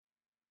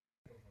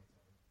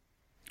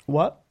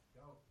What?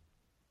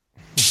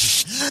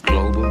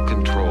 Global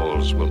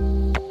controls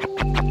will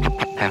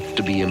have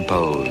to be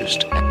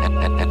imposed,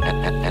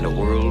 and a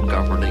world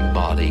governing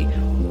body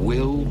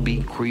will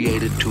be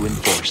created to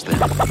enforce them.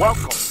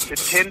 Welcome to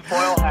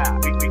Tinfoil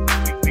Hat.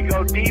 We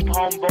go deep,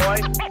 homeboy.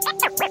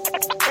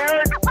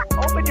 Aaron,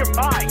 open your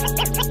mind.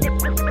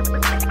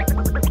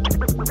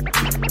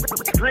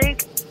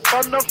 Drink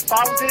from the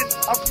fountain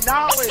of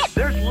knowledge.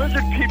 There's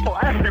lizard people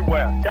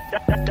everywhere.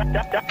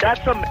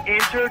 That's some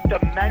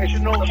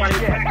interdimensional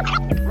shit.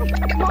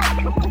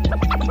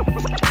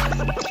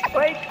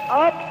 Wake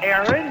up,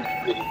 Aaron.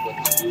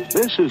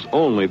 This is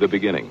only the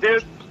beginning.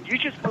 Dude, you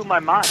just blew my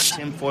mind.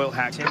 Tinfoil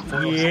Hat.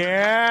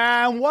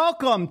 Yeah, and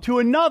welcome to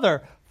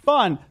another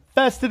fun,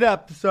 festive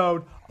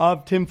episode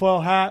of Tinfoil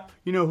Hat.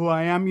 You know who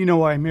I am. You know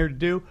what I'm here to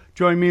do.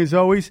 Join me as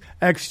always,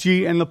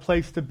 XG and the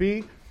place to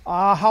be.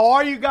 How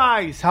are you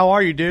guys? How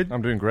are you, dude?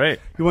 I'm doing great.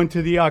 You went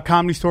to the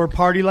Comedy Store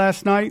party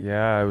last night?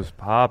 Yeah, it was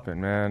popping,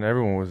 man.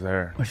 Everyone was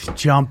there. I was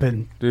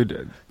jumping.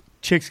 Dude.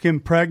 Chicks getting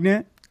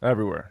pregnant?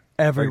 Everywhere.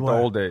 Everywhere. Like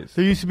the old days.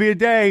 There used to be a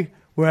day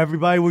where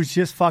everybody was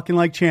just fucking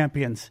like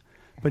champions.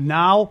 But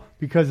now,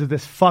 because of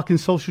this fucking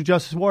social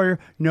justice warrior,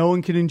 no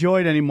one can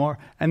enjoy it anymore.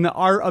 And the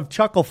art of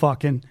chuckle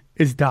fucking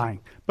is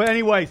dying. But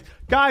anyways,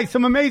 guys,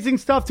 some amazing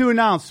stuff to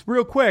announce.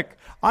 Real quick,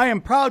 I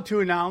am proud to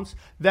announce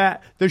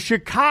that the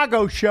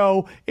Chicago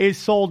show is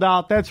sold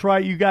out. That's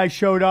right, you guys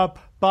showed up,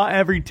 bought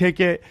every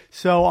ticket.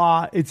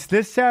 So it's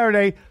this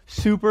Saturday.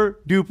 Super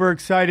duper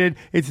excited.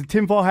 It's a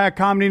Tinfoil Hat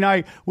Comedy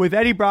Night with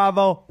Eddie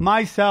Bravo,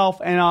 myself,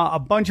 and a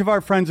bunch of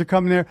our friends are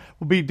coming there.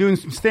 We'll be doing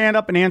some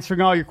stand-up and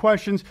answering all your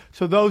questions.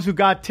 So those who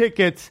got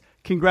tickets,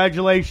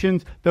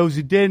 congratulations. Those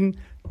who didn't,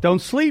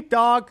 don't sleep,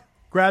 dog.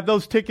 Grab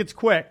those tickets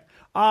quick.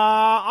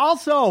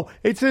 Also,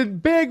 it's a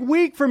big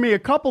week for me. A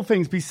couple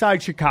things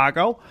besides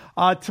Chicago.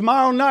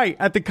 Tomorrow night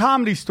at the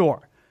Comedy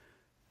Store,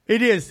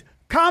 it is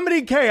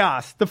Comedy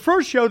Chaos. The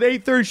first show, the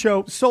 8:30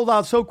 show, sold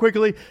out so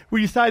quickly,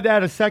 we decided to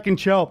add a second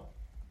show.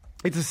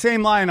 It's the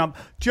same lineup.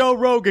 Joe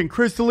Rogan,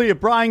 Chris D'Elia,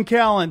 Brian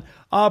Callen,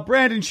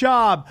 Brandon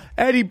Schaub,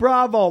 Eddie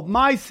Bravo,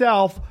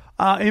 myself,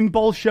 in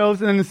both shows.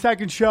 And then the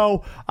second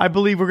show, I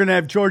believe we're going to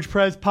have George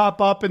Perez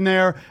pop up in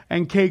there,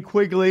 and Kate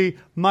Quigley,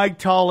 Mike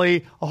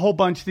Tully, a whole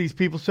bunch of these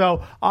people.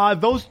 So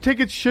those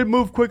tickets should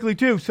move quickly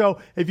too. So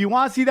if you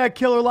want to see that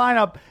killer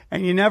lineup,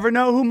 and you never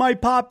know who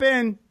might pop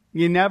in,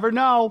 you never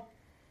know.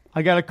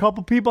 I got a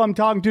couple people I'm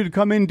talking to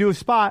come in and do a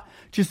spot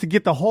just to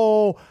get the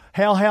whole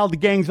hail, the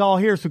gang's all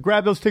here. So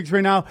grab those tickets right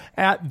now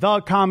at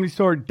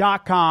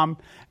thecomedystore.com.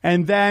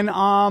 And then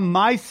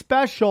my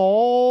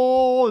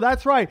special,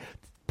 that's right,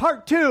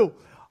 Part 2,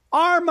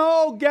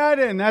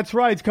 Armageddon. That's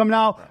right. It's coming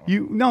out.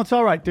 No, it's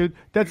all right, dude.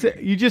 That's it.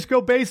 You just go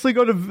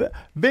to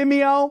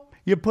Vimeo.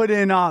 You put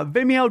in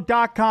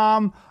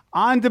Vimeo.com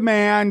on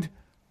demand.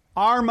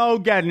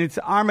 Armageddon. It's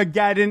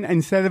Armageddon.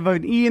 Instead of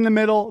an E in the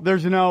middle,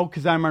 there's an O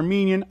because I'm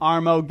Armenian.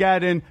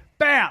 Armageddon.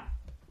 Bam!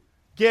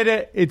 Get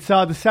it. It's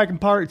the second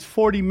part. It's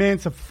 40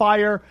 minutes of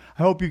fire.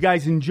 I hope you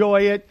guys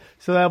enjoy it.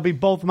 So that'll be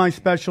both of my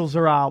specials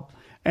are out.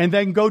 And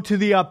then go to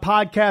the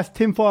podcast,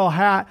 Tinfoil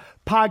Hat,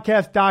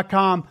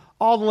 podcast.com,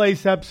 all the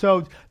latest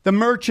episodes. The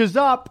merch is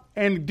up.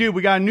 And, dude,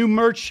 we got a new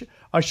merch,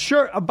 a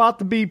shirt about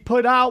to be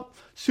put out.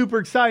 Super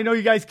excited. I know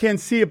you guys can't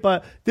see it,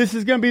 but this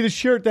is going to be the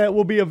shirt that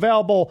will be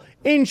available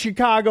in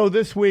Chicago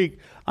this week.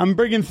 I'm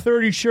bringing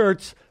 30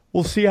 shirts.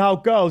 We'll see how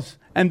it goes.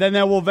 And then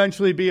that will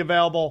eventually be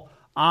available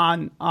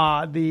on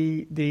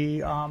the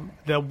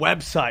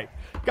website.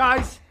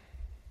 Guys,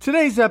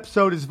 today's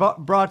episode is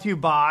brought to you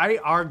by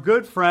our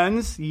good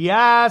friends.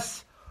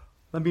 Yes.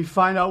 Let me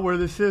find out where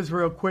this is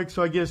real quick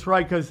so I get this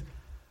right, because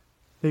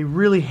they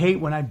really hate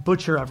when I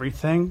butcher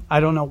everything.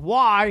 I don't know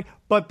why,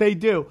 but they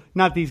do.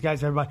 Not these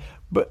guys, everybody.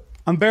 But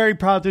I'm very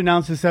proud to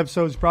announce this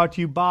episode is brought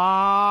to you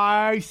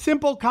by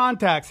Simple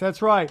Contacts.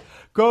 That's right.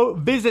 Go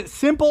visit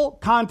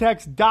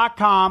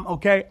simplecontacts.com.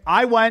 Okay,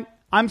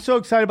 I'm so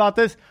excited about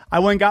this. I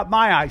went and got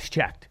my eyes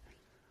checked.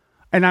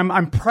 And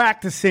I'm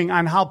practicing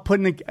on how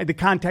putting the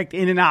contact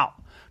in and out.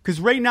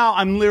 Because right now,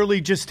 I'm literally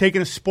just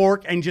taking a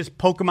spork and just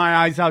poking my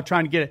eyes out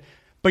trying to get it.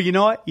 But you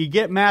know what? You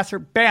get master,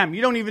 bam,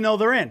 you don't even know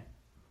they're in.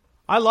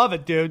 I love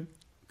it, dude.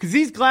 Because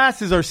these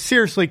glasses are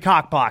seriously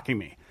cock-blocking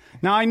me.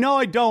 Now, I know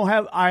I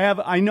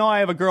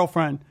have a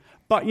girlfriend.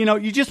 But, you know,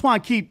 you just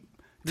want to keep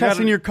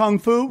testing your kung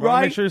fu,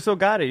 right? Make sure you still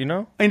got it, you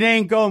know? And it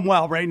ain't going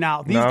well right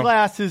now. These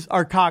glasses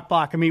are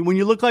cock-blocking me. When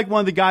you look like one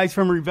of the guys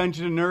from Revenge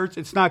of the Nerds,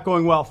 it's not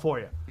going well for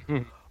you.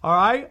 All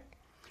right?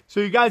 So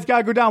you guys got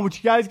to go down. What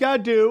you guys got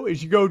to do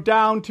is you go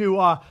down to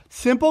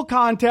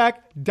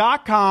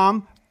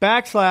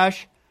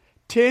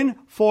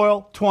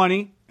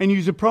simplecontact.com/tinfoil20 and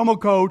use the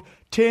promo code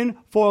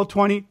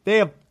tinfoil20. They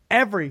have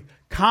every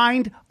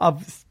kind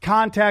of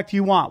contact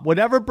you want.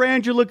 Whatever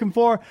brand you're looking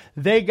for,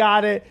 they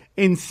got it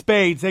in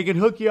spades. They can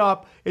hook you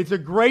up. It's a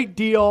great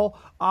deal.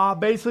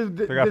 Basically,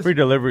 they got free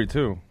delivery,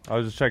 too. I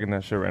was just checking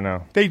that shit right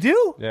now. They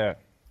do? Yeah.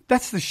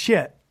 That's the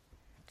shit.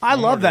 I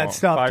love that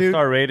stuff, dude.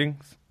 5-star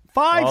ratings.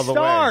 5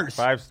 stars.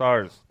 5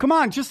 stars. Come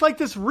on, just like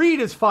this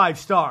read is 5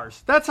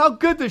 stars. That's how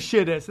good this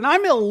shit is. And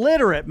I'm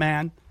illiterate,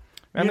 man.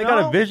 Man, You they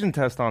got know? a vision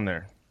test on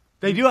there.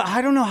 They do.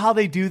 I don't know how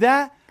they do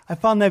that. I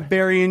found that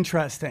very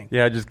interesting.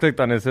 Yeah, I just clicked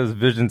on it. It says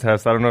vision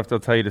test. I don't know if they'll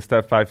tell you to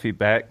step 5 feet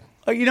back.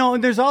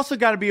 And there's also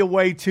got to be a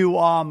way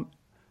to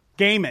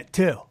game it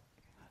too.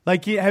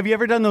 Like, have you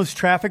ever done those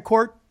traffic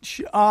court?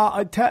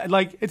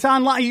 Like, it's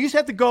online. You used to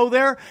have to go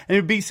there, and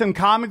it'd be some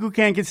comic who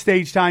can't get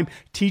stage time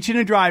teaching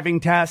a driving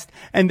test,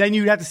 and then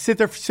you'd have to sit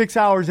there for 6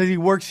 hours as he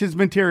works his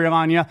material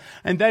on you,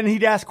 and then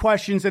he'd ask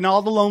questions, and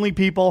all the lonely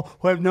people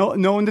who have no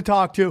one to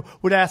talk to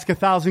would ask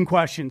 1,000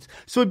 questions.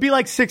 So it'd be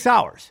like 6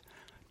 hours.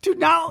 Dude,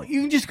 now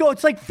you can just go.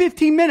 It's like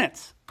 15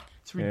 minutes.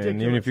 It's ridiculous.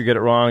 And even if you get it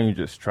wrong, you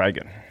just try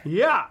again.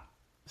 Yeah.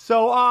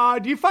 So,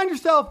 do you find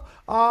yourself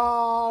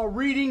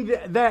reading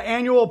that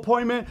annual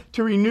appointment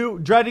to renew,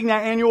 dreading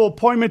that annual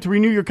appointment to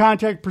renew your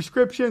contact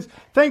prescriptions?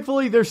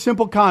 Thankfully, there's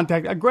Simple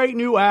Contact, a great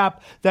new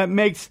app that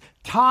makes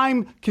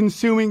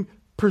time-consuming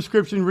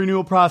prescription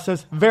renewal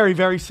process very,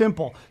 very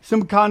simple.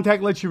 Simple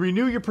Contact lets you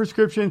renew your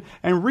prescription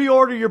and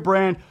reorder your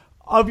brand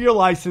of your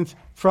license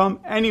from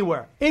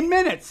anywhere. In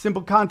minutes,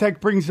 Simple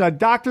Contact brings a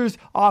doctor's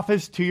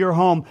office to your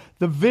home.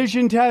 The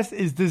vision test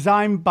is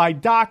designed by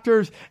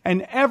doctors,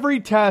 and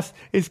every test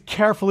is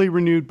carefully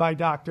renewed by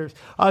doctors.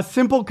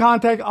 Simple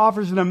Contact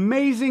offers an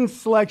amazing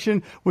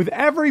selection with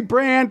every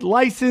brand,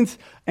 license,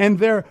 and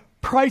their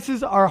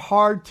prices are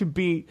hard to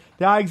beat.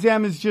 The eye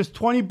exam is just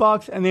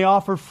 $20, and they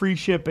offer free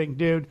shipping,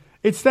 dude.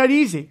 It's that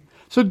easy.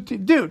 So,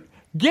 dude,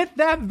 get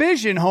that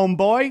vision,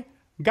 homeboy.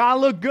 Gotta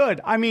look good.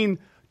 I mean,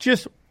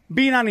 just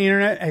being on the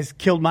internet has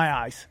killed my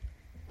eyes.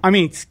 I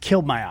mean, it's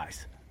killed my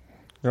eyes.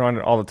 You're on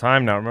it all the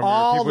time now. Remember,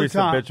 All people the used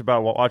time. to bitch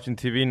about watching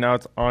TV. Now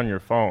it's on your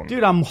phone.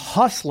 Dude, I'm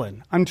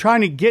hustling. I'm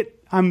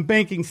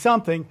making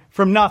something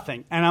from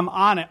nothing, and I'm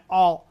on it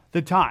all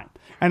the time.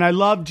 And I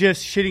love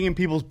just shitting in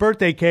people's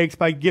birthday cakes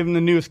by giving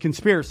the newest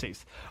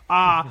conspiracies.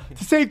 To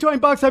save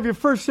 $20 off your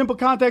first Simple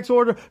Contacts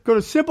order, go to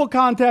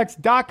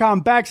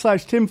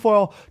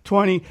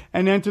simplecontacts.com/tinfoil20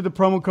 and enter the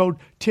promo code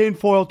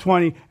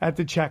tinfoil20 at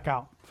the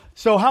checkout.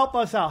 So help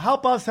us out.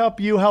 Help us help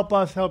you. Help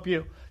us help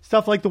you.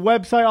 Stuff like the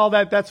website, all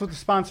that, that's what the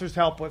sponsors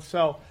help with.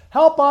 So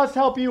help us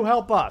help you.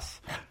 Help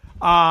us.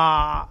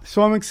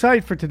 So I'm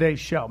excited for today's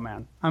show,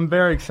 man. I'm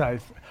very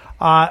excited.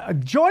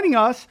 Joining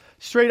us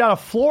straight out of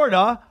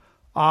Florida,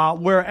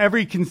 where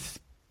every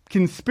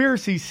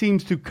conspiracy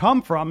seems to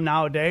come from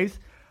nowadays,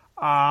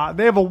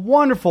 they have a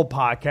wonderful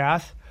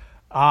podcast.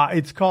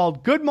 It's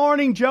called Good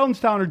Morning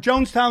Jonestown, or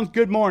Jonestown's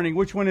Good Morning.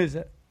 Which one is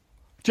it?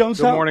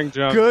 Jonestown? Good Morning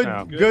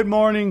Jonestown. Good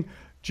morning,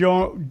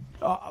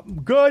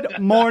 Good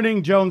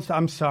morning, Jones.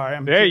 I'm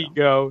sorry. There you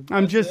go.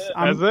 That's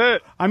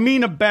it. I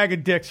mean a bag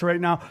of dicks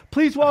right now.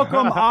 Please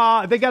welcome.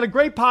 They got a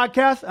great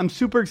podcast. I'm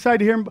super excited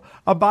to hear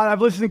about it. I've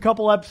listened to a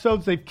couple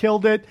episodes. They've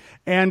killed it,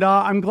 and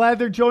I'm glad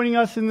they're joining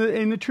us in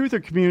the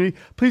truther community.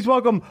 Please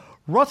welcome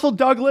Russell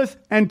Douglas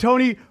and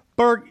Tony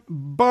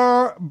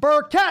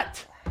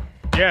Burkett.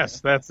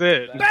 Yes, that's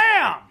it.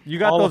 Bam! You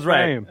got those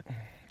right.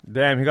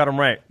 Damn, you got them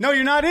right. No,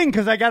 you're not in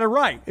because I got it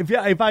right.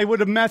 If I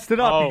would have messed it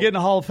up, you get in the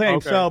Hall of Fame.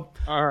 Okay. So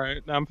all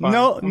right, I'm fine.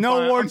 No fine.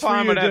 awards I'm fine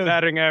for you, with that dude.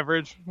 batting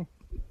average.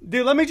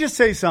 Dude, let me just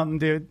say something,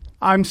 dude.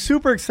 I'm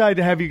super excited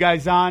to have you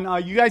guys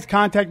on. You guys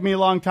contacted me a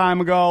long time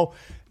ago,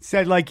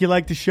 said you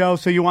like the show,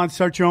 so you want to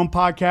start your own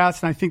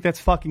podcast, and I think that's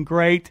fucking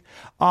great.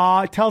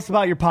 Tell us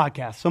about your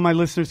podcast so my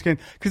listeners can,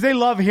 because they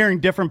love hearing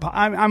different.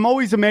 I'm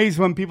always amazed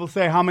when people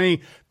say how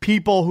many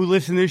people who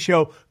listen to this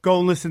show go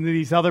and listen to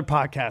these other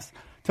podcasts.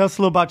 Tell us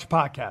a little about your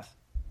podcast.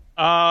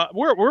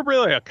 We're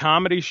really a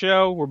comedy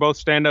show. We're both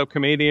stand-up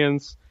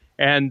comedians,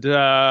 and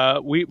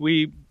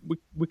we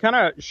kind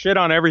of shit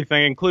on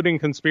everything, including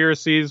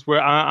conspiracies.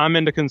 Where I'm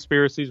into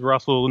conspiracies,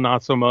 Russell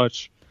not so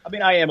much. I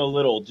mean, I am a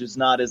little, just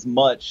not as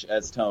much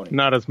as Tony.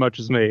 Not as much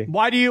as me.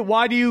 Why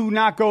do you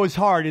not go as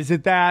hard? Is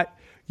it that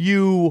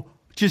you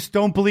just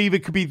don't believe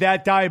it could be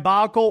that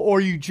diabolical, or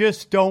you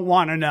just don't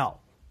want to know?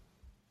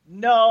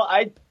 No,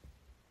 I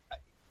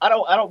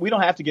don't. We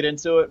don't have to get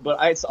into it, but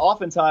it's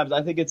oftentimes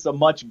I think it's a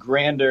much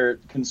grander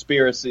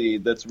conspiracy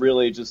that's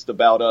really just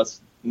about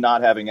us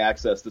not having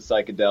access to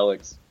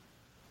psychedelics.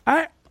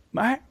 I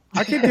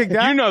can take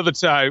that. You know the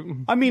type.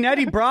 I mean,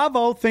 Eddie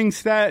Bravo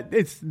thinks that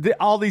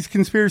all these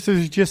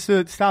conspiracies just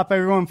to stop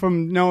everyone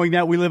from knowing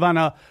that we live on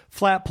a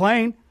flat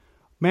plane.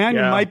 Man,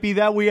 Yeah. It might be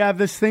that we have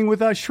this thing with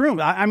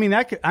shrooms.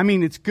 I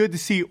mean, it's good to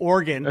see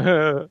Oregon.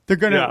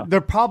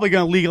 They're probably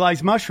gonna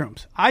legalize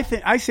mushrooms.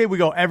 I say we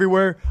go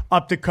everywhere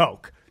up to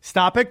Coke.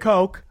 Stop at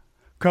Coke.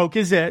 Coke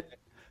is it.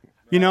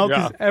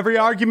 Because every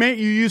argument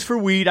you use for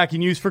weed, I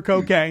can use for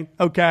cocaine.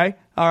 Okay?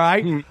 All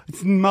right?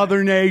 It's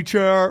Mother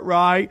Nature,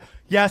 right?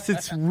 Yes,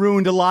 it's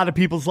ruined a lot of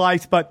people's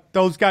lives, but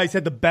those guys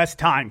had the best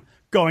time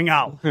going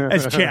out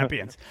as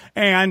champions.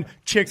 And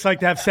chicks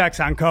like to have sex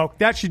on Coke.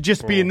 That should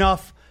just be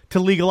enough to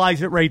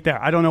legalize it right there.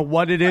 I don't know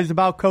what it is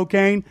about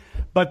cocaine,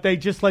 but they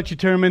just let you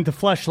turn them into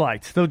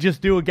fleshlights. They'll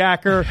just do a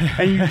gacker,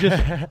 and you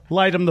just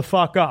light them the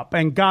fuck up.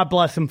 And God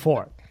bless them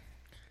for it.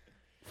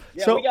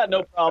 Yeah, So- we got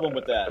no problem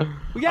with that.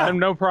 Yeah. I have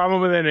no problem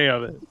with any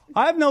of it.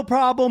 I have no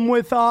problem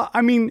with, I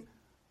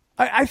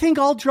think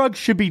all drugs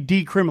should be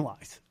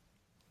decriminalized.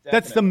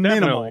 That's the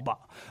minimal.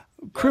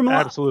 criminal,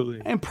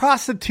 Absolutely. and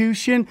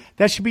prostitution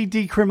that should be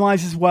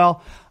decriminalized as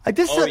well.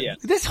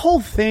 This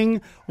whole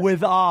thing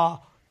with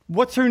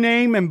what's her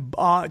name and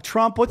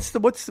Trump? What's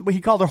what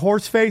he called her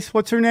horse-face?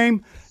 What's her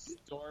name?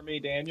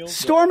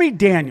 Stormy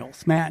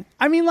Daniels, man.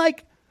 I mean,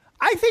 like,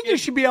 I think you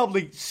should be able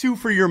to sue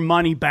for your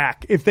money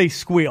back if they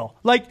squeal.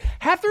 Like,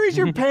 half the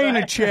reason you're paying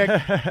a chick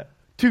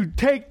to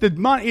take the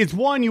money is,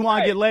 one, you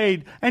want to get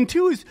laid, and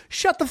two is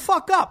shut the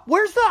fuck up.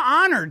 Where's the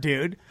honor,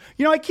 dude?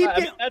 You know, I keep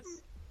getting...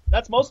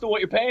 That's most of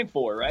what you're paying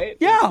for, right?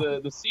 Yeah.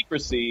 The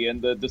secrecy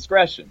and the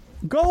discretion.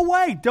 Go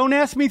away. Don't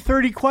ask me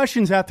 30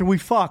 questions after we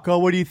fuck. Oh,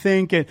 what do you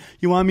think? And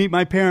you want to meet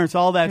my parents,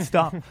 all that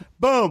stuff.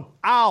 Boom.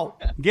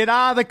 Out. Get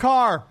out of the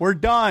car. We're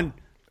done.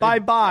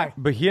 Bye-bye.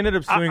 But he ended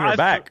up suing her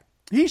back.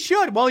 He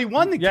should. Well, he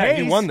won the case. Yeah,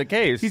 he won the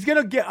case. He's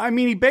going to get, I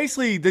mean,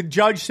 the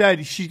judge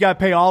said she's got to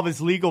pay all of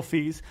his legal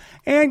fees.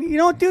 And, you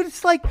know, dude,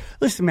 it's like,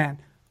 listen,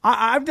 man,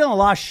 I've done a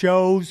lot of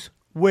shows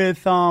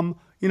with,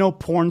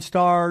 porn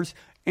stars.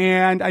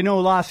 And I know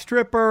a lot of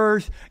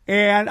strippers,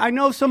 and I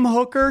know some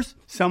hookers.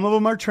 Some of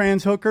them are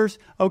trans hookers,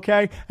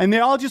 okay? And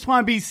they all just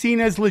want to be seen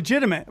as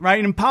legitimate, right,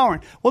 and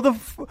empowering. Well,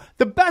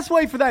 the best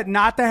way for that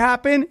not to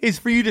happen is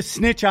for you to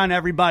snitch on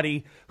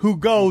everybody who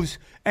goes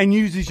and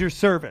uses your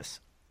service.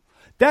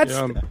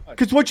 That's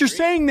because what you're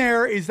saying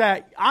there is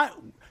that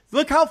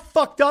look how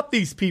fucked up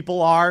these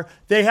people are.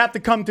 They have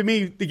to come to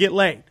me to get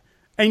laid,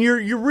 and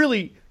you're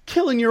really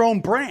killing your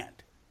own brand.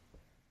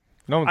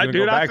 No one's gonna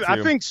go back to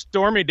you. I think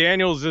Stormy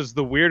Daniels is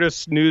the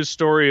weirdest news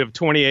story of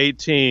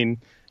 2018,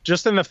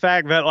 just in the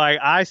fact that, like,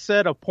 I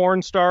said a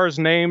porn star's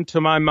name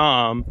to my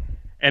mom,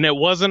 and it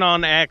wasn't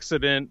on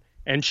accident,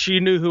 and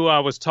she knew who I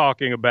was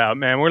talking about.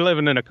 Man, we're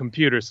living in a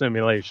computer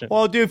simulation.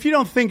 Well, dude, if you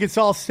don't think it's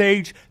all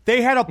staged,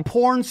 they had a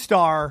porn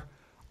star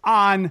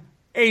on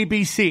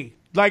ABC.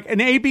 Like, an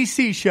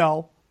ABC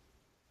show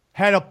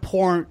had a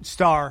porn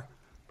star.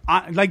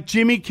 Like,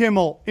 Jimmy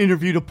Kimmel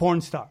interviewed a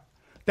porn star.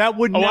 That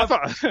would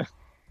never...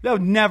 That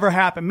would never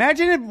happen.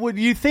 Imagine would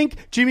you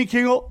think Jimmy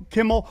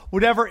Kimmel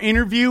would ever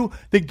interview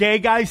the gay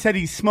guy who said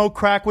he smoked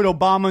crack with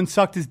Obama and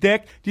sucked his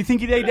dick? Do you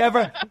think they'd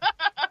ever?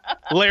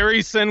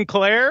 Larry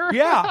Sinclair?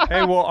 Yeah.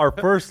 Hey, well, our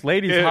first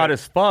lady's hot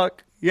as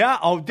fuck. Yeah.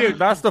 Oh, dude.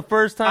 That's the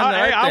first time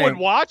I would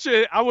watch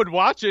it. I would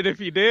watch it if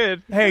you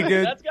did. Hey,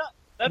 dude.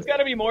 That's got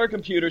to be more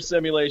computer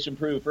simulation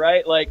proof,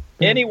 right? Like,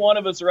 any one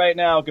of us right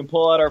now can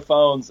pull out our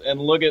phones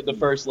and look at the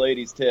first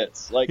lady's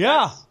tits. Like,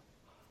 yeah.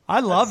 I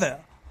love it.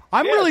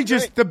 I'm really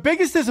just the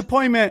biggest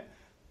disappointment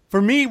for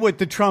me with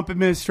the Trump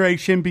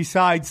administration,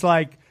 besides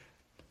like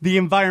the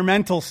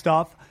environmental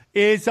stuff,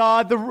 is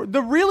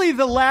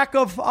the lack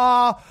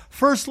of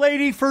first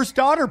lady, first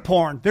daughter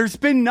porn. There's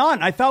been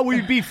none. I thought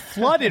we'd be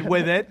flooded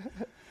with it,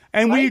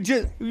 and we'd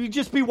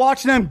just be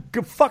watching them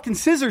fucking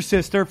Scissor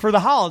Sister for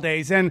the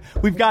holidays, and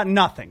we've got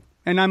nothing.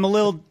 And I'm a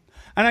little.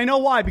 And I know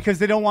why, because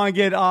they don't want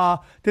to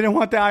they don't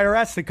want the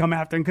IRS to come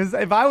after them. Because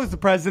if I was the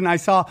president, I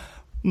saw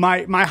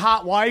my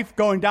hot wife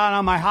going down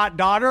on my hot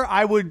daughter,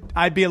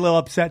 I'd be a little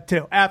upset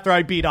too. After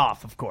I beat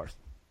off, of course.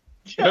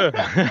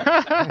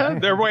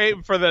 They're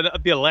waiting for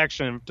the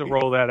election to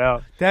roll that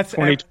out. That's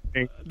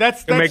 2020.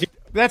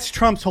 That's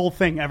Trump's whole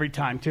thing every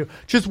time too.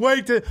 Just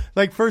wait to,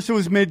 like, first it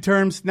was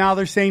midterms. Now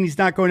they're saying he's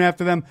not going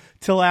after them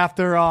till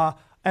after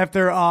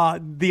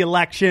the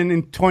election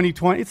in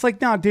 2020. It's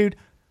like, no, dude.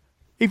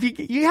 If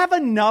you have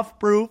enough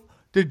proof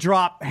to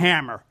drop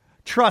hammer,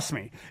 trust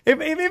me.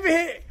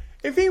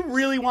 If he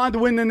really wanted to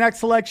win the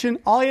next election,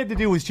 all he had to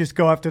do was just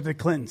go after the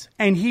Clintons,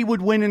 and he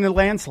would win in a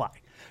landslide.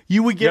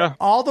 You would get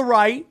all the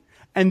right,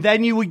 and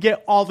then you would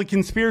get all the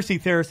conspiracy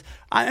theorists.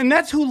 And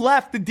that's who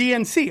left the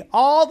DNC.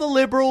 All the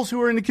liberals who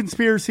were in the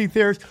conspiracy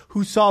theorists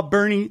who saw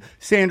Bernie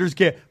Sanders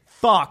get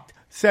fucked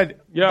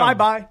said,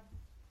 bye-bye.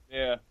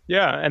 Yeah.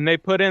 Yeah, and they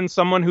put in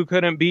someone who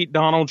couldn't beat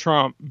Donald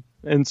Trump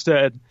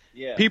instead.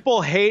 Yeah.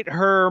 People hate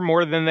her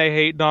more than they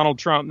hate Donald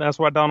Trump. That's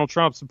why Donald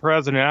Trump's the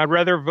president. I'd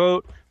rather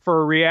vote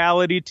for a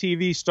reality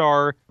TV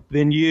star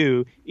than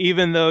you,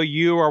 even though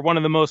you are one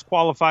of the most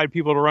qualified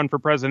people to run for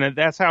president.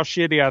 That's how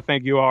shitty I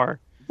think you are.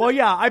 Well,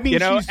 yeah, I mean,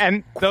 she's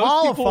and those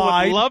qualified.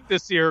 People would love to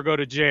see her go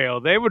to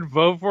jail. They would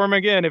vote for him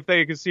again if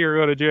they could see her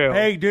go to jail.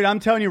 Hey, dude, I'm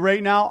telling you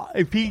right now,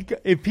 if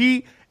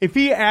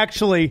he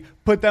actually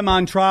put them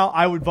on trial,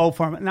 I would vote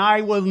for him, and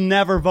I will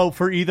never vote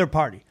for either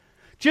party.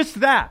 Just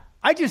that.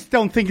 I just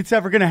don't think it's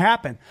ever going to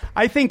happen.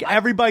 I think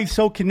everybody's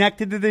so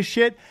connected to this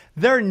shit,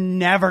 they're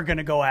never going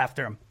to go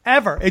after him.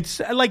 Ever. It's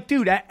like,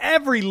 dude, at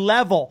every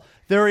level,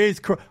 there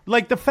is,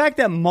 like, the fact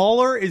that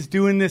Mueller is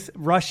doing this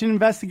Russian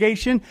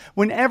investigation,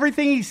 when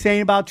everything he's saying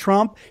about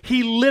Trump,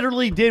 he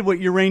literally did what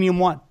Uranium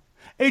One.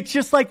 It's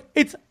just like,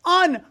 it's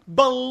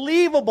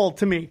unbelievable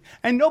to me.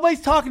 And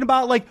nobody's talking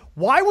about, like,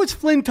 why was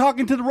Flynn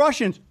talking to the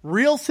Russians?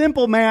 Real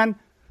simple, man.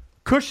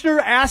 Kushner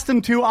asked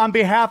him to on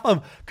behalf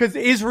of, because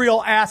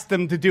Israel asked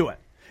them to do it.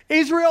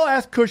 Israel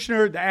asked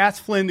Kushner to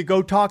ask Flynn to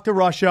go talk to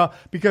Russia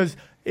because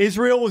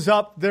Israel was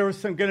up. There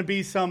was going to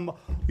be some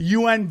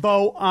UN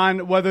vote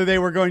on whether they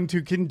were going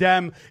to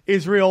condemn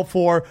Israel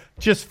for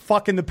just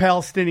fucking the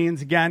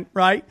Palestinians again,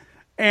 right?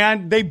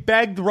 And they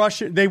begged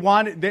Russia.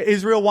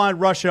 Israel wanted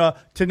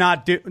Russia to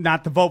not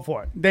to vote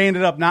for it. They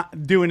ended up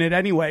not doing it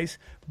anyways.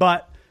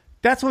 But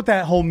that's what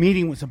that whole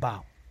meeting was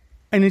about.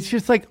 And it's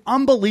just like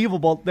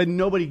unbelievable that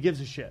nobody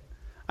gives a shit.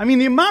 I mean,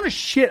 the amount of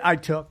shit I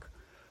took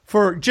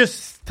for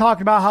just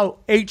talking about how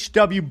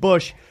H.W.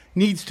 Bush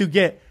needs to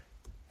get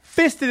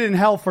fisted in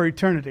hell for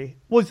eternity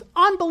was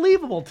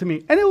unbelievable to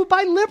me. And it was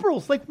by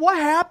liberals. Like, what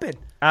happened?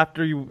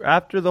 After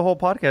the whole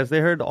podcast, they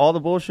heard all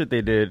the bullshit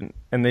they did,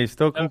 and they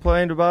still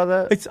complained about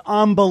that? It's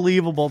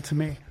unbelievable to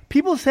me.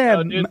 People say...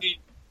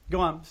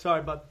 Go on.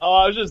 Sorry, bud.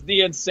 Oh, it was just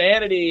the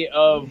insanity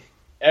of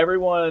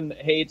everyone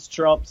hates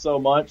Trump so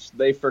much,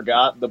 they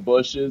forgot the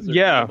Bushes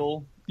are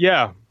evil.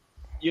 Yeah.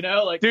 You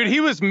know, like... Dude, he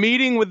was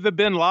meeting with the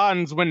bin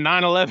Ladens when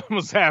 9/11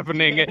 was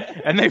happening,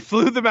 and they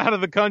flew them out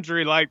of the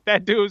country. Like,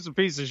 that dude was a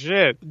piece of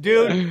shit.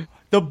 Dude,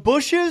 the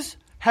Bushes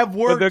have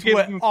worked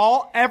with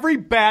every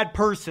bad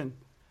person.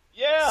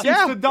 Yeah.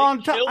 Since the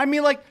dawn time. I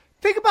mean, like,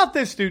 think about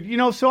this, dude. You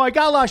know, so I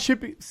got a lot of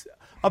shit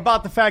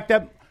about the fact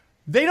that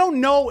they don't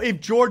know if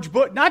George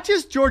Bush, not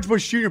just George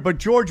Bush Jr., but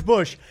George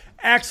Bush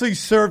actually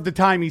served the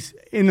time he's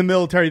in the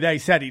military that he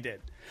said he did.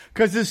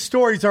 Because his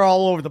stories are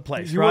all over the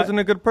place, He right? wasn't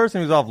a good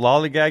person. He was off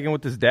lollygagging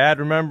with his dad,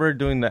 remember?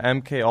 Doing the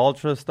MK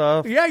Ultra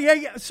stuff.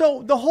 Yeah.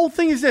 So the whole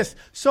thing is this.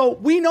 So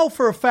we know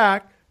for a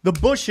fact the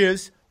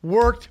Bushes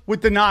worked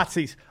with the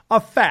Nazis. A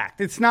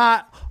fact. It's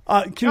not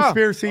a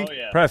conspiracy. Oh,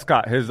 yeah.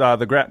 Prescott, his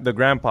the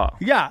grandpa.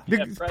 Yeah,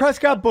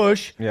 Prescott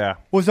Bush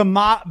was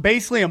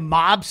basically a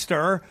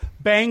mobster,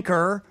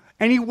 banker,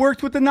 and he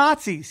worked with the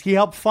Nazis. He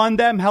helped fund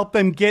them, helped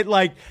them get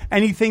like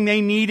anything they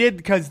needed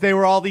because there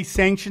were all these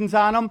sanctions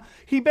on them.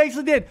 He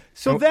basically did.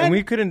 So then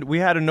we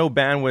had a no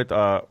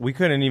bandwidth. We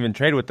couldn't even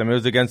trade with them. It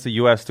was against the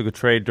U.S. to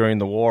trade during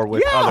the war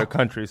with other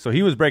countries. So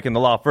he was breaking the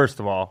law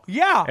first of all.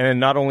 Yeah, and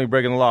not only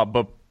breaking the law,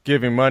 but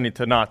giving money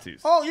to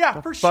Nazis. Oh, yeah,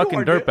 for sure.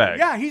 Fucking dirtbag.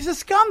 Yeah, he's a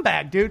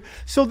scumbag, dude.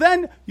 So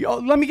then,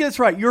 let me get this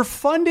right. You're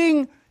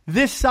funding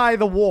this side of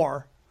the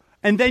war,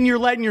 and then you're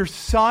letting your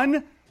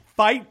son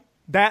fight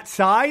that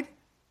side?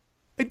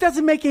 It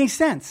doesn't make any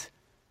sense.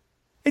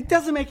 It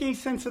doesn't make any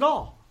sense at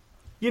all.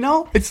 You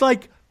know? It's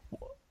like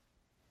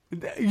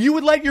you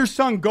would let your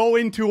son go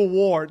into a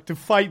war to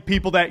fight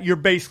people that you're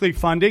basically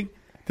funding.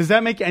 Does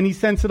that make any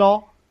sense at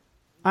all?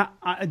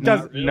 It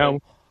doesn't. No.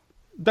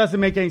 Doesn't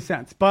make any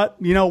sense. But,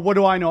 you know, what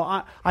do I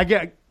know? I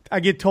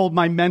get told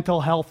my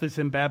mental health is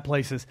in bad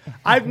places.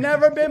 I've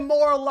never been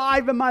more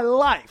alive in my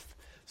life.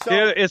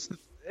 So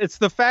it's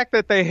the fact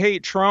that they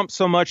hate Trump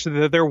so much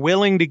that they're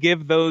willing to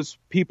give those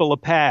people a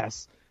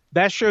pass.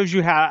 That shows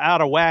you how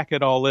out of whack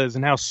it all is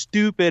and how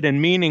stupid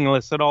and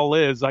meaningless it all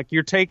is. Like,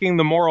 you're taking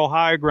the moral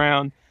high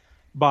ground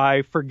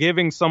by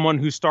forgiving someone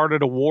who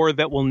started a war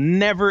that will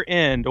never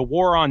end. A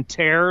war on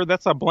terror,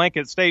 that's a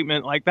blanket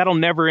statement. Like, that'll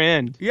never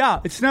end. Yeah,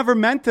 it's never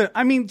meant to.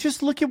 I mean,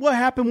 just look at what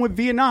happened with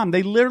Vietnam.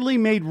 They literally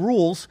made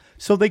rules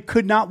so they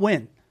could not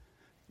win.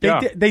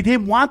 They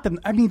didn't want them.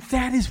 I mean,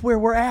 that is where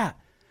we're at.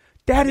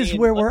 That is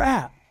where we're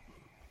at.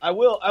 I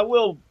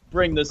will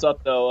bring this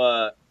up,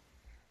 though.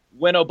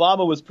 When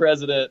Obama was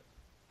president,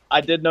 I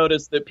did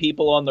notice that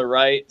people on the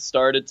right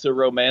started to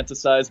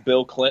romanticize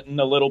Bill Clinton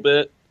a little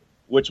bit,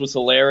 which was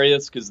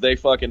hilarious because they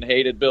fucking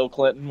hated Bill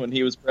Clinton when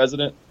he was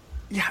president.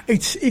 Yeah,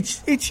 it's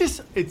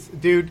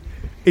dude,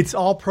 it's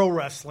all pro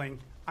wrestling.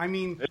 I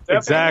mean,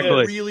 exactly.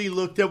 If they really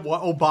looked at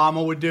what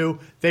Obama would do,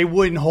 they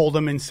wouldn't hold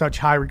him in such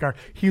high regard.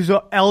 He's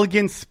an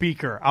elegant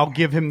speaker. I'll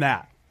give him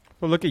that.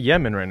 Well, look at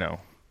Yemen right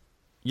now.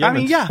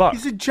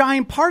 He's a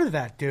giant part of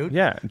that, dude.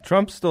 Yeah,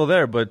 Trump's still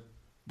there, but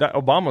that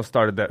Obama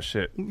started that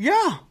shit.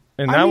 Yeah.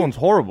 And that one's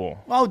horrible.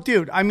 Oh,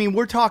 dude, I mean,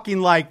 we're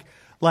talking like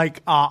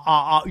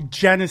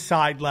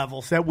genocide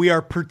levels that we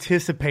are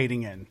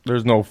participating in.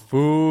 There's no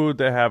food.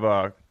 They have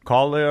a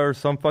cholera or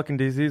some fucking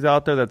disease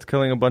out there that's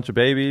killing a bunch of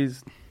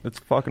babies. It's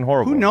fucking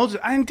horrible. Who knows?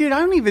 Dude, I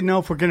don't even know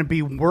if we're going to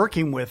be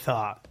working with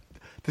the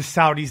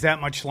Saudis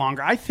that much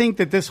longer. I think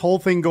that this whole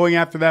thing going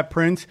after that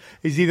prince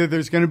is either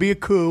there's going to be a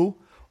coup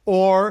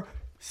or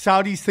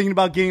Saudis thinking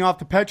about getting off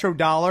the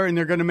petrodollar and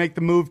they're going to make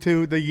the move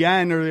to the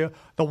yen or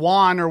the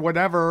yuan or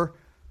whatever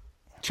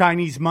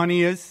Chinese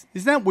money is.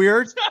 Isn't that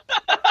weird?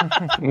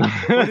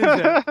 What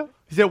is it?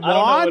 Is it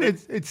yuan?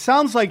 It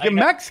sounds like a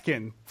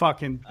Mexican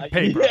fucking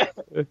paper.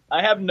 Yeah,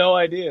 I have no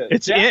idea.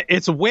 It's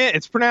win.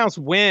 It's pronounced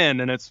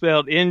win, and it's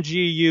spelled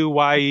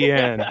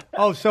Nguyen.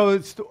 Oh, so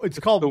it's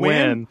called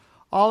win.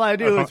 All I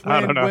do is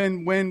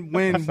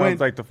win. Sounds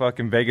like the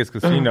fucking Vegas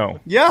casino.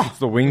 Yeah, it's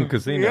the Wing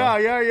Casino.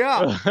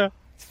 Yeah.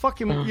 It's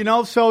fucking,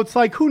 so it's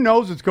like, who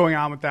knows what's going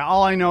on with that?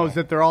 All I know is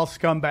that they're all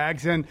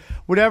scumbags and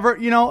whatever.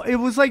 It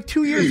was like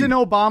 2 years in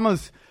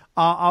Obama's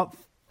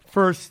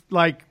first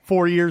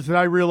 4 years that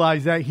I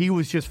realized that he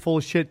was just full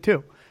of shit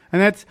too.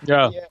 And that's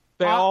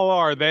they all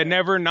are. They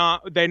never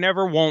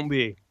won't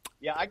be.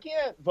 Yeah, I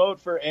can't vote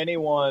for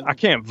anyone. I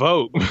can't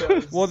vote.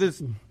 Well,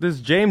 this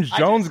James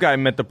Jones guy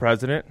met the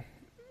president.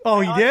 Oh,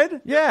 he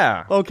did?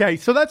 Yeah. Okay,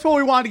 so that's what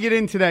we wanted to get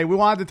in today. We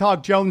wanted to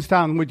talk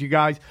Jonestown with you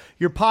guys.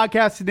 Your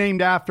podcast is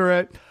named after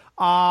it.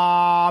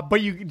 But do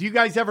you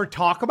guys ever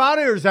talk about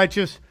it, or is that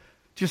just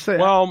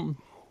Well,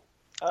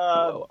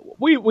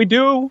 We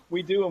do.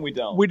 We do and we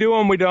don't. We do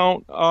and we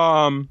don't.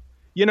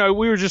 We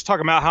were just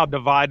talking about how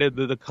divided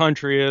the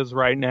country is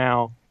right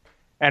now.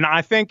 And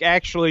I think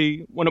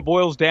actually, when it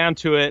boils down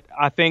to it,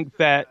 I think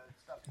that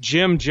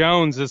Jim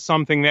Jones is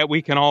something that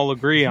we can all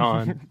agree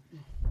on.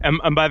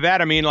 and by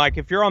that, I mean, like,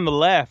 if you're on the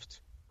left,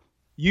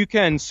 you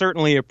can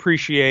certainly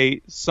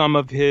appreciate some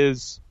of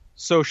his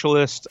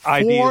socialist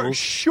ideals. For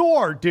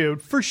sure,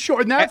 dude. For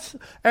sure. And that's,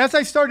 as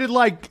I started,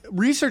 like,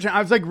 researching,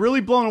 I was, like,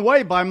 really blown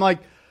away by, I'm like,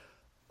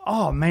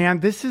 oh,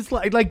 man, this is,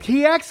 like,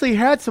 he actually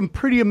had some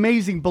pretty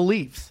amazing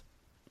beliefs.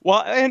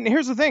 Well, and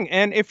here's the thing.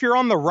 And if you're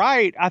on the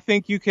right, I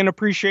think you can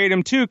appreciate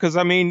him, too, because,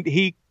 I mean,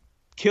 he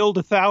killed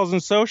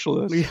 1,000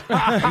 socialists.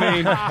 I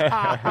mean...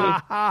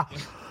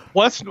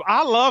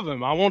 I love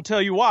him. I won't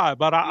tell you why,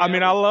 but I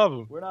mean, I love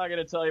him. We're not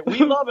going to tell you. We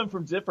love him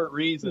from different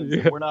reasons.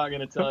 And we're not going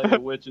to tell you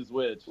which is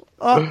which.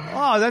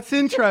 Oh, that's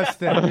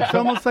interesting. It's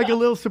almost like a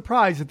little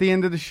surprise at the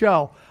end of the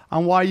show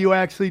on why you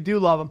actually do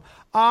love him.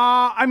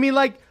 I mean,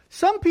 like,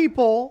 some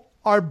people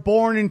are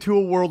born into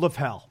a world of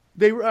hell.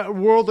 A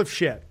world of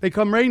shit. They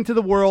come right into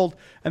the world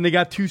and they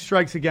got 2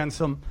 strikes against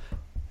them.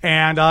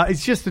 And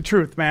it's just the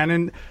truth, man.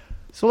 And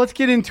so let's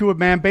get into it,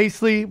 man.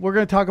 Basically, we're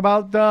going to talk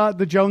about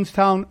the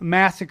Jonestown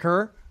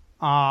massacre.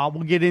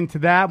 We'll get into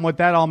that and what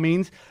that all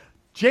means.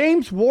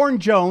 James Warren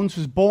Jones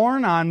was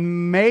born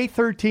on May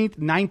 13th,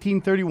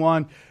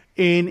 1931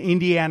 in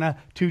Indiana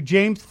to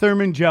James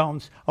Thurman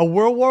Jones, a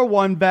World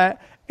War I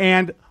vet,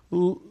 and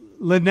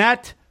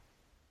Lynette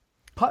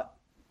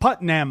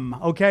Putnam,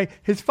 okay?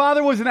 His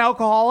father was an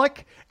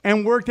alcoholic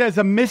and worked as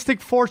a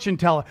mystic fortune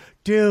teller.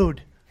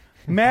 Dude,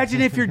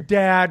 imagine if your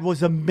dad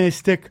was a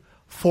mystic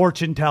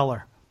fortune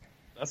teller.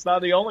 That's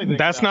not the only thing.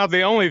 That's not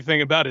the only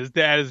thing about his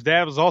dad. His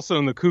dad was also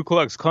in the Ku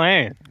Klux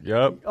Klan.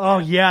 Yep. Oh,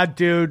 yeah,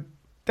 dude.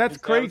 That's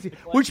crazy.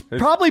 Which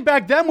probably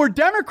back then were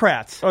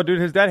Democrats. Oh, dude,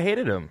 his dad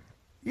hated him.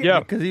 Yeah.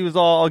 Because he was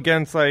all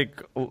against,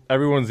 like,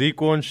 everyone's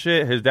equal and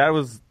shit. His dad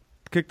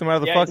kicked him out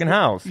of the fucking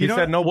house. He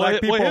said no black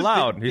people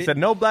allowed. He said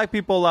no black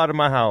people allowed in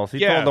my house.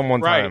 He told them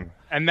one time.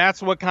 And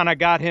that's what kind of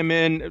got him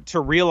in to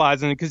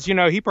realizing, because,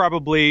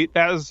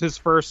 that was his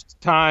first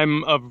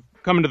time of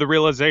coming to the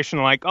realization,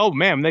 like, oh,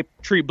 man, they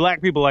treat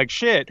black people like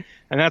shit.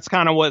 And that's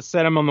kind of what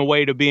set him on the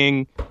way to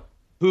being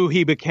who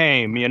he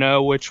became,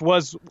 which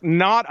was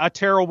not a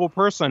terrible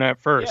person at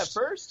first. Yeah, at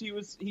first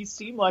he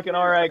seemed like an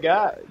all right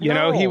guy.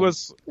 He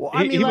was... Well,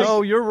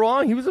 no, you're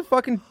wrong. He was a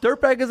fucking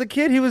dirtbag as a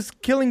kid. He was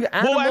killing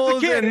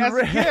animals. As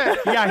a kid.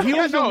 Yeah, he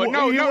was a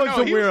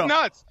weirdo. He was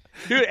nuts.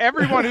 Dude,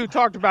 everyone who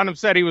talked about him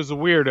said he was a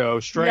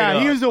weirdo, straight up.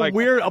 Yeah, he was a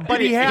weirdo,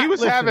 but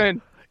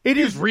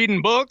he was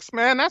reading books,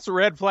 man. That's a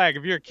red flag.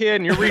 If you're a kid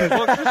and you're reading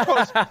books, you're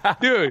supposed to,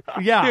 dude,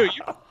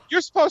 you're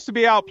supposed to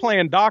be out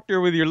playing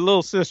doctor with your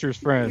little sister's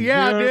friends.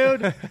 Yeah,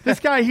 dude. This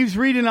guy, he's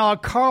reading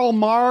Karl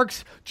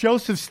Marx,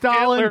 Joseph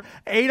Stalin, Hitler.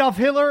 Adolf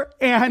Hitler,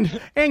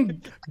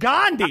 and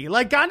Gandhi.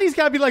 Like, Gandhi's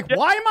got to be like,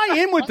 why am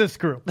I in with this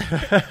group?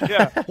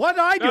 Yeah. What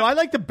do I do? I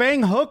like to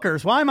bang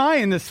hookers. Why am I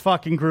in this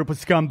fucking group of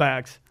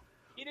scumbags?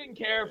 He didn't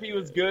care if he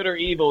was good or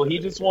evil. He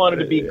just wanted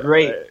to be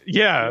great.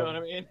 Yeah. You know what I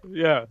mean?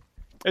 Yeah.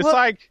 It's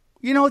like...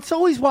 it's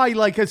always why,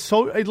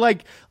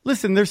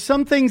 listen, there's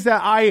some things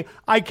that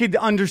I could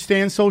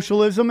understand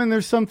socialism, and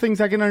there's some things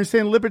I can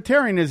understand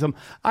libertarianism.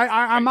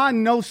 I'm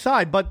on no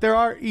side, but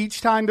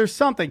each time there's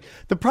something.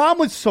 The problem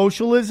with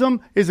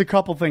socialism is a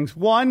couple things.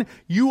 One,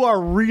 you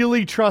are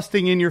really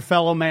trusting in your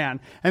fellow man.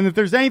 And if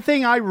there's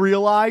anything I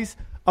realize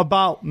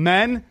about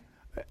men,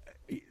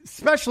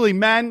 especially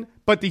men,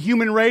 but the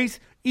human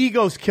race,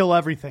 egos kill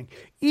everything.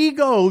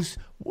 Egos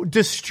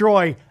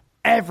destroy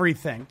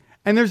everything.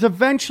 And there's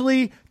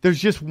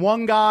just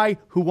one guy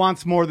who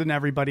wants more than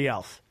everybody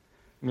else.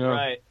 Yeah.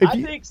 Right.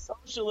 I think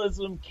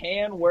socialism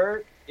can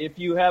work if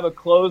you have a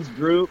closed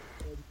group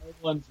and no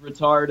one's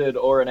retarded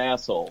or an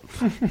asshole.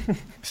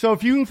 So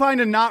if you can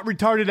find a not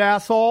retarded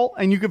asshole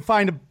and you can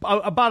find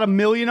about 1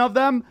 million of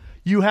them,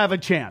 you have a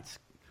chance.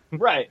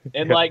 Right.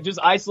 And just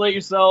isolate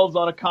yourselves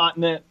on a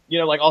continent,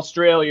 like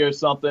Australia or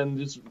something,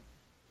 just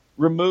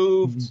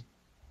removed.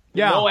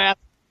 Yeah. No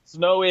assholes,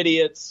 no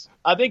idiots.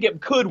 I think it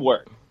could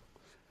work.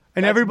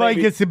 And everybody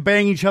gets to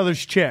bang each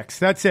other's chicks.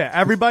 That's it.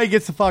 Everybody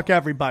gets to fuck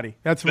everybody.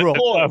 That's the rule.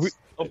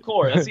 Of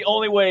course. That's the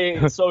only way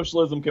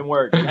socialism can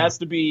work. It has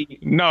to be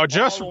all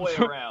the way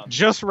around.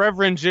 Just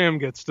Reverend Jim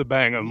gets to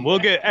bang them. We'll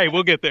get there.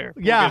 We'll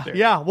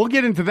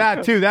get into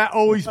that too. That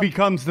always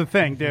becomes the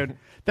thing, dude.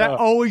 That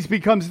always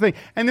becomes the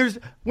thing. And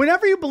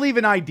whenever you believe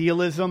in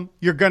idealism,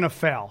 you're gonna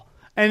fail.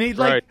 And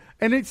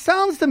and it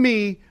sounds to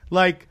me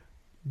like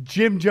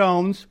Jim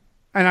Jones.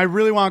 And I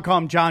really want to call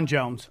him John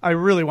Jones. I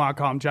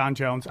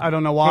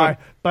don't know why,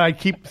 but I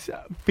keep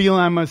feeling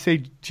I'm going to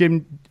say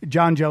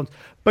John Jones.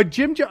 But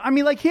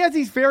he has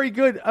these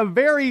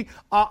very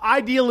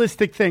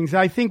idealistic things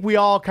that I think we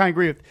all kind of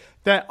agree with.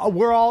 That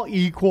we're all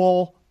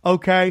equal,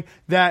 okay?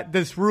 That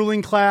this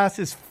ruling class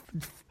is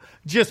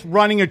just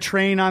running a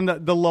train on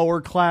the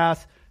lower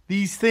class.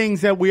 These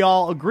things that we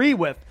all agree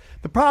with.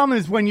 The problem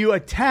is when you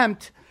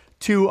attempt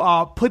to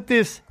put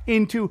this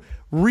into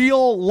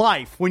real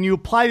life, when you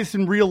apply this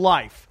in real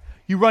life,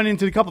 you run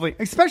into a couple of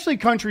things, especially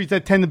countries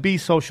that tend to be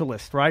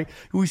socialist, right?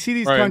 We see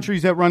these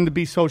countries that run to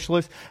be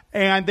socialist,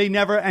 and they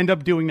never end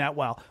up doing that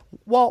well.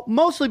 Well,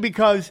 mostly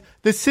because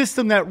the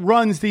system that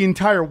runs the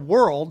entire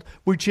world,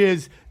 which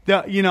is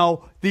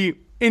the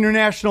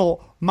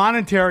International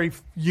Monetary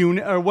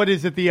Unit, or what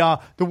is it, the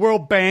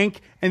World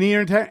Bank and the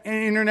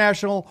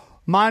International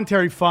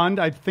Monetary Fund,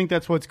 I think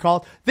that's what it's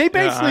called. They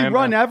basically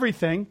run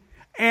everything.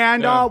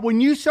 And when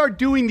you start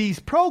doing these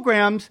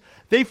programs,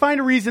 they find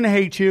a reason to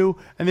hate you,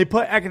 and they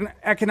put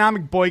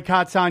economic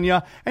boycotts on you,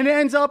 and it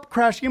ends up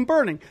crashing and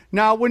burning.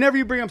 Now, whenever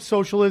you bring up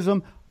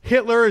socialism,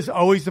 Hitler is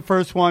always the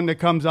first one that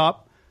comes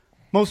up,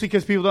 mostly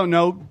because people don't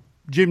know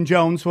Jim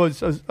Jones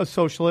was a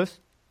socialist.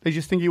 They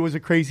just think he was a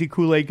crazy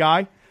Kool-Aid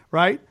guy,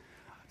 right?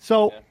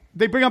 So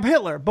they bring up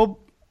Hitler. But,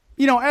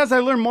 as I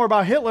learn more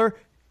about Hitler,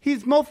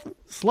 he's most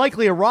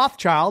likely a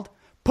Rothschild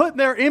put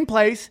there in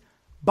place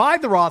by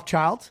the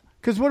Rothschilds.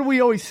 Because what do we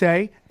always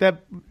say?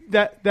 That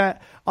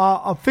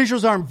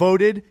officials aren't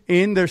voted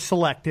in, they're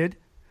selected.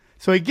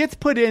 So he gets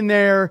put in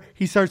there,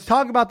 he starts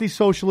talking about these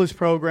socialist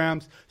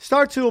programs,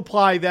 starts to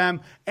apply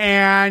them,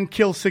 and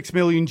kills 6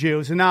 million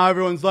Jews. And now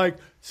everyone's like,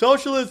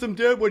 socialism,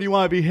 dude, what do you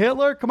want to be,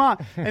 Hitler? Come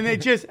on. And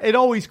it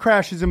always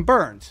crashes and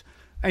burns.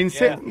 And,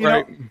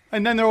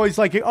 and then they're always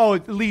like, oh,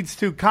 it leads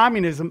to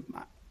communism.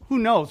 Who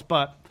knows?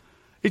 But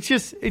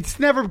it's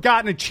never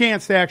gotten a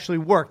chance to actually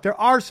work. There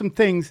are some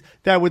things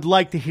that I would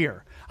like to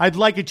hear. I'd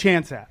like a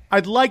chance at.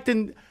 I'd like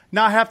to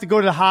not have to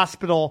go to the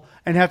hospital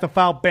and have to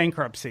file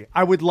bankruptcy.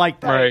 I would like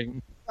that.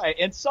 Right.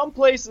 In some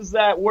places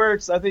that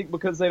works, I think,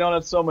 because they don't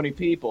have so many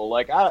people.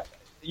 Like,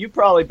 you've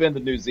probably been to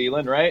New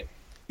Zealand, right?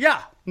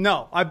 Yeah.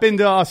 No, I've been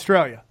to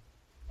Australia.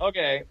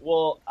 Okay.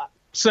 Well,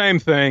 same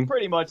thing.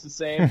 Pretty much the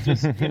same.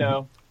 Just,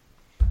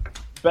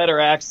 better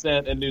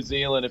accent in New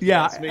Zealand, if you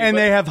ask me. And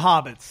they have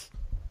hobbits.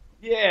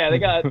 Yeah, they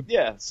got,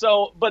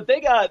 So, but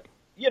they got,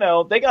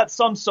 they got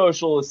some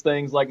socialist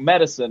things like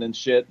medicine and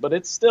shit, but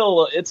it's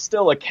still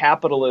a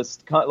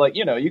capitalist, like,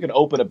 you can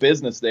open a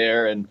business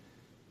there and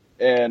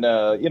you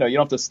don't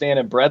have to stand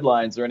in bread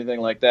lines or anything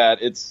like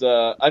that. It's,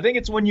 I think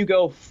it's when you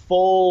go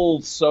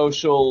full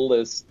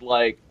socialist,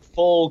 like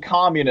full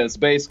communist,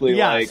 basically,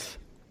 like,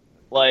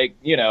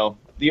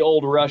 the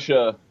old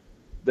Russia,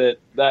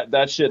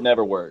 that shit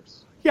never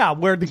works. Yeah,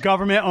 where the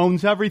government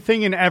owns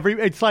everything and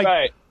it's like,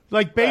 right.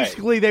 Like,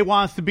 basically, they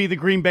want us to be the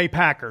Green Bay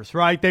Packers,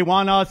 right? They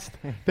want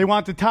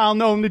the town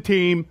to own the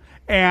team,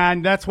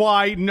 and that's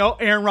why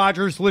Aaron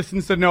Rodgers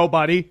listens to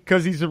nobody,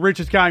 because he's the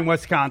richest guy in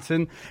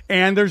Wisconsin,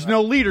 and there's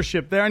no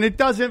leadership there, and it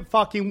doesn't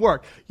fucking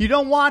work. You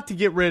don't want to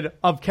get rid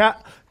of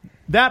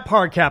that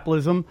part of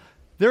capitalism.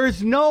 There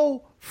is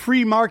no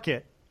free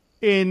market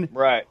in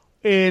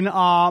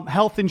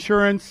health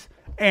insurance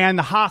and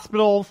the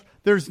hospitals.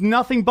 There's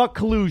nothing but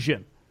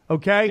collusion,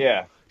 okay?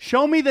 Yeah.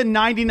 Show me the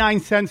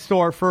 99-cent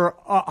store for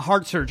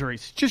heart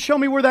surgeries. Just show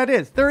me where that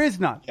is. There is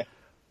none,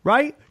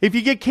 right? If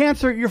you get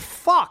cancer, you're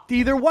fucked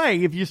either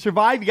way. If you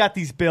survive, you got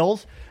these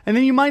bills, and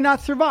then you might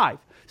not survive.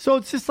 So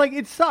it's just like,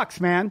 it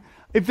sucks, man.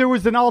 If there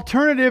was an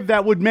alternative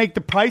that would make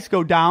the price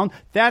go down,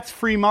 that's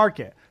free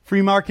market.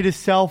 Free market is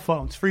cell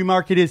phones. Free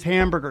market is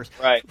hamburgers.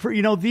 Right.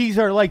 These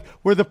are like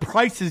where the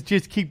prices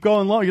just keep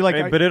going low. You're like,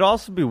 hey, but it'd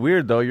also be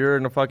weird, though. You're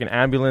in a fucking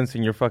ambulance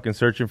and you're fucking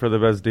searching for the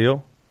best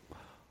deal.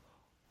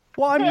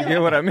 Well, I mean, you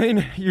know what I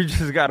mean? You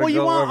just got to go over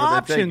there. Well, you want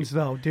options,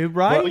 though, dude,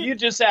 right? Well, you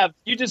just have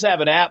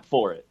an app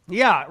for it.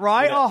 Yeah,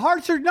 right? Yeah.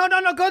 Heart surgery. No,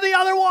 go the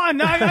other one.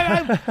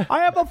 I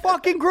have a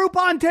fucking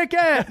Groupon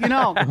ticket,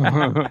 No,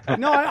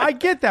 I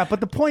get that. But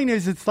the point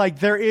is, it's like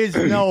there's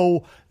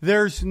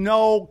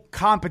no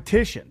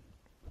competition.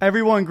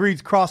 Everyone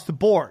agrees across the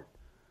board.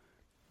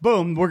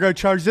 Boom, we're going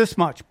to charge this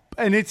much.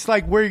 And it's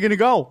like, where are you going to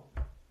go?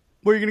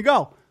 Where are you going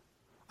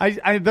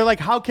to go? They're like,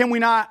 how can we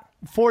not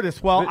afford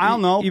this? Well, I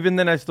don't know. Even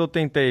then, I still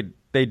think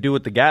they do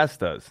what the gas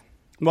does.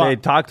 What? They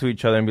talk to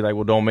each other and be like,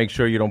 well, don't make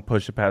sure you don't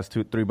push it past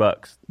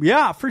 $2-3.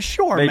 Yeah, for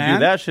sure, they man.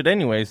 do that shit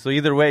anyway. So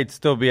either way, it'd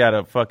still be at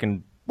a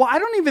fucking... Well, I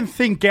don't even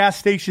think gas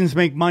stations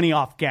make money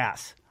off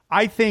gas.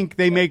 I think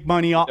they make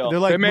money off... They're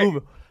like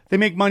they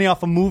make money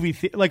off a movie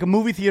theater. Like a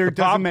movie theater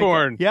doesn't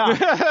popcorn. Make... Yeah.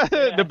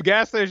 The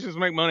gas stations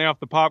make money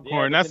off the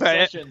popcorn. Yeah, that's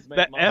the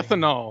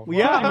ethanol.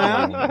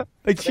 Yeah, man.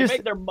 It's they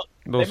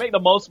make the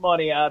most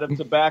money out of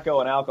tobacco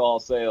and alcohol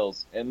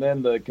sales, and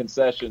then the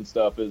concession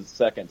stuff is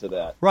second to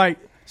that. Right.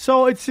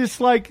 So it's just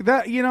like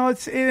that,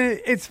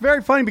 it's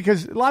very funny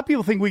because a lot of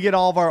people think we get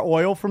all of our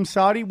oil from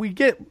Saudi. We've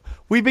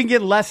been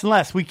getting less and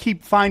less. We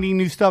keep finding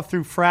new stuff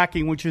through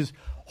fracking, which is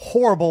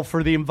horrible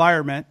for the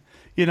environment,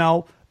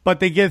 but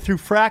they get it through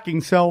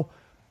fracking. So,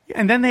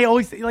 and then they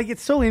always like,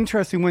 it's so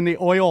interesting when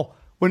oil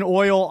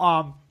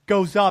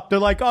goes up, they're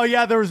like, oh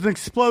yeah, there was an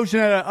explosion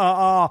at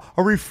a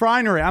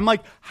refinery. I'm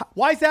like,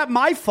 why is that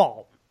my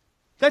fault?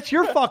 That's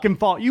your fucking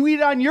fault. You eat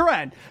it on your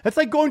end. That's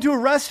like going to a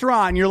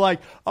restaurant and you're like,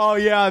 oh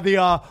yeah,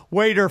 the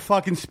waiter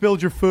fucking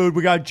spilled your food.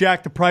 We got to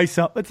jack the price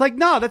up. It's like,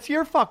 no, that's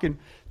your fucking,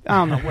 I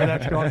don't know where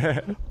that's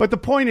going. But the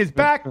point is,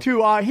 back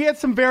to, he had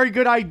some very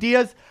good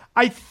ideas.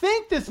 I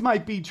think this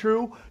might be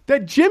true,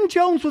 that Jim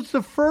Jones was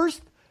the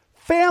first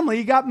family.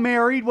 He got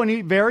married when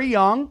he very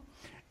young.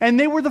 And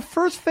they were the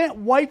first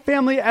white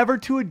family ever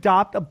to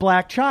adopt a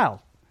black child.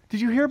 Did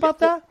you hear about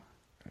that?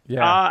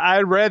 Yeah,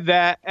 I read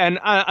that. And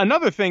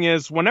another thing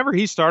is, whenever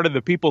he started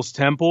the People's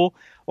Temple,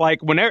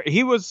 like whenever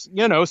he was,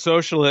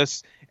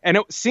 socialist, and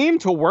it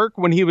seemed to work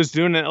when he was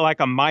doing it at like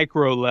a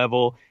micro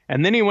level.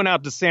 And then he went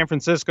out to San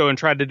Francisco and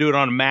tried to do it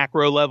on a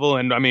macro level.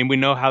 And I mean, we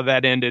know how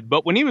that ended.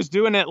 But when he was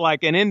doing it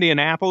like in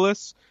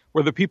Indianapolis,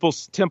 where the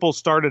People's Temple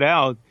started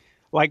out,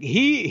 like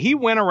he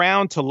went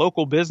around to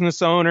local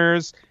business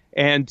owners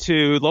and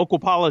to local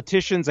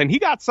politicians, and he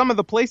got some of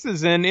the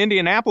places in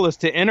Indianapolis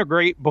to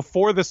integrate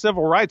before the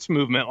civil rights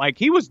movement. Like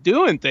he was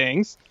doing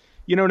things,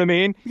 you know what I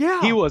mean?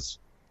 Yeah.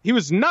 He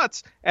was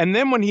nuts. And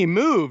then when he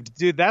moved,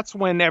 dude, that's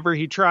whenever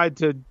he tried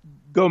to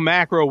go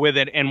macro with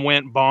it and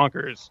went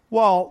bonkers.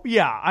 Well,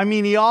 yeah. I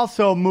mean, he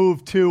also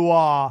moved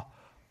to,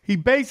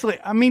 dude,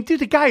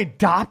 the guy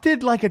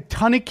adopted like a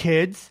ton of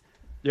kids.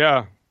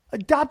 Yeah.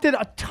 Adopted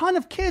a ton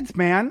of kids,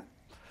 man.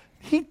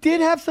 He did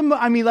have some,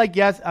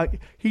 yes,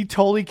 he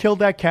totally killed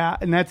that cat,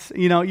 and that's,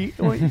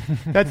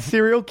 that's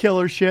serial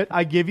killer shit.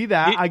 I give you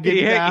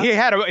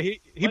that.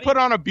 He put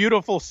on a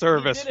beautiful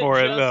service for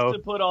it, though. To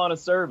put on a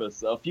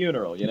service, a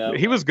funeral,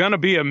 He was going to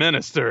be a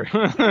minister.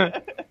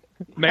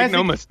 Make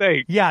no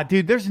mistake. Yeah,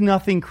 dude, there's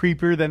nothing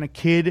creepier than a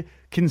kid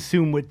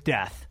consumed with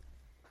death.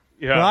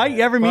 Yeah. Right?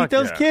 You ever meet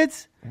those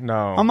kids? No.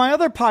 On my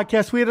other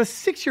podcast, we had a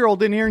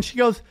 6-year-old in here, and she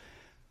goes,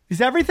 "Is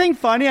everything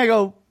funny?" I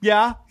go,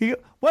 "Yeah."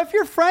 What if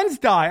your friends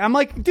die? I'm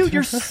like, dude,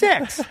 you're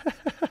 6.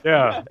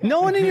 Yeah.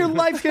 No one in your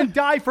life's going to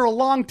die for a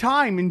long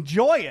time.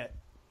 Enjoy it.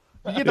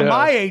 You get to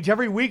my age,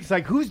 every week, it's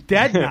like, who's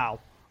dead now?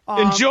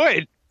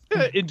 Enjoy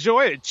it.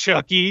 Enjoy it,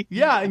 Chucky.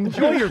 Yeah,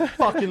 enjoy your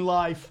fucking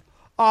life.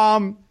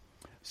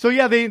 So,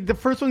 yeah, the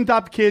first one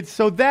adopted kids.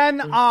 So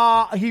then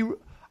I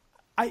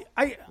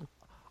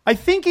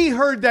think he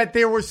heard that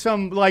there were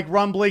some, like,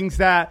 rumblings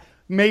that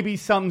maybe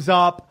something's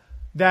up.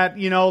 That,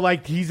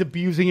 like he's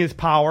abusing his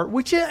power,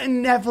 which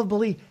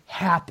inevitably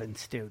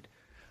happens, dude.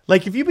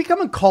 Like if you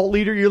become a cult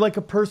leader, you're like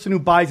a person who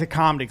buys a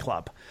comedy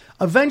club.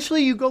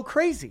 Eventually you go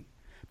crazy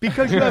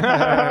because you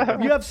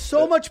have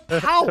so much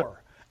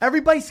power.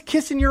 Everybody's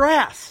kissing your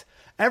ass.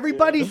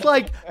 Everybody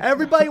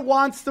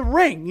wants the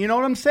ring. You know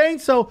what I'm saying?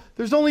 So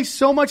there's only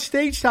so much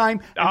stage time.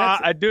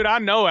 Dude, I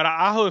know it.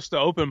 I host an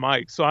open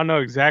mic, so I know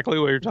exactly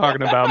what you're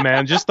talking about,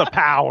 man. Just the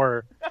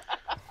power.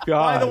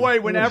 God. By the way,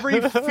 when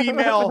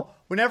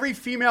every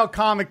female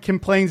comic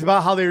complains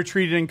about how they were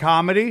treated in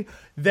comedy,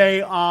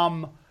 they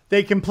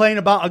complain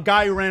about a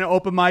guy who ran an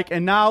open mic,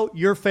 and now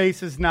your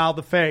face is now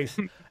the face.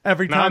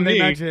 Every time they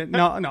mention it.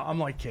 No, I'm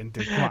like kidding,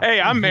 dude. Come on.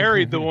 Hey, I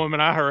married the woman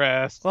I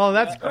harassed. Oh,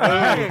 that's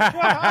great.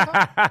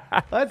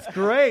 That's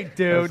great,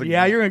 dude.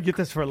 You're going to get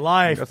this for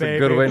life, that's baby.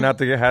 That's a good way not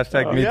to get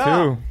hashtag me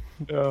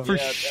too. For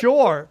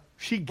sure.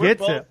 She gets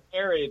We're both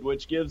married,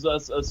 which gives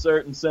us a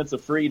certain sense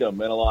of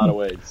freedom in a lot of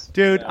ways.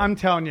 Dude, I'm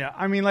telling you.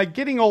 I mean, like,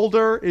 getting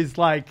older is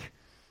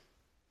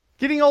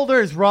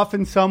rough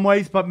in some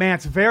ways, but, man,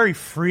 it's very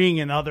freeing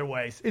in other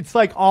ways. It's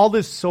like all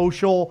this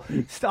social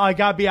stuff. I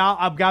got to be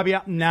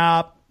out.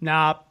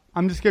 Nah.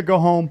 I'm just going to go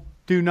home,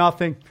 do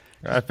nothing.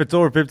 If it's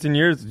over 15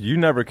 years, you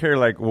never care.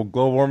 Like, well,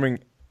 global warming,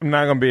 I'm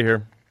not going to be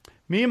here.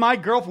 Me and my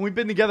girlfriend, we've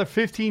been together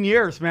 15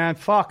 years, man.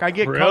 Fuck, I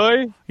get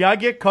really? I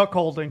get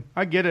cuckolding.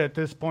 I get it at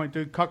this point,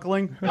 dude.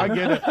 Cuckling, I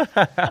get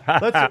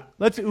it.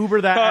 Let's Uber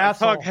that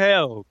asshole. Cuck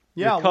hell.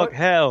 Yeah, cuck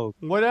hell.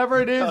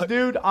 Whatever it is,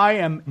 dude, I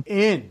am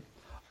in.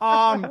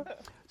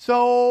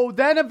 So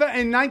then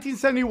in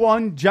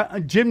 1971,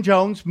 Jim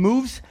Jones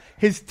moves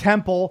his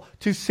temple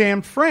to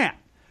San Fran.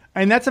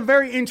 And that's a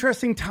very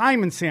interesting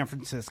time in San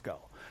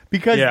Francisco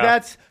because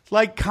that's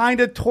like kind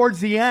of towards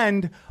the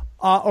end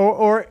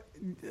or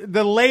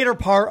the later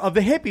part of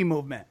the hippie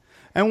movement.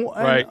 And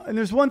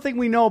there's one thing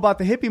we know about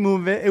the hippie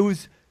movement. It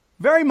was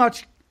very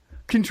much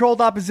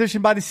controlled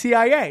opposition by the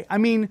CIA. I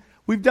mean,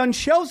 we've done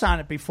shows on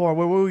it before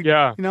where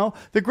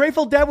the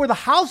Grateful Dead were the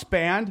house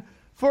band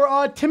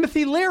for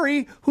Timothy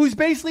Leary, who's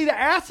basically the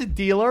acid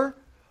dealer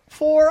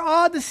for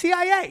the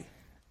CIA.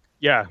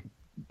 Yeah.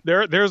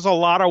 There's a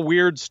lot of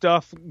weird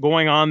stuff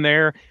going on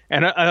there.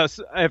 And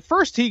at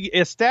first he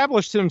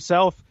established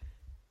himself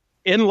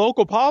in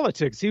local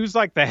politics. He was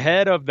like the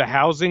head of the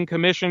housing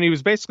commission. He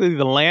was basically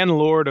the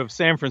landlord of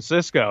San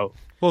Francisco,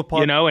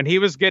 and he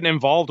was getting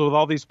involved with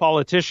all these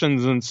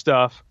politicians and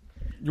stuff.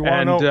 You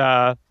want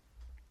to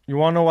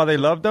know why they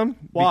loved him?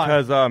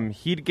 Why? Because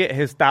he'd get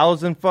his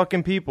 1,000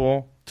 fucking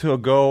people to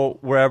go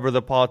wherever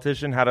the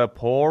politician had a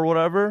poll or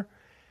whatever.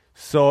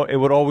 So it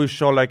would always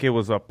show like it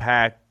was a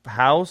packed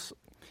house.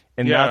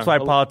 And that's why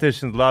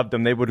politicians loved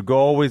him. They would go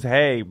always,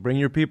 hey, bring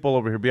your people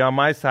over here, be on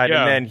my side.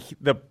 Yeah. And then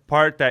the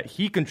part that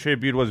he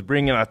contributed was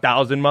bringing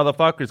 1,000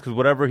 motherfuckers because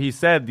whatever he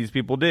said, these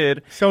people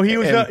did. So he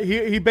was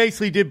he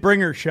basically did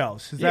bringer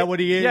shows. Is that what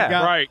he is?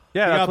 Yeah, right.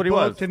 Yeah, that's what he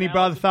was. And he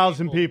brought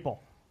 1,000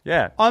 people.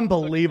 Yeah.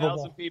 Unbelievable.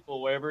 1,000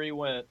 people wherever he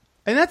went.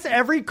 And that's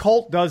every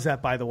cult does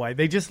that, by the way.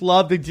 They just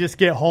love to just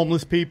get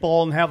homeless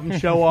people and have them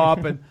show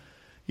up. And,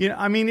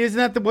 I mean,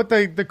 isn't that what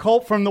the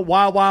cult from the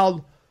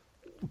Wild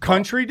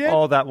Country did?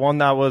 Oh, that one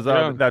that was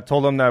that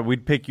told them that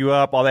we'd pick you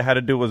up. All they had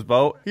to do was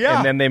vote. Yeah.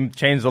 And then they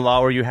changed the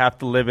law where you have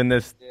to live in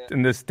this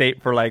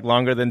state for like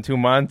longer than 2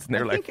 months. And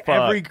they're like, think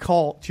fuck. every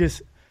cult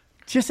just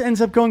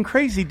ends up going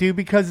crazy, dude,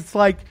 because it's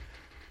like,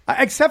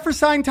 except for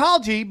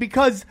Scientology,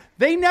 because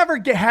they never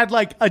had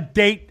like a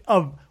date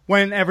of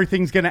when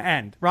everything's going to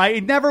end, right?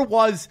 It never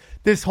was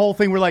this whole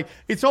thing where like,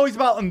 it's always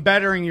about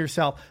embettering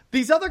yourself.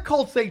 These other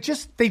cults, they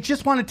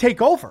just want to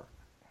take over.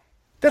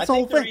 That's the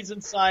whole thing. The reason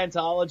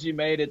Scientology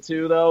made it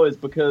too, though, is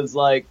because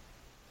like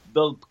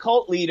the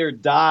cult leader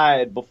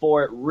died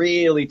before it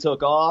really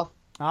took off.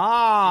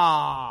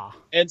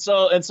 And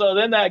so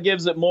then that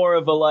gives it more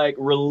of a like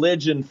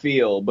religion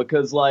feel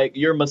because like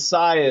your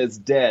Messiah is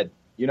dead.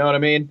 You know what I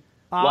mean?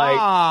 And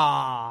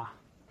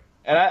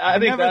I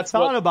think never that's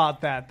thought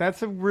about that.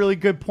 That's a really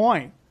good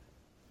point.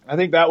 I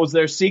think that was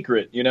their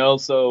secret, you know.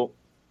 So,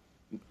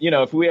 you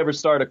know, if we ever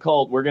start a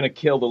cult, we're gonna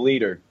kill the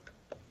leader.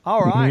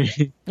 All right.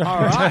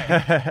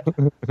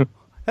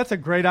 That's a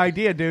great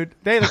idea, dude.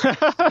 They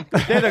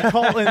had a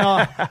cult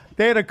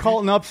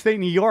in upstate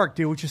New York,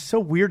 dude, which is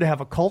so weird to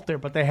have a cult there,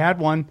 but they had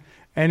one,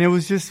 and it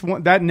was just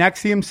that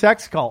NXIVM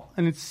sex cult,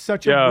 and it's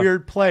such a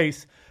weird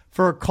place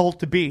for a cult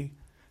to be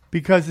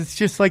because it's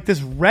just like this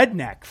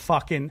redneck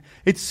fucking.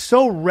 It's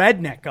so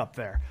redneck up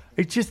there.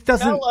 It just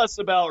doesn't. Tell us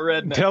about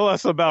redneck. Tell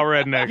us about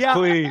rednecks,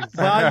 please.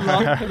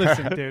 Well,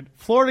 listen, dude.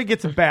 Florida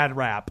gets a bad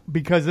rap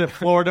because of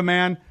Florida,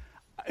 man.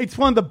 It's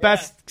one of the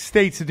best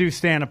states to do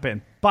stand-up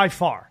in, by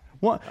far.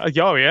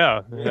 Oh,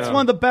 yeah. It's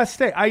one of the best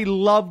states. I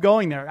love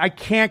going there. I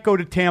can't go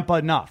to Tampa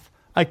enough.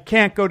 We're on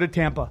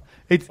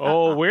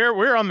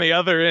the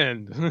other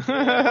end.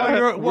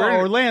 We're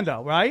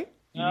Orlando, right?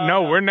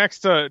 No, we're next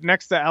to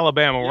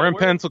Alabama. We're in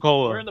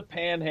Pensacola. We're in the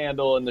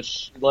Panhandle in the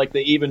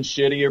the even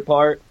shittier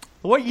part.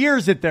 What year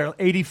is it there?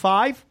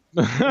 85?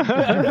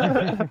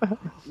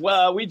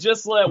 Well, we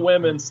just let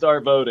women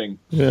start voting.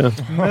 Yeah.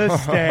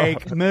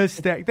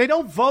 Mistake. They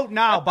don't vote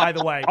now, by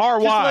the way. Our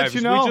wives.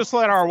 You know. We just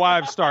let our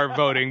wives start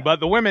voting, but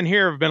the women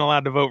here have been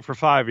allowed to vote for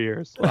 5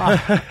 years.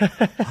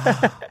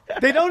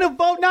 They don't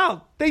vote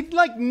now.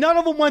 None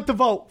of them went to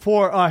vote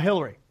for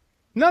Hillary.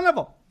 None of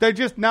them. They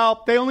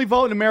only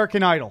vote in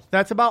American Idol.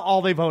 That's about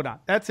all they vote on.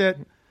 That's it.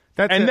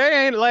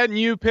 They ain't letting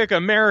you pick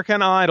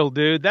American Idol,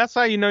 dude. That's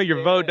how you know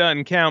your vote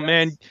doesn't count,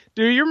 man.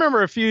 Dude, you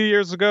remember a few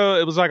years ago,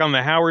 it was like on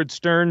the Howard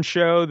Stern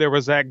show, there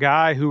was that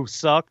guy who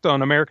sucked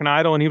on American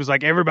Idol, and he was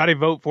like, everybody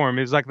vote for him.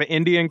 He was like the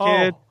Indian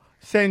kid.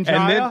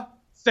 Sanjaya?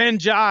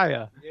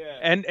 Sanjaya.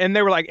 Yeah. And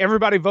they were like,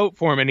 everybody vote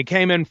for him. And he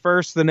came in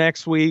first the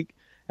next week.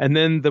 And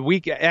then the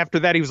week after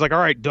that, he was like, all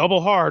right,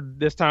 double hard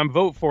this time,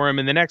 vote for him.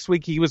 And the next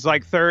week he was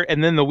like third.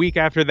 And then the week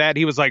after that,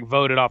 he was like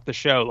voted off the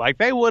show. Like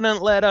they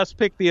wouldn't let us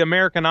pick the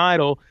American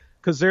Idol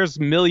because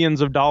there's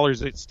millions of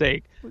dollars at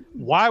stake.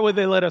 Why would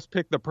they let us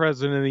pick the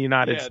president of the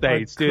United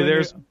States, dude?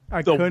 There's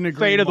the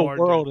fate of the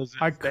world is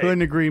at stake.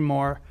 Couldn't agree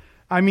more.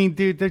 I mean,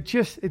 dude,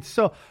 it's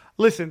so.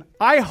 Listen,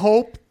 I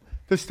hope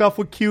the stuff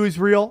with Q is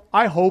real.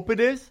 I hope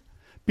it is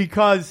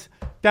because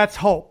that's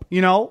hope,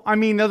 you know? I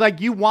mean, like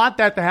you want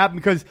that to happen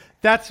because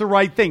that's the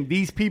right thing.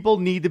 These people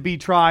need to be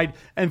tried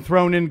and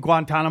thrown in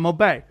Guantanamo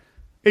Bay.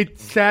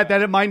 It's sad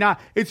that it might not.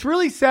 It's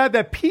really sad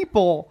that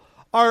people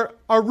are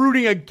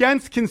rooting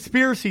against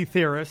conspiracy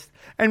theorists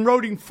and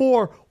rooting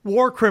for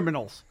war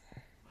criminals.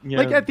 Yeah.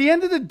 Like at the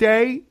end of the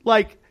day,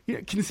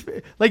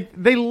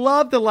 they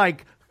love to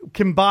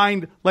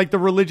combine the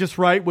religious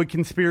right with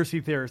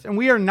conspiracy theorists, and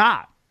we are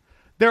not.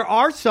 There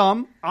are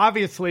some,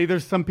 obviously,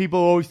 there's some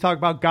people who always talk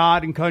about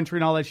God and country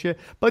and all that shit,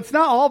 but it's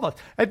not all of us.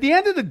 At the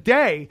end of the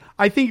day,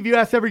 I think if you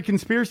ask every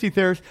conspiracy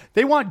theorist,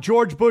 they want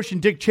George Bush and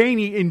Dick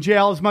Cheney in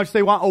jail as much as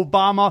they want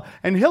Obama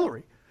and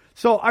Hillary.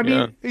 So, I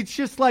mean, it's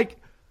just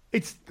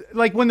it's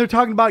like when they're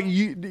talking about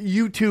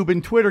YouTube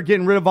and Twitter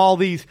getting rid of all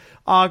these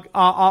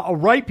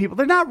right people.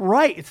 They're not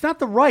right. It's not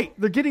the right.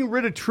 They're getting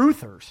rid of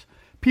truthers.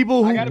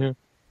 People who...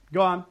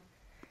 Go on.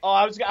 Oh,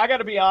 I got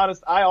to be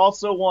honest. I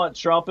also want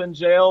Trump in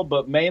jail,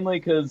 but mainly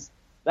because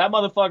that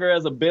motherfucker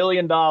has $1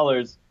 billion.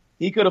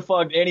 He could have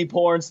fucked any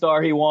porn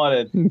star he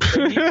wanted. He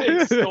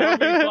picked Stormy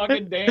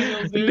fucking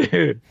Daniels,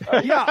 dude.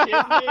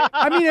 Yeah.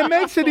 I mean, it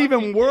makes it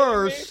even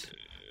worse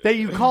that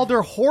you called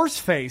her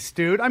horseface,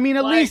 dude. I mean,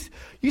 at least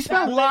you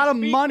spent a lot of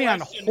money on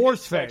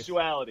horseface.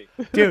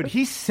 Dude,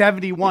 he's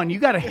 71. You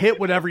got to hit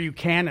whatever you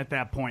can at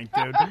that point,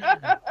 dude.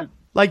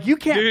 Like, you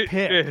can't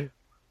pick.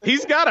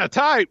 He's got a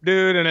type,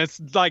 dude, and it's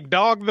like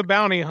Dog the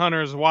Bounty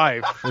Hunter's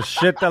wife. The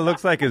shit that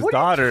looks like his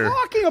daughter. What are you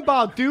talking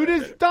about, dude?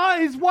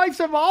 His wives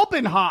have all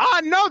been hot.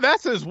 I know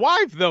that's his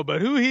wife, though, but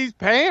who he's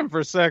paying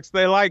for sex,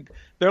 they're like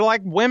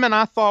women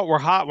I thought were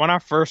hot when I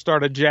first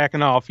started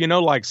jacking off. You know,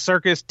 like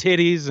circus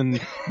titties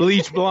and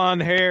bleach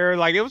blonde hair.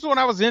 Like, it was what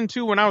I was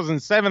into when I was in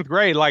 7th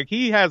grade. Like,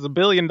 he has $1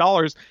 billion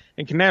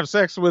and can have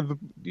sex with,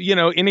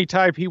 any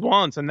type he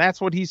wants, and that's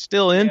what he's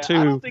still into.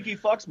 I don't think he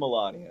fucks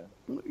Melania.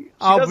 She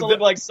doesn't look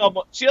like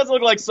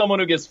someone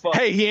who gets fucked.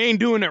 Hey, he ain't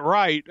doing it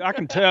right. I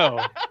can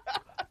tell.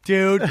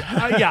 dude.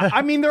 Yeah,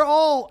 I mean, they're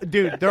all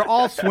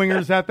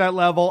swingers at that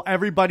level.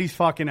 Everybody's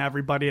fucking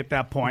everybody at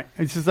that point.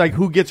 It's just like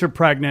who gets her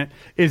pregnant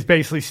is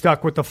basically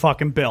stuck with the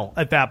fucking bill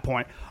at that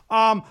point.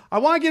 I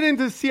want to get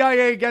into the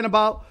CIA again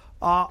about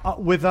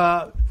with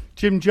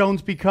Jim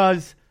Jones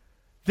because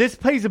this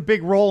plays a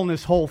big role in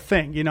this whole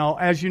thing. You know,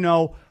 as you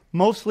know,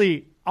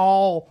 mostly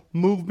all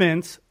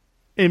movements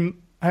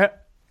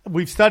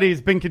we've studied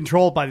has been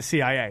controlled by the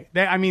CIA.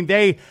 I mean,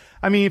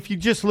 if you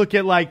just look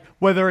at like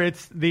whether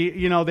it's the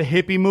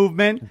hippie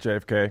movement,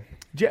 JFK.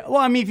 Well,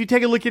 I mean, if you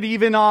take a look at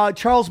even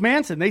Charles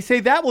Manson, they say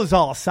that was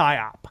all a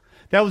psyop.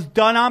 That was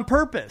done on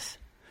purpose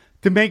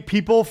to make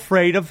people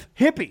afraid of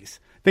hippies.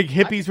 The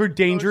hippies were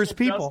dangerous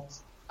people.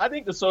 I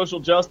think the social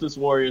justice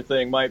warrior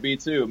thing might be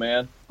too,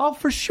 man. Oh,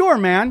 for sure,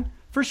 man.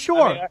 For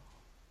sure. I mean,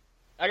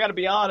 I got to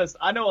be honest.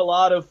 I know a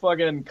lot of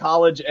fucking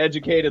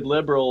college-educated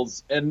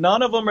liberals, and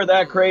none of them are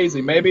that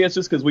crazy. Maybe it's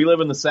just because we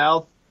live in the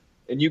South,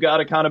 and you got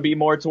to kind of be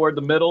more toward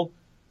the middle.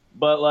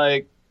 But,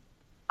 like,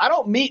 I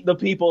don't meet the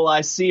people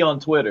I see on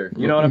Twitter.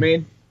 You know what I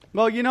mean?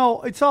 Well, you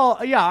know, it's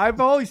all, yeah,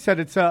 I've always said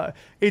it's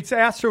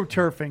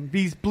astroturfing.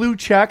 These blue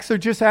checks are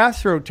just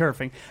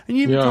astroturfing. And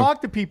you even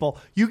talk to people.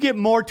 You get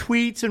more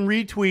tweets and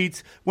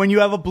retweets when you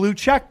have a blue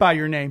check by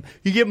your name.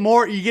 You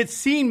get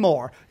seen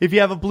more if you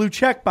have a blue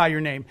check by your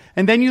name.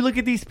 And then you look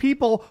at these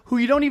people who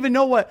you don't even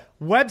know what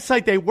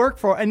website they work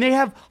for, and they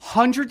have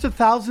hundreds of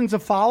thousands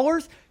of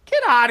followers.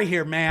 Get out of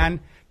here, man.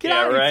 Get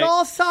out. Right. It's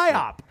all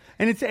psyop.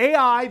 And it's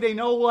AI. They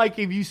know, like,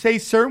 if you say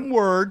certain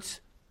words,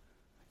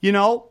 you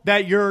know,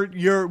 that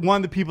you're one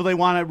of the people they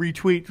want to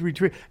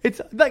retweet. It's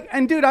like,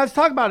 and dude, I was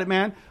talking about it,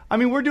 man. I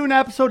mean, we're doing an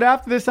episode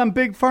after this on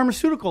big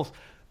pharmaceuticals.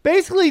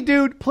 Basically,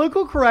 dude,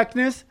 political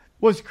correctness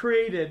was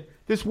created.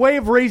 This way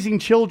of raising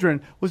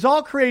children was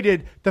all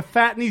created to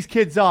fatten these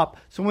kids up.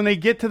 So when they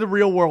get to the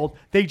real world,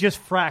 they just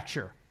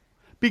fracture.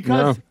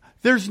 Because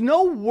there's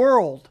no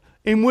world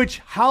in which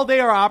how they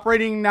are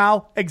operating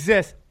now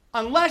exists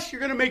unless you're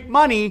going to make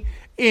money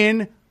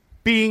in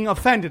being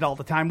offended all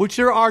the time, which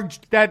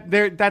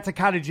that's a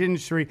cottage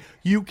industry.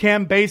 You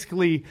can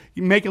basically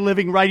make a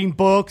living writing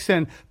books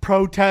and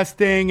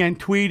protesting and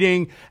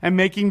tweeting and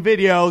making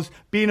videos,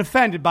 being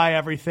offended by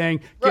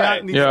everything.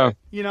 Right.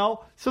 You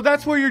know, so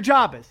that's where your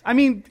job is. I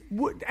mean,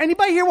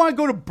 anybody here want to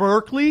go to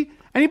Berkeley?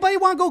 Anybody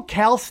want to go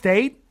Cal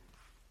State?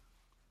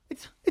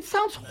 It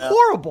sounds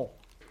horrible.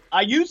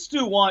 I used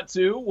to want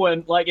to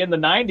when, like, in the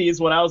 90s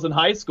when I was in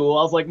high school.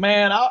 I was like,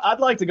 man, I'd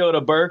like to go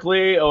to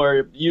Berkeley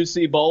or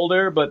UC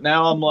Boulder, but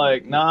now I'm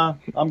like, nah,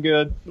 I'm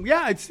good.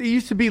 Yeah, it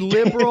used to be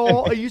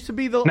liberal. It used to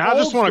be the now I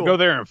just want to go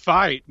there and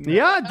fight.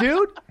 Yeah,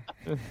 dude.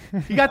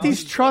 You got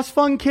these trust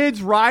fund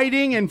kids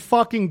riding in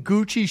fucking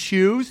Gucci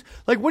shoes.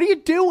 Like, what are you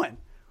doing?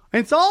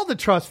 And it's all the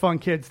trust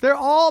fund kids. They're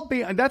all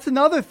being, that's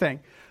another thing.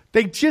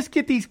 They just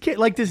get these kids,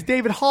 like this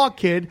David Hogg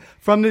kid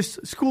from this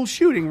school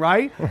shooting,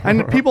 right?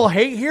 And people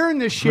hate hearing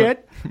this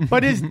shit,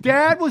 but his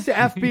dad was the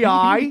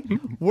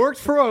FBI, worked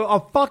for a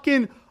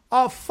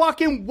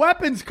fucking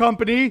weapons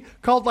company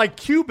called like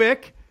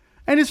Cubic,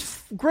 and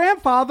his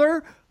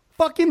grandfather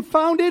fucking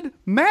founded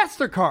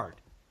MasterCard.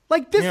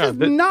 Like, this is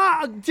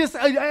not just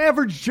an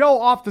average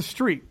Joe off the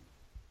street.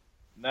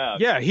 No.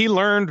 Yeah, he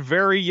learned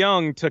very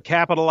young to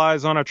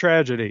capitalize on a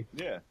tragedy.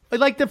 Yeah.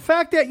 Like the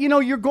fact that, you know,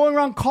 you're going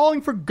around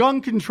calling for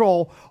gun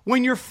control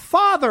when your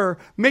father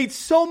made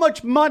so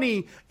much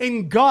money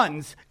in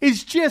guns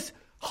is just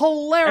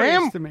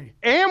hilarious to me.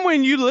 And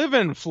when you live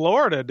in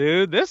Florida,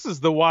 dude, this is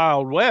the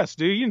Wild West,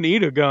 dude. You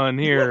need a gun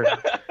here.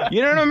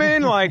 You know what I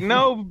mean? Like,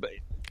 no,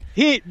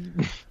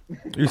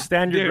 you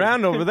stand your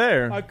ground over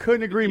there. I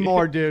couldn't agree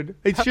more, dude.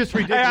 It's just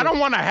ridiculous. Hey, I don't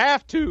want to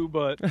have to,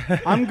 but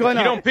I'm gonna.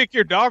 You don't pick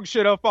your dog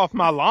shit up off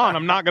my lawn,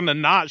 I'm not gonna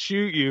not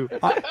shoot you.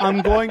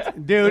 I'm going to,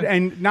 dude.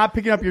 And not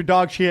picking up your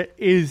dog shit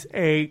is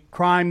a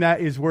crime that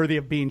is worthy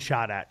of being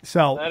shot at.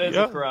 So that is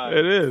a crime.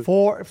 It is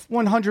for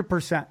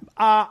 100%.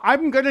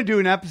 I'm gonna do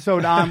an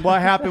episode on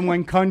what happened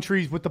when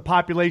countries with the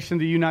population of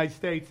the United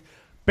States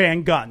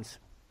banned guns.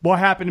 What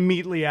happened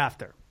immediately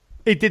after?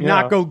 It did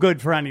not go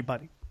good for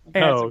anybody.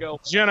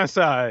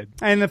 Genocide.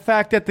 And the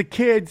fact that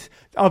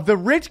the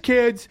rich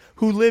kids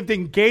who lived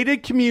in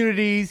gated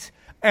communities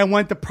and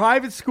went to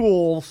private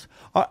schools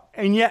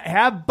and yet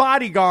have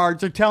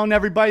bodyguards are telling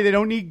everybody they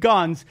don't need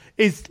guns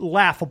is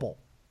laughable.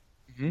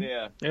 Mm-hmm.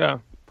 Yeah.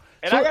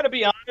 And I got to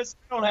be honest,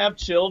 I don't have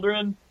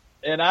children,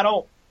 and I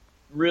don't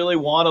really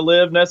want to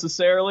live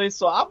necessarily,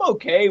 so I'm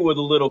okay with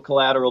a little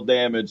collateral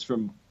damage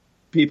from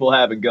people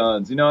having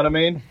guns. You know what I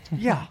mean?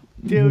 Yeah,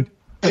 dude.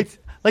 It's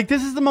like,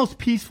 this is the most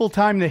peaceful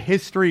time in the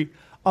history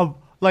of,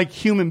 like,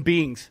 human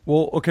beings.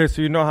 Well, okay,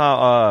 so you know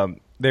how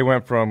they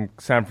went from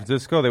San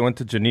Francisco, they went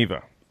to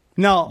Geneva.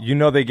 No. You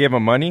know they gave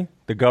them money?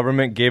 The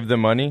government gave them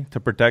money to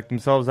protect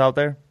themselves out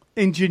there?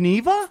 In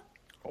Geneva?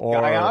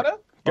 Or Guyana?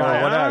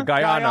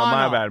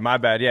 Guyana, my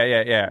bad.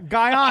 Yeah.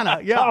 Guyana,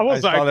 yeah. I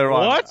was like,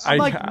 what? I'm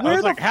like,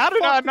 where the how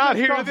did I not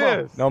hear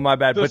this? No, my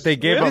bad. But they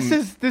gave them...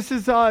 This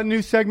is a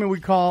new segment we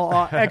call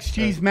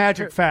XG's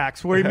Magic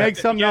Facts, where he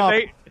makes something up.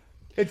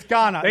 It's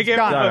Ghana. They It's gave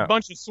him Ghana. a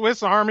bunch of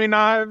Swiss Army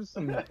knives.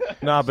 And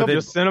No, but they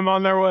just sent him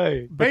on their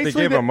way. but they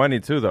Basically, gave him money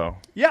too, though.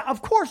 Yeah,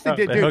 of course they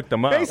did, they dude. hooked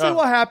them up. Basically,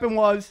 what happened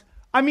was,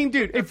 I mean,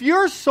 dude, if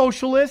you're a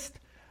socialist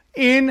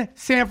in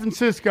San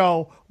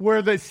Francisco,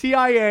 where the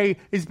CIA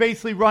is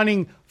basically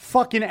running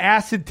fucking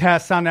acid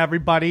tests on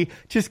everybody,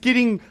 just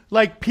getting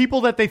like people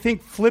that they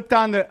think flipped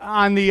on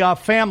the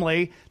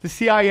family, the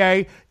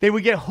CIA, they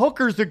would get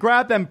hookers to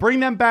grab them, bring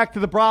them back to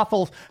the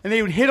brothels, and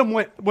they would hit them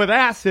with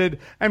acid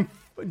and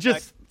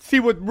just see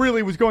what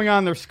really was going on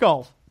in their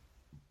skulls.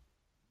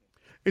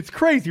 It's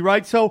crazy,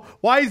 right? So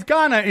why is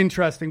Ghana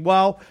interesting?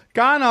 Well,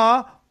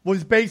 Ghana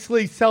was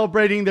basically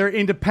celebrating their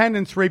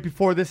independence right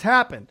before this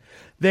happened.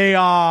 They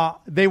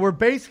were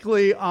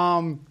basically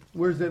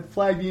where's the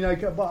flag? The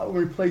United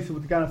replace it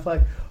with the Ghana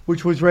flag,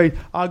 which was right.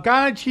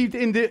 Ghana achieved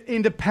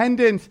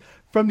independence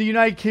from the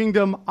United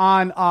Kingdom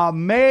on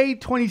May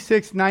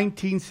 26,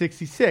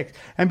 1966,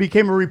 and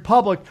became a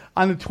republic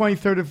on the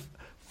 23rd of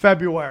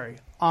February.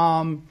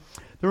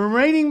 The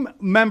remaining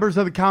members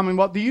of the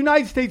Commonwealth, the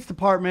United States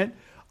Department,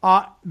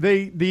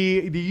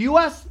 the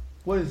U.S.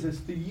 What is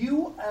this? The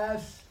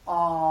U.S.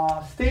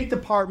 State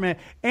Department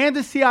and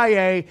the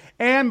CIA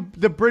and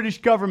the British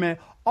government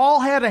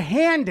all had a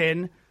hand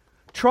in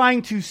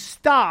trying to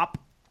stop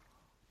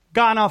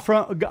Ghana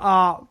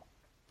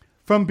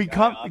from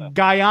becoming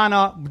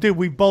Guyana. Dude,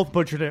 we both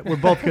butchered it. We're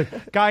both good.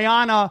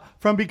 Guyana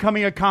from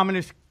becoming a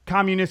communist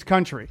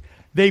country.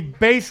 They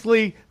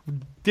basically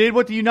did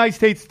what the United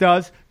States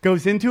does,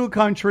 goes into a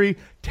country,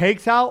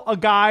 takes out a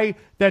guy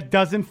that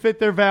doesn't fit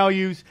their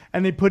values,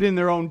 and they put in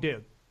their own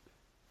dude.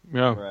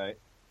 Yeah. Right.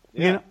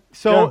 You know,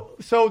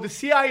 so the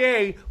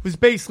CIA was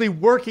basically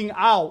working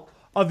out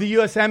of the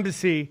U.S.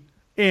 Embassy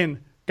in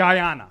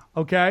Guyana.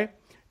 Okay,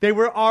 they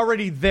were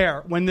already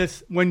there when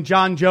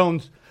Jim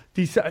Jones.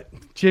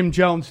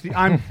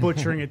 I'm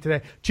butchering it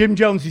today. Jim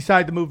Jones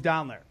decided to move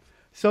down there,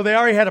 so they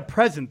already had a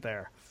presence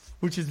there,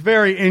 which is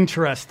very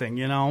interesting.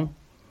 You know.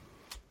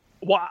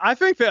 Well, I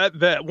think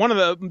that one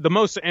of the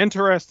most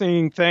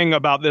interesting thing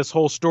about this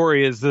whole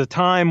story is the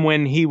time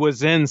when he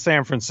was in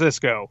San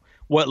Francisco.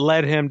 What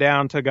led him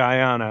down to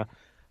Guyana?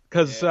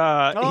 Because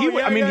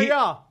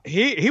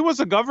he was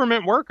a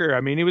government worker.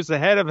 I mean, he was the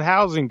head of the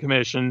Housing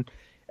Commission,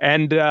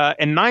 and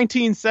in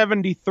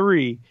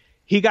 1973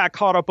 he got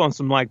caught up on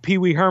some like Pee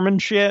Wee Herman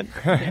shit,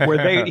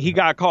 where he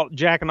got caught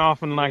jacking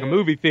off in like a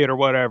movie theater or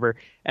whatever,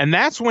 and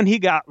that's when he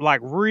got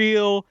like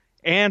real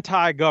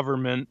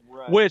anti-government.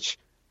 Right. Which,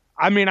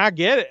 I mean, I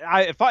get it.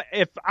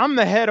 If I'm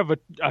the head of a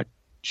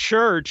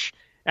church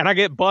and I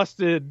get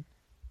busted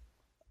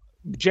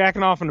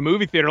jacking off in a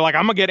movie theater, like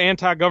I'm gonna get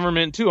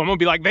anti-government too. I'm gonna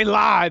be like, they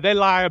lie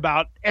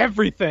about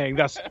everything.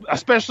 That's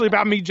especially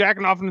about me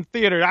jacking off in the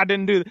theater.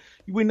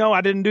 We know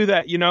I didn't do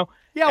that, you know.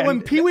 Yeah, and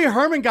when Pee Wee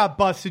Herman got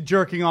busted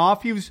jerking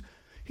off, he's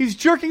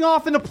jerking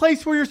off in a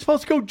place where you're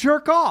supposed to go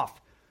jerk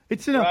off.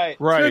 It's in an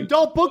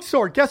adult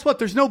bookstore. Guess what?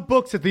 There's no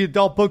books at the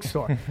adult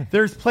bookstore.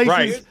 There's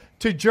places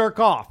to jerk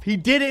off. He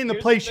did it in the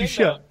place you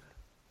should.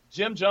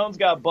 Jim Jones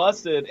got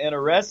busted and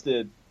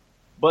arrested,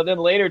 but then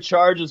later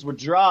charges were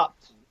dropped.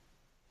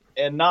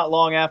 And not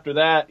long after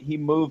that, he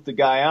moved to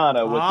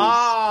Guyana with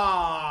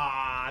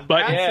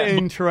that's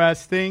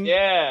interesting.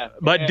 Yeah.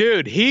 But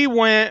dude, he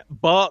went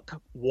buck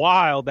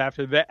wild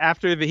after that.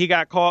 After he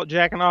got caught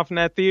jacking off in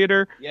that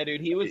theater. Yeah,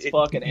 dude, he was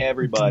fucking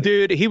everybody.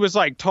 Dude, he was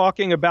like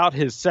talking about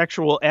his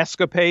sexual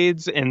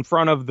escapades in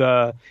front of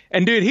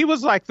and dude, he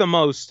was like the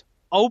most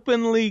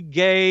openly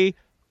gay,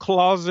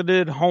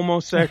 closeted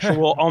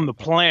homosexual on the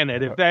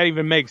planet, if that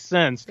even makes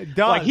sense. It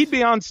does. Like, he'd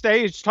be on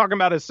stage talking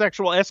about his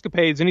sexual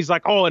escapades, and he's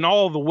like, oh, and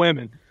all the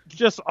women,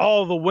 just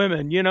all the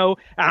women, you know,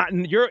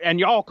 and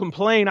y'all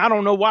complain, I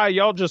don't know why,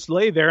 y'all just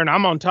lay there and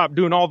I'm on top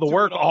doing all the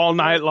work all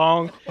night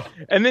long.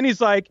 And then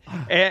he's like,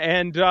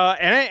 and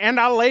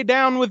I lay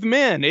down with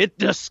men, it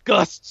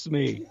disgusts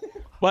me.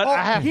 But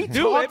I have to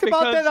do it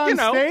because,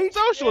 stage?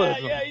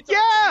 Socialism.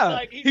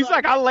 Yeah, he's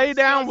like, I lay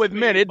down with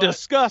men. It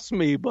disgusts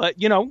me, but,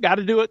 got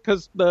to do it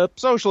because the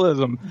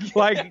socialism.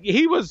 Like,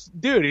 he was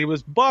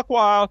buck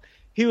wild.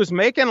 He was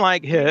making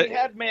like hit. He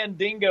had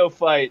Mandingo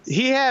fights.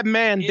 He had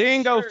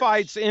Mandingo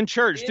fights in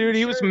church, dude.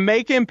 He was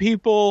making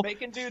people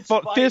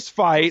fist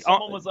fight.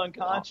 Someone was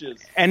unconscious.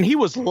 And he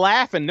was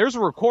laughing. There's a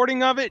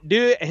recording of it,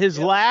 dude. His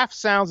laugh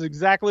sounds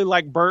exactly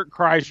like Bert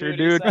Kreischer,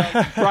 dude.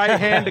 Right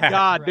hand to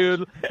God,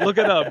 dude. Look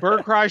it up.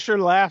 Bert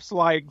Kreischer laughs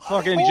like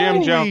fucking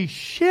Jim Jones. Holy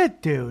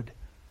shit, dude.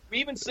 We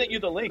even sent you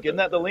the link. Isn't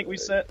that the link we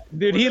sent?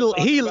 Dude,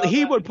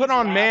 he would put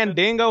on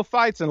Mandingo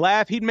fights and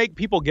laugh. He'd make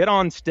people get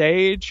on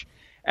stage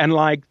and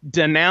like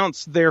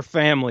denounce their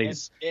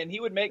families. And he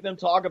would make them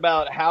talk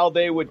about how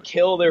they would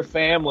kill their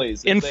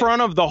families in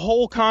front of the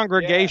whole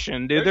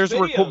congregation, dude. There's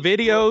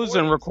videos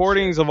and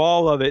recordings of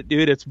all of it,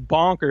 dude. It's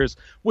bonkers.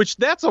 Which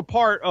that's a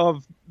part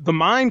of the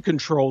mind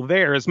control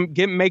there, is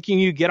making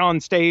you get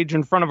on stage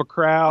in front of a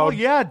crowd. Oh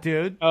yeah,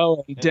 dude.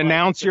 Oh, and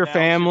denounce your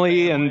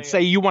family and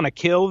say you want to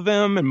kill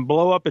them and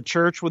blow up a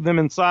church with them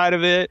inside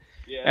of it.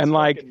 Yeah, and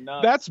like,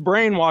 that's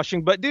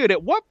brainwashing. But dude,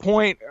 at what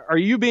point are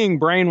you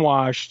being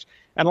brainwashed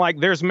and like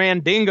there's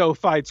Mandingo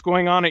fights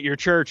going on at your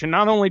church, and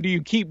not only do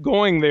you keep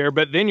going there,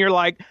 but then you're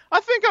like, I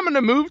think I'm going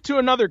to move to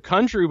another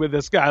country with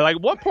this guy. Like,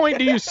 what point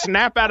do you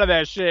snap out of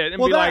that shit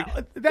and be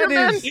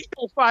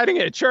Mandingo fighting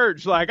at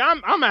church? Like,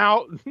 I'm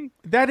out.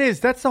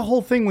 That's the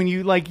whole thing when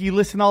you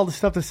listen to all the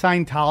stuff that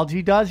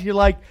Scientology does. You're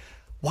like,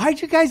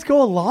 why'd you guys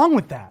go along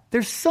with that?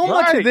 There's so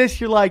much of this.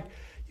 You're like,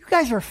 you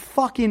guys are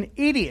fucking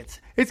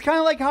idiots. It's kind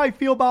of like how I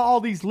feel about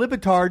all these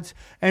libitards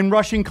and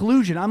Russian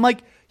collusion. I'm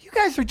like, you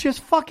guys are just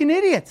fucking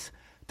idiots.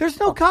 There's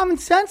no common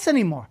sense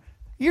anymore.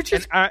 You're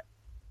just...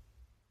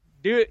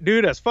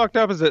 Dude, as fucked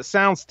up as it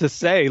sounds to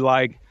say,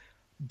 like,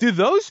 do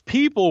those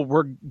people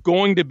were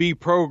going to be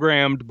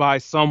programmed by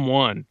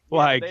someone? Yeah,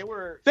 like,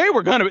 they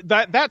were going to...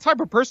 That type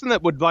of person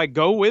that would, like,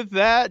 go with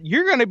that,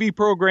 you're going to be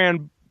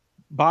programmed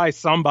by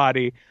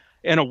somebody.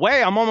 In a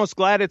way, I'm almost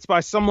glad it's by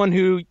someone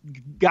who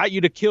got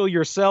you to kill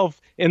yourself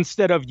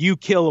instead of you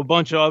kill a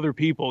bunch of other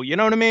people. You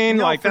know what I mean?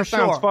 No, like, that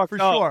sounds fucked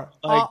up. Sure.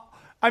 Like,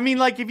 I mean,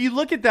 like, if you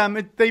look at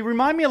them, they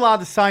remind me a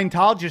lot of the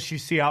Scientologists you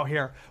see out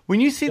here.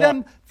 When you see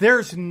them,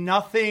 there's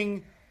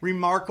nothing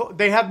remarkable.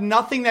 They have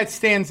nothing that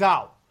stands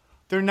out.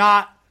 They're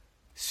not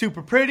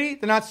super pretty.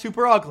 They're not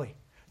super ugly.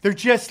 They're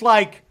just,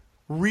 like,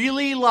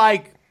 really,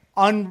 like,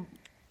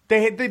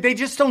 they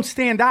just don't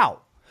stand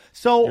out.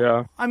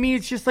 So, I mean,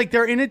 it's just like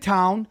they're in a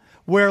town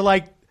where,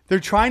 like, they're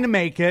trying to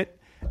make it,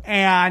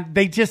 and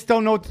they just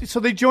don't know. So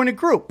they join a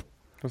group.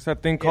 What's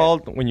that thing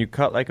called when you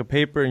cut like a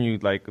paper and you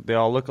like they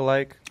all look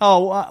alike?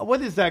 Oh,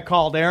 what is that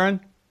called, Aaron?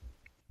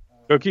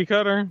 Cookie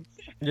cutter?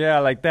 Yeah,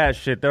 like that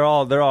shit. They're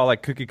all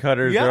like cookie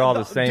cutters. Yeah, they're all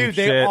the same dude,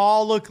 shit.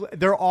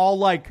 They're all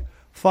like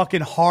fucking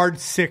hard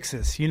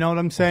sixes. You know what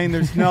I'm saying?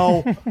 There's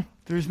not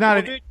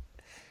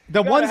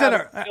the ones that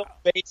are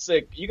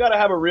basic. You got to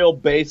have a real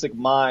basic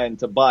mind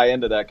to buy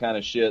into that kind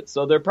of shit.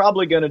 So they're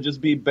probably going to just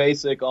be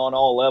basic on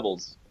all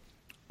levels.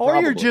 Or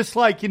you're just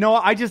like,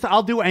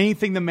 I'll do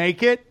anything to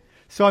make it.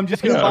 So I'm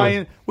just going to buy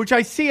in, which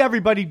I see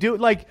everybody do.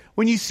 Like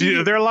when you see,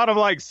 are there a lot of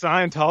like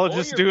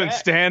Scientologists doing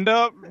stand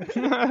up?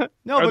 No,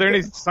 are there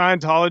any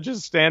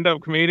Scientologist stand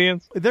up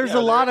comedians? There's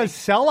a lot of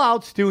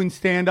sellouts doing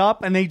stand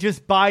up, and they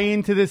just buy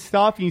into this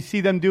stuff. And you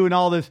see them doing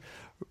all this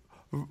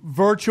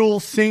virtual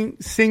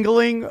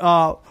singling,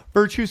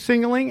 virtue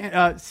singling.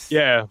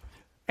 Yeah,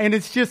 and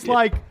it's just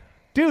like,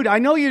 dude, I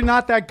know you're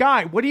not that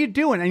guy. What are you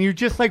doing? And you're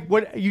just like,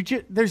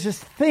 there's this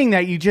thing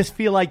that you just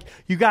feel like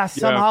you got to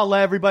somehow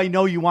let everybody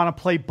know you want to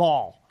play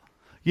ball,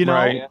 you know?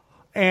 Right.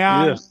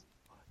 And this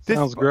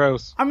sounds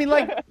gross. I mean,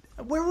 like,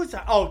 where was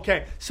I? Oh,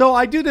 okay. So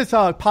I do this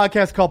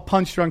podcast called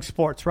Punch Drunk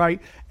Sports,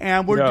 right?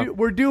 And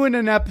we're doing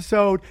an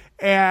episode,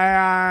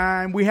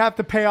 and we have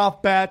to pay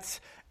off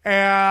bets.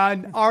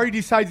 And Ari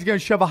decides he's going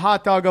to shove a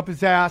hot dog up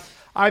his ass.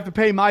 I have to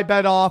pay my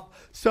bet off.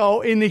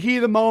 So in the heat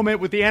of the moment,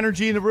 with the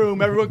energy in the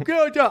room, everyone,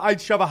 good, I'd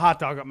shove a hot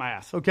dog up my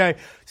ass. Okay,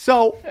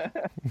 so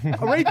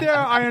right there,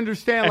 I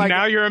understand. And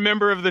now you're a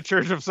member of the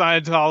Church of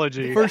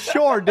Scientology, for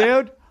sure,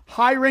 dude.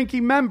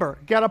 High-ranking member,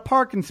 got a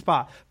parking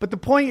spot. But the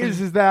point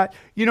is that,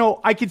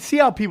 I could see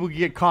how people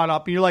get caught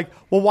up, and you're like,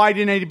 well, why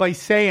didn't anybody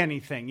say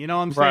anything? You know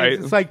what I'm saying? Right.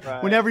 It's like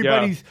when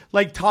everybody's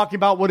like talking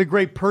about what a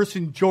great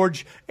person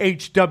George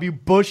H.W.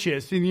 Bush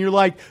is, and you're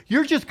like,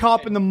 you're just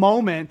caught up in the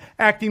moment,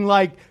 acting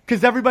like,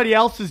 because everybody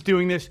else is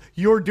doing this,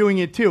 you're doing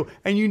it too.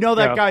 And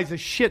that guy's a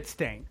shit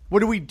stain.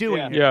 What are we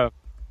doing here?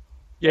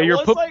 Yeah,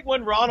 it's like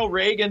when Ronald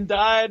Reagan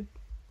died,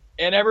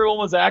 and everyone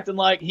was acting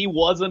like he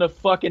wasn't a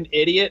fucking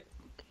idiot.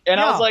 And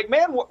I was like,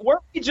 man,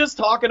 weren't we just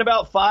talking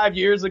about 5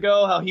 years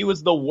ago how he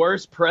was the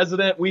worst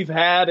president we've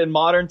had in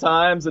modern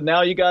times, and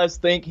now you guys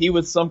think he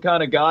was some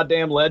kind of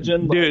goddamn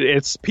legend? Dude,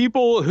 it's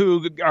people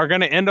who are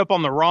going to end up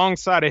on the wrong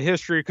side of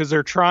history because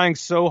they're trying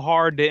so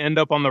hard to end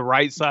up on the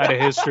right side of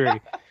history.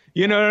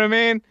 You know what I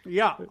mean?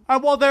 Yeah.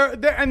 Well,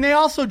 they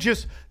also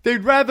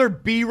they'd rather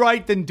be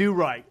right than do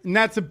right, and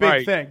that's a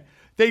big thing.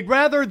 They'd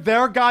rather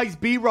their guys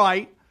be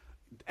right,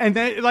 and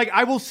then, like,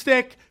 I will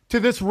stick to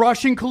this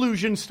Russian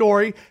collusion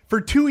story for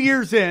 2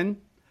 years in,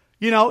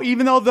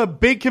 even though the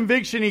big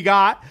conviction he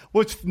got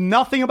was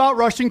nothing about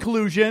Russian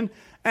collusion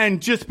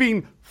and just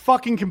being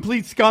fucking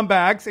complete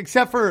scumbags,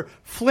 except for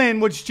Flynn,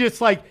 which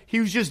just like,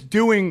 he was just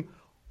doing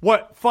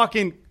what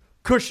fucking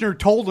Kushner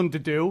told him to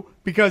do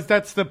because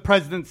that's the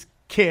president's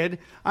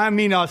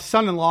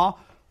son-in-law.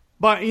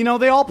 But,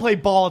 they all play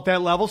ball at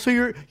that level.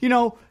 So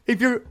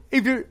if you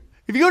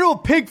go to a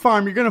pig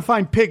farm, you're going to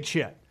find pig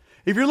shit.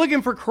 If you're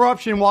looking for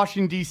corruption in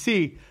Washington,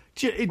 D.C.,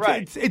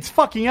 it's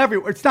fucking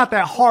everywhere. It's not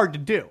that hard to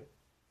do.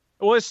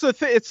 Well, it's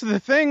the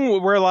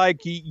thing where, like,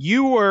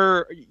 you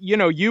were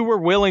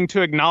willing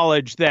to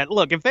acknowledge that,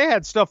 look, if they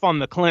had stuff on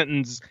the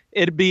Clintons,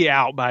 it'd be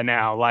out by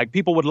now. Like,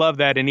 people would love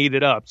that and eat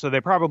it up. So they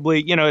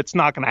probably, it's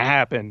not going to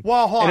happen.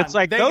 Well, hold on. It's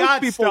like they those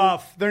got people,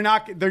 stuff.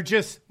 They're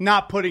just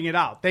not putting it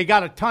out. They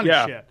got a ton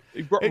of shit.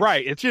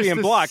 It's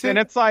being blocked. And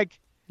it's like,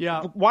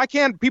 yeah. Why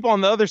can't people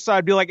on the other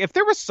side be like, if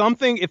there was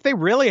something, if they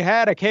really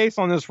had a case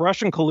on this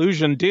Russian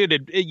collusion,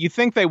 dude, you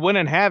think they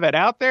wouldn't have it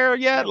out there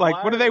yet?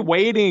 Like, what are they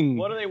waiting?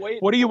 What are they waiting?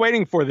 What are you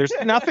waiting for? There's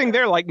nothing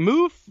there. Like,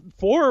 move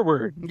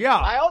forward. Yeah.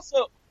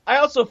 I I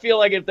also feel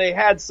like if they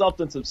had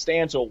something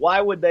substantial, why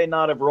would they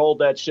not have rolled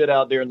that shit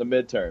out during the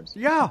midterms?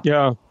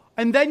 Yeah.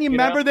 And then you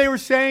remember they were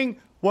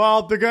saying,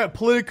 well,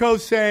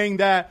 Politico's saying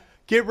that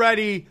get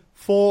ready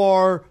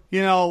for,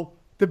 to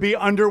be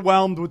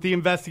underwhelmed with the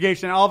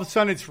investigation. And all of a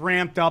sudden it's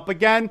ramped up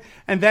again.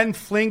 And then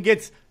Flynn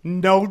gets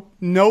no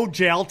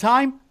jail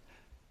time.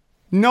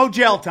 No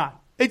jail time.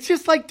 It's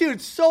just like, dude,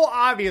 it's so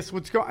obvious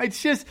what's going on.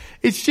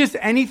 It's just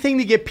anything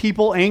to get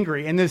people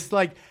angry. And this,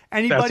 like,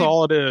 anybody. That's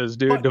all it is,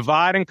 dude.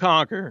 Divide and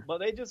conquer. But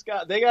they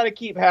got to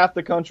keep half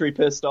the country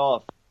pissed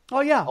off. Oh,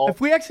 yeah. If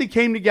we actually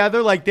came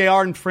together like they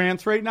are in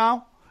France right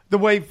now, the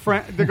way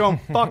they're going,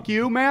 fuck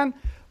you, man,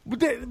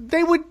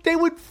 they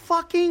would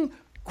fucking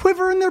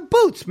quiver in their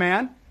boots,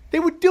 man. They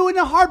would do it in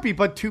a heartbeat,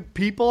 but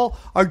people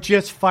are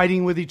just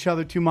fighting with each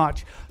other too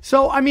much.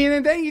 So, I mean,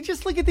 and then you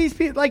just look at these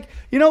people, like,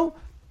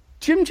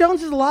 Jim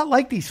Jones is a lot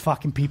like these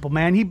fucking people,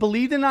 man. He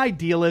believed in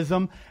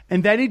idealism,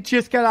 and then it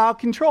just got out of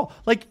control.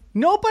 Like,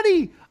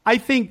 nobody, I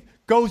think,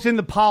 goes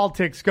into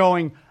politics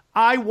going,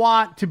 I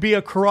want to be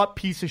a corrupt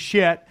piece of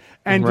shit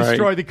and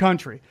destroy the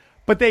country.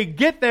 But they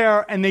get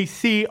there and they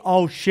see,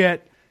 oh,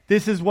 shit,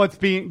 this is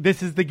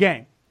the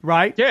game,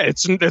 right? Yeah,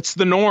 it's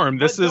the norm.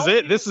 This is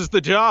it. This is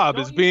the job,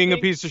 is being a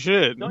piece of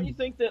shit. Don't you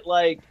think that,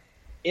 like,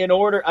 in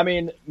order, I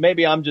mean,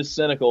 maybe I'm just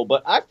cynical,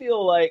 but I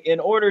feel like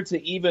in order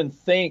to even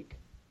think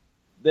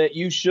that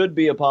you should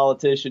be a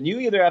politician, you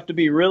either have to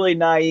be really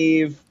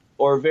naive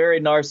or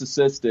very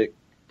narcissistic.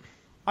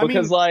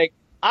 Because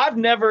I've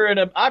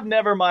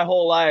never my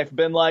whole life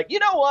been like, you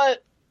know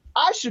what?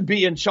 I should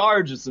be in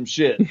charge of some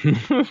shit.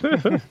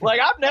 Like,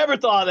 I've never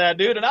thought of that,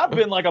 dude. And I've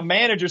been like a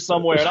manager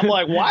somewhere. And I'm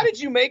like, why did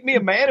you make me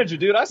a manager,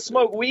 dude? I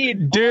smoke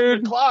weed,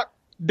 dude. Clock.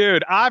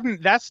 Dude,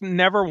 that's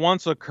never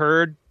once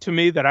occurred to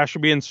me that I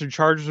should be in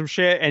charge of some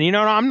shit. And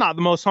I'm not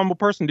the most humble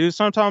person, dude.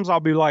 Sometimes I'll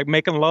be like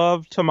making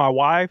love to my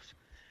wife,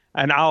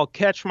 and I'll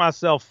catch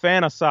myself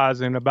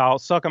fantasizing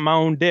about sucking my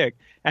own dick.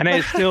 And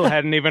it still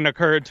hadn't even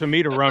occurred to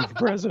me to run for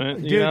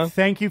president. Dude,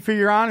 thank you for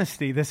your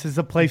honesty. This is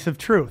a place of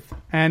truth.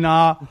 And,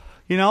 I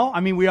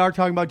mean, we are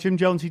talking about Jim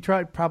Jones. He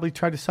probably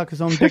tried to suck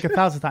his own dick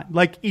 1,000 times,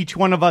 like each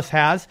one of us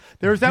has.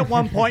 There's that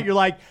one point you're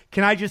like,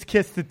 can I just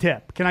kiss the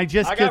tip? Can I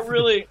just I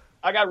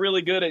got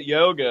really good at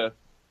yoga.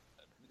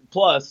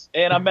 Plus,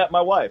 and I met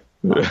my wife.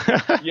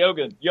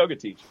 yoga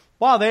teacher.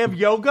 Wow, they have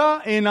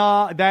yoga in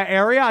that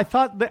area? I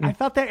thought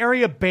that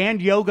area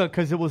banned yoga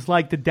because it was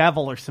like the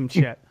devil or some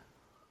shit.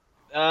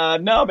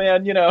 No,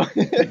 man,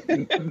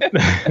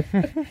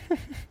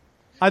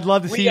 I'd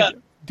love to see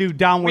you do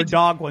downward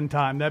dog one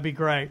time. That'd be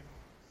great.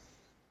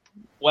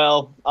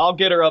 Well, I'll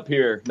get her up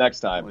here next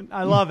time.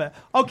 I love it.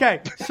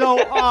 Okay,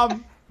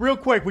 so real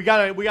quick, we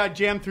gotta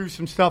jam through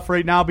some stuff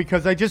right now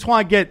because I just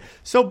want to get.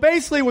 So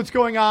basically, what's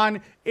going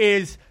on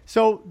is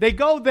so they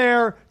go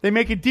there, they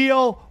make a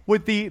deal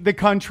with the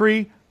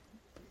country,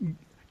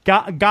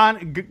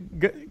 Guyana,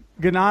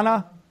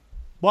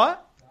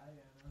 what?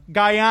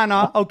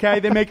 Guyana,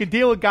 okay. They make a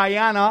deal with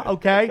Guyana,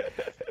 okay.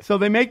 So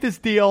they make this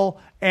deal,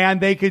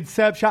 and they could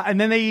set up shop, and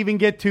then they even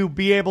get to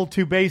be able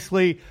to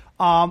basically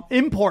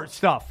import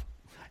stuff.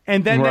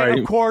 And then, they,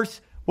 of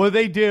course, what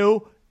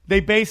do?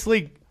 They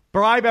basically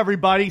bribe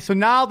everybody. So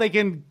now they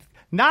can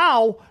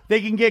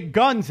get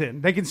guns in.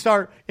 They can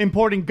start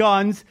importing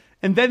guns,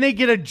 and then they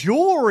get a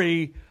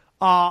jewelry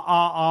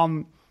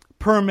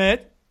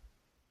permit.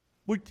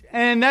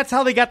 And that's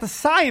how they got the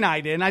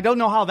cyanide in. I don't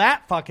know how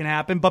that fucking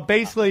happened, but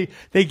basically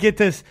they get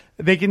this.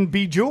 They can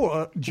be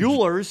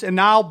jewelers, and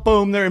now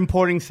boom, they're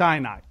importing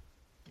cyanide.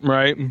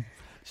 Right.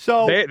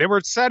 So they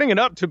were setting it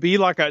up to be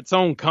like its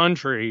own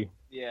country.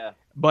 Yeah.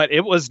 But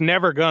it was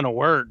never gonna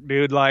work,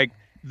 dude. Like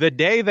the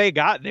day they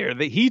got there,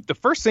 the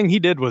first thing he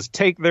did was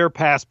take their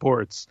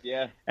passports.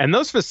 Yeah. And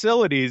those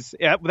facilities,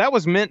 that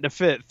was meant to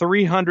fit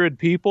 300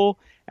 people,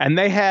 and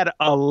they had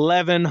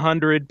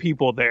 1,100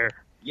 people there.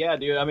 Yeah,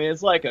 dude. I mean,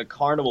 it's like a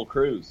carnival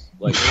cruise.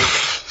 Like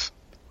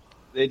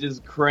they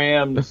just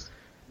crammed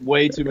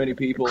way too many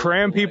people.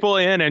 People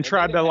in and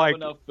tried to have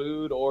enough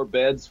food or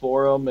beds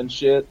for them and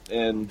shit.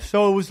 And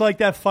so it was like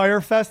that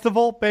fire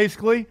festival,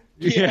 basically.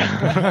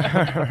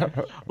 Yeah.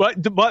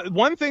 But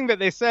one thing that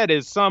they said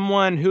is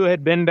someone who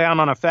had been down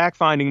on a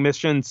fact-finding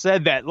mission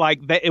said that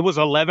it was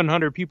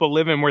 1,100 people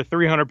living where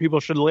 300 people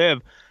should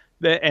live.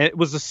 That it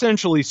was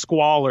essentially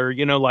squalor,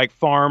 like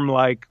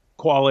farm-like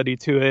quality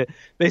to it.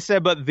 They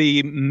said, but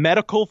the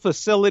medical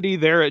facility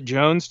there at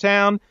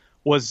Jonestown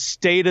was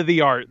state of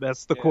the art.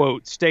 That's the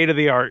quote, state of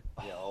the art.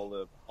 Yeah,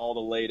 all the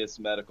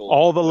latest medical.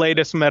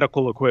 Latest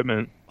medical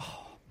equipment.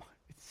 Oh,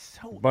 it's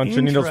so bunch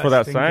of needles for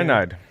that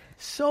cyanide. Dude.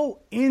 So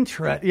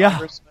interesting.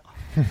 Yeah.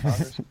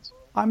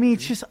 I mean,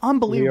 it's just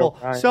unbelievable.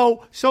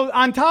 So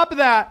on top of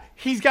that,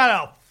 he's got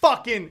a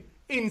fucking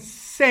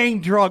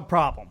insane drug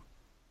problem.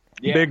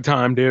 Yeah. Big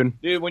time, dude.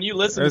 Dude, when you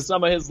listen to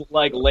some of his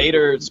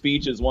later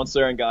speeches once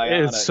they're in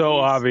Guyana, it's so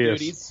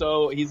obvious.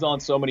 Dude, he's on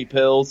so many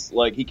pills,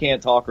 like he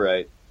can't talk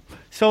right.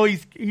 So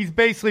he's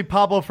basically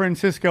Pablo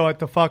Francisco at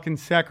the fucking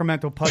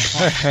Sacramento Punch.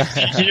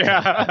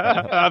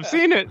 Yeah, I've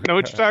seen it. Know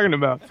what you're talking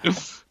about.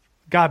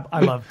 God,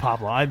 I love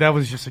Pablo. That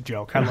was just a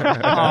joke. I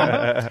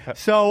love it.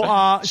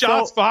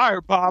 Shots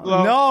fired,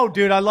 Pablo. No,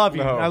 dude, I love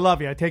you. No. I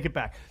love you. I take it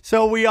back.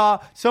 So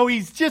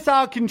he's just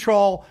out of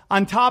control.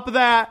 On top of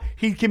that,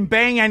 he can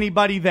bang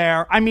anybody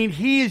there. I mean,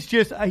 he's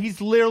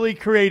literally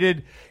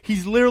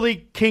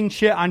king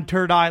shit on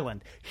Turd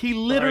Island. He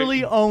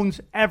literally owns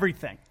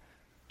everything.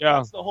 Yeah.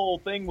 That's the whole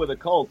thing with a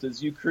cult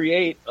is you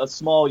create a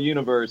small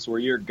universe where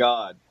you're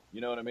God.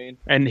 You know what I mean?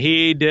 And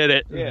he did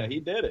it. Yeah, he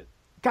did it.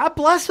 God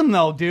bless him,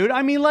 though, dude.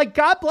 I mean, like,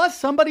 God bless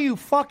somebody who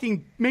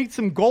fucking made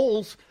some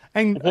goals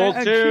and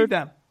achieved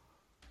them.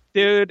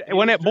 Dude,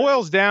 when it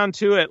boils down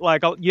to it,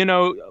 like, you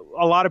know,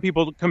 a lot of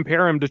people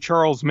compare him to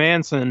Charles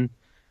Manson,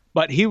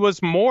 but he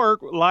was more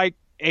like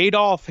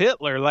Adolf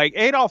Hitler. Like,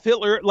 Adolf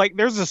Hitler, like,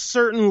 there's a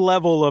certain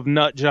level of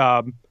nut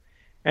job.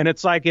 And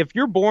it's like, if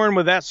you're born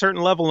with that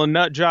certain level of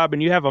nut job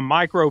and you have a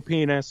micro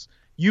penis,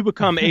 you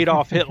become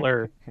Adolf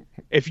Hitler.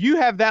 If you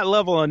have that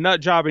level of nut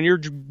job and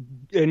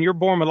you're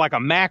born with like a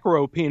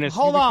macro penis,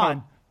 hold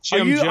on.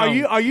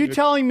 Are you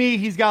telling me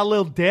he's got a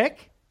little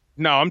dick?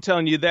 No, I'm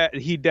telling you that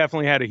he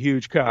definitely had a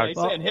huge cock. Yeah, he's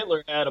saying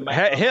Hitler had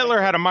a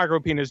Hitler had a micro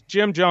penis.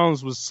 Jim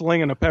Jones was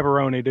slinging a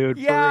pepperoni, dude.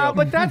 Yeah,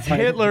 but that's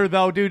Hitler,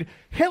 though, dude.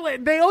 Hitler.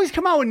 They always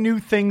come out with new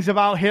things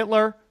about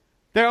Hitler.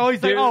 They're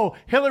always like, "Oh,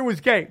 Hitler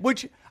was gay,"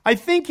 which I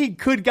think he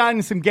could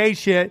gotten some gay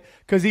shit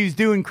because he was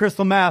doing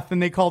crystal meth,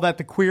 and they call that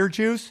the queer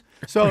juice.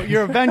 So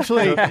you're going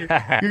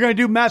to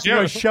do meth, you're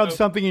going to shove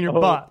something in your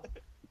butt.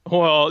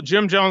 Well,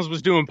 Jim Jones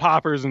was doing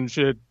poppers and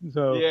shit,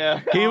 so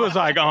yeah. He was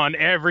like on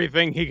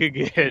everything he could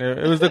get.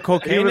 It was the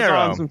cocaine He was era.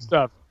 on some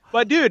stuff.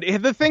 But dude,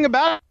 the thing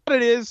about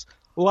it is,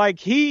 like,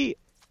 he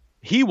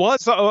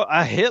was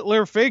a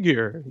Hitler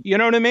figure. You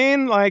know what I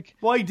mean? Like,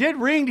 well, he did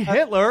ring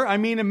Hitler. I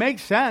mean, it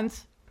makes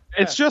sense.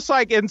 It's just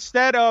like,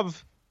 instead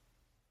of,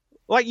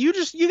 like, you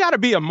got to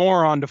be a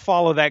moron to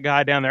follow that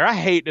guy down there. I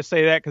hate to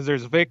say that because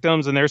there's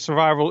victims and there's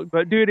survival.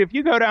 But, dude, if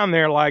you go down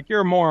there, like,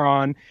 you're a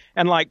moron.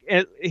 And, like,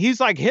 he's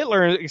like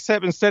Hitler,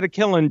 except instead of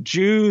killing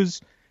Jews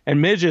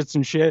and midgets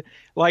and shit,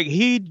 like,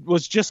 he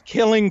was just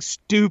killing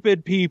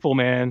stupid people,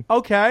 man.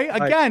 Okay.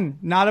 Again,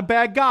 not a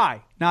bad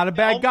guy. Not a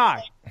bad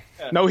guy.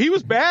 No, he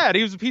was bad.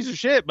 He was a piece of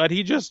shit, but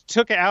he just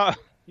took it out.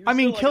 I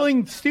mean,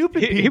 killing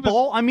stupid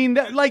people. I mean,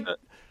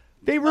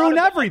 they ruin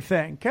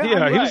everything.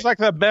 Yeah, he was like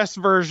the best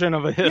version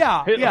of a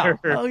Hitler. Yeah.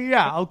 Oh,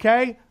 yeah.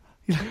 Okay.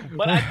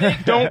 But I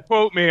think don't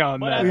quote me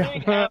on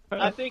that.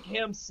 I think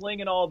him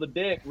slinging all the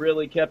dick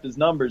really kept his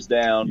numbers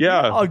down.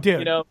 Yeah. Oh, dude.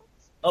 You know,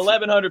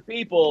 1,100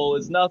 people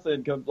is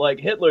nothing. Like,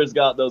 Hitler's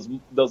got those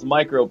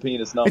micro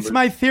penis numbers. It's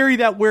my theory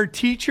that where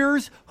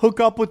teachers hook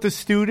up with the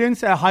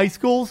students at high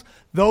schools,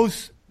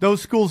 those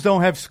schools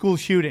don't have school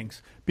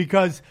shootings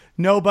because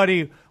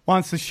nobody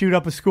wants to shoot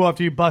up a school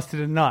after you busted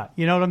a nut.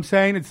 You know what I'm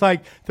saying? It's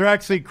like they're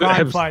actually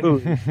crime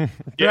fighting.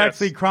 They're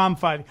actually crime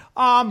fighting.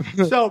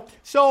 So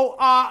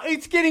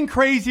it's getting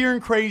crazier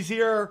and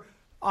crazier.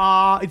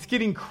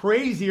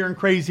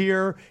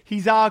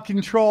 He's out of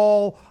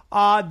control.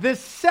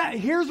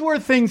 Here's where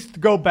things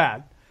go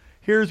bad.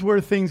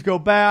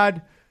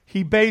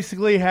 He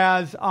basically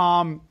has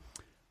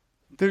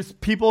there's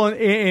people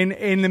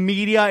in the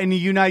media in the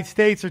United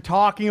States are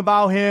talking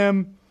about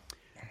him.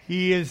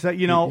 He is,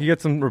 You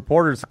get some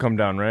reporters to come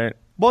down, right?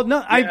 Well,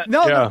 no.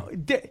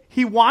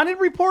 He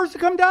wanted reporters to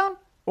come down?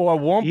 Well, at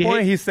one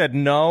point he said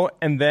no,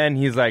 and then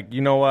he's like,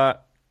 you know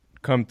what?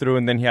 Come through,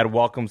 and then he had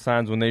welcome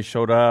signs when they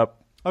showed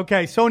up.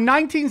 Okay, so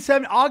August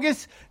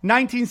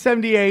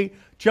 1978,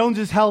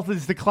 Jones's health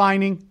is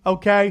declining,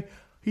 okay?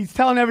 He's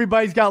telling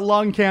everybody he's got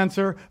lung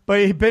cancer,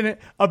 but he's been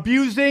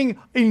abusing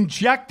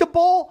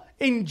injectable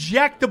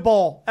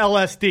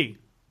LSD.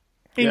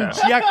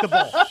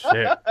 Injectable.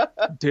 Shit.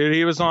 Dude,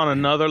 he was on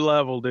another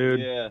level,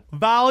 dude. Yeah.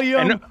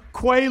 Valium,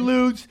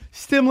 Quaaludes,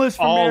 stimulus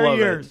for many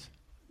years.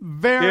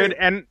 Dude,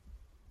 and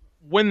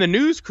when the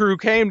news crew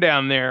came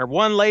down there,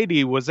 one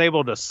lady was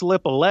able to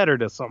slip a letter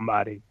to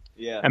somebody.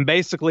 Yeah. And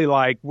basically,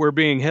 like, we're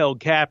being held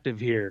captive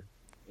here.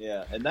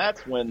 Yeah, and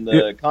that's when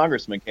the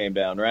congressman came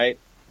down, right?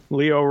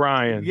 Leo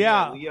Ryan.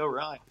 Yeah. Leo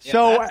Ryan. Yeah,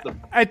 so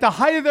at the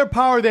height of their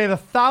power, they had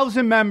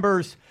 1,000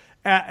 members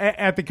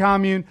at the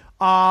commune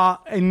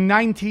in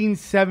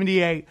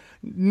 1978.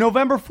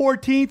 November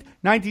 14th,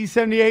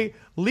 1978,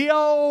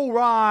 Leo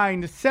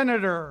Ryan, the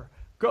senator,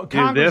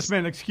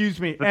 congressman,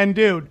 and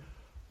dude,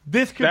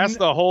 that's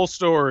the whole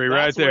story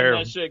right there.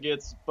 That shit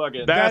gets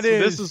fucking.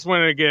 This is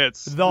when it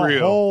gets the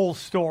real. Whole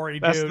story,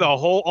 dude. That's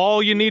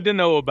all you need to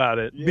know about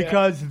it. Yeah.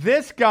 Because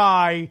this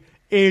guy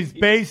is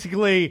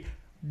basically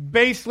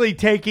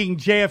taking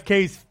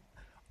JFK's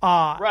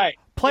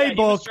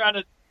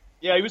playbook.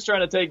 He was trying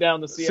to take down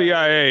the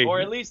CIA.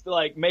 Or at least,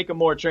 like, make them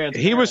more transparent.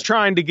 He was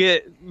trying to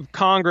get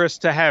Congress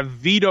to have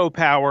veto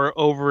power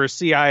over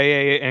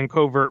CIA and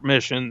covert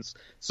missions.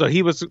 So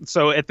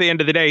at the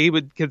end of the day,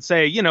 he could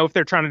say, if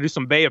they're trying to do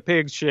some Bay of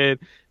Pigs shit,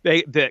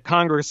 that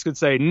Congress could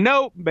say,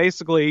 nope,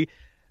 basically,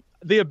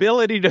 the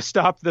ability to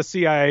stop the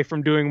CIA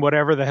from doing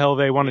whatever the hell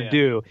they want to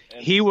do.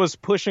 He was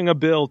pushing a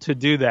bill to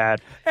do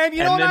that. And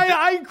you know what?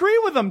 I agree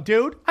with him,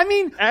 dude. I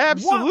mean,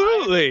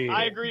 absolutely.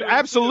 I agree with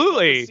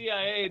absolutely. You, the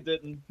CIA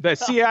didn't. The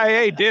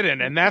CIA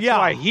didn't, and that's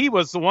why he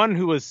was the one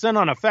who was sent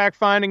on a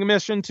fact-finding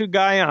mission to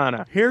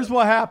Guyana. Here's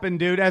what happened,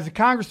 dude. As a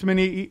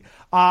congressman,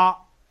 I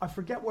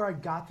forget where I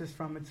got this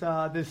from. It's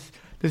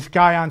this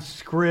guy on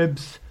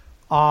Scribs.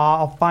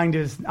 I'll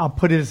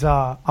put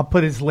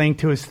his link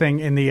to his thing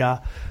in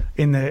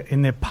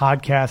the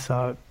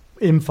podcast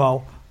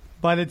info.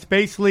 But it's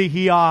basically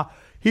he would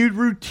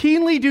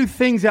routinely do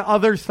things that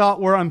others thought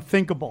were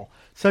unthinkable,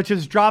 such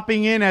as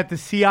dropping in at the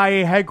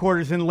CIA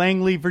headquarters in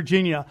Langley,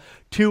 Virginia,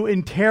 to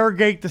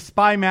interrogate the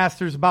spy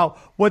masters about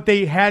what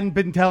they hadn't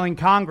been telling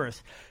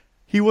Congress.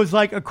 He was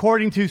like,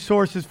 according to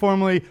sources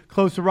formerly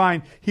close to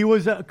Ryan, he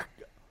was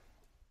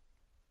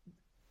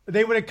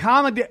they would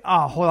accommodate.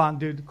 Oh, hold on,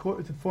 dude.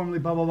 Formerly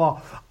blah blah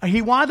blah.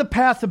 He wanted to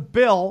pass a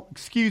bill.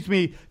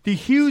 The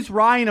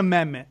Hughes-Ryan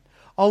Amendment,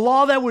 a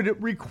law that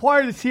would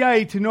require the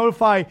CIA to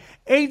notify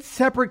 8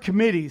 separate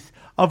committees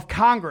of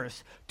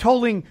Congress,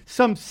 totaling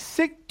some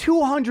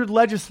 200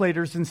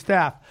 legislators and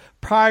staff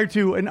prior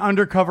to an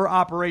undercover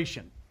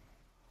operation.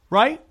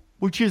 Right?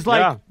 Which is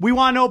like, we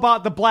want to know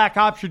about the black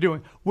ops you're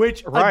doing.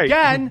 Which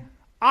again,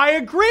 I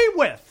agree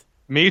with.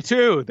 Me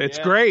too. That's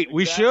great.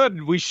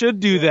 Exactly. We should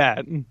do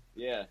that.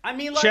 Yeah, I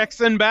mean, like, checks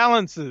and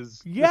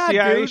balances. Yeah, the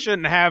CIA dude.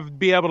 shouldn't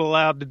be able to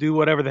allowed to do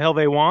whatever the hell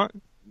they want.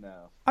 No.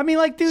 I mean,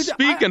 like, dude.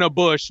 Speaking of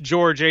Bush,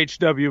 George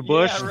H.W.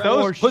 Bush, He's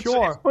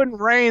putting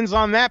reins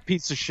on that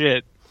piece of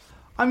shit.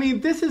 I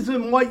mean, this is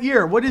in what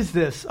year? What is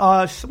this?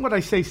 What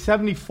I say,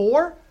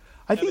 74?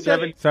 I think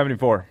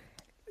 74.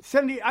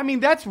 70. I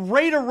mean, that's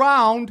right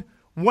around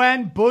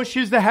when Bush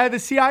is the head of the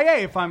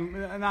CIA, if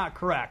I'm not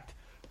correct.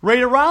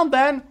 Right around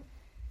then.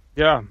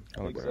 Yeah,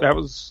 that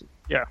was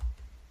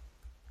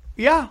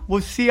Yeah,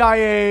 was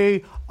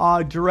CIA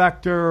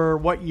director,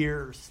 what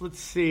years? Let's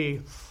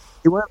see.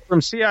 He went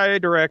from CIA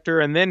director,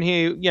 and then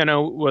he,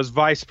 was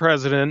vice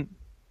president.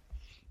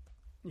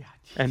 Yeah,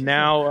 and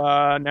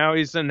now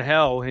he's in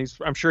hell.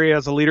 I'm sure he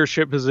has a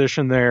leadership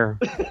position there.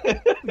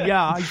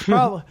 Yeah,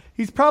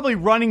 he's probably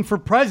running for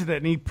president,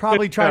 and he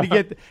probably tried to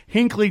get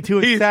Hinckley to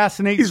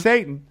assassinate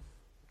Satan.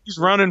 He's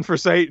running for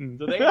Satan.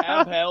 Do they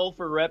have hell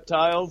for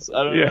reptiles?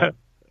 I don't know.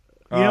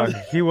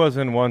 He was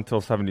in one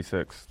till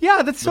 76.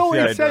 Yeah, that's so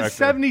CIA it says director.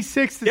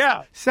 76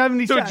 to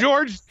 77.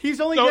 So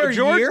he's only there a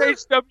George year?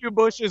 H.W.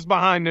 Bush is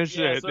behind this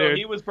shit, so dude.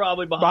 he was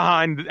probably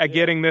behind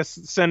getting this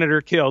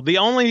senator killed. The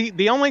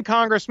only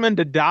congressman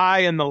to die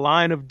in the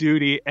line of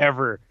duty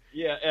ever.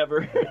 Yeah,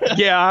 ever.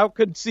 Yeah, I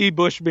could see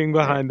Bush being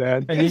behind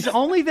that. And he's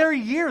only there a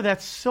year.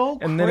 That's so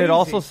crazy. And then it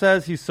also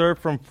says he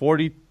served from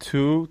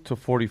 42 to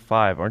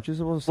 45. Aren't you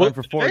supposed to serve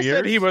for 4 years? They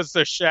said he was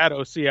the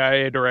shadow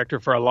CIA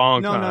director for a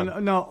long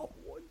time.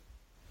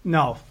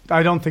 No,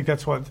 I don't think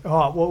that's what.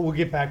 We'll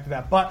get back to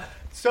that. But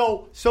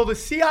so the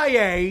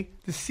CIA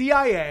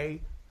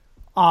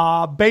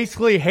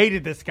basically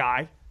hated this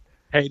guy,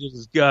 hated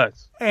his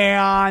guts,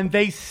 and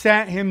they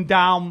sent him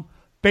down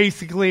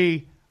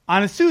basically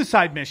on a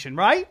suicide mission,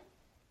 right?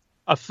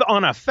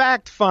 On a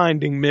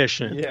fact-finding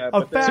mission. Yeah,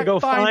 to go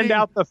find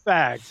out the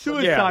facts.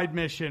 Suicide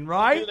mission,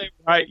 right?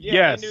 Right. Yeah,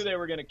 yes. They knew they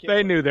were going to kill.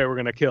 They knew they were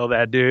going to kill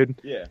that dude.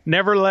 Yeah.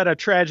 Never let a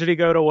tragedy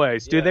go to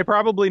waste, dude. Yeah. They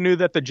probably knew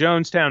that the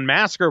Jonestown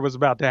massacre was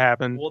about to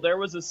happen. Well, there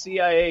was a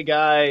CIA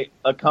guy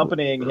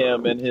accompanying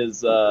him in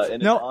his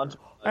entourage.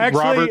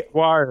 Actually, Robert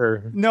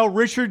Dwyer. No,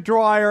 Richard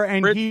Dwyer,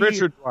 and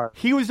Richard Dwyer.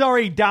 He was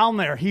already down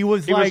there. He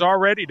was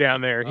already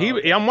down there.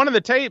 On one of the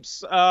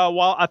tapes,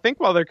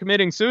 while they're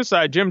committing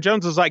suicide, Jim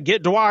Jones was like,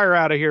 "Get Dwyer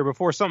out of here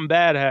before something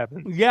bad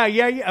happens."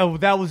 Yeah. Oh,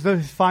 that was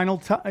the final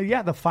time.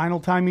 Yeah, the final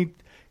time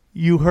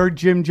you heard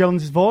Jim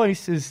Jones'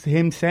 voice is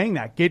him saying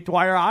that. Get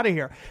Dwyer out of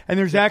here. And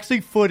there's actually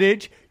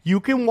footage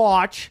you can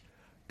watch.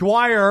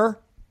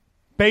 Dwyer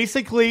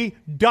basically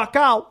duck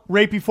out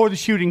right before the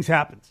shootings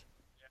happens.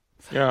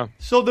 Yeah.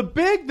 So the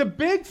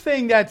big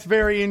thing that's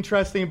very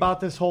interesting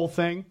about this whole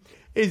thing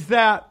is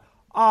that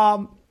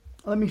let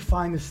me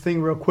find this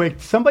thing real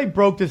quick. Somebody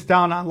broke this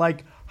down on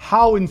like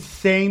how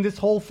insane this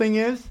whole thing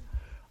is.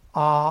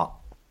 About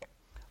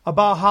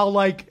how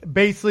like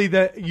basically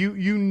that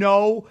you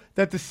know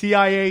that the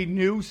CIA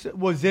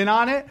was in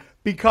on it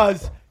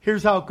because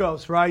here's how it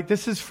goes, right?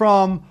 This is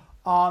from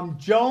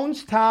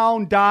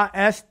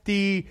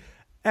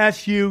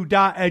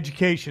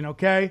jonestown.sdsu.education,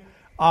 okay?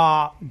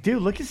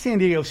 Dude, look at San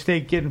Diego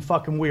State getting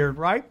fucking weird,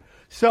 right?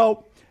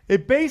 So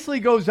it basically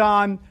goes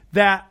on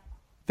that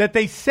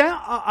they sent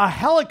a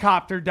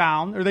helicopter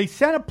down, or they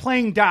sent a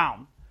plane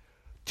down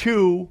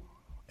to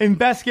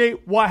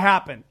investigate what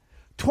happened.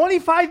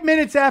 25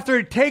 minutes after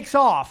it takes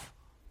off,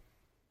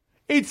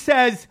 it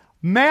says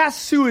mass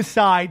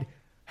suicide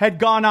had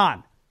gone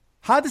on.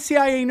 How'd the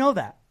CIA know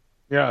that?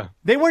 Yeah.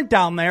 They weren't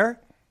down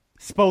there,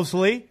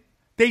 supposedly.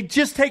 They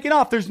just taken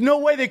off. There's no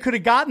way they could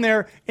have gotten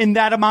there in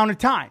that amount of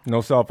time.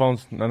 No cell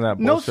phones, none of that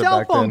bullshit. No cell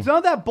back phones, then. none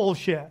of that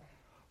bullshit,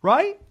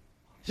 right?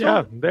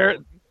 Yeah,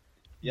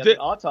 Yeah, the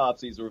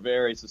autopsies were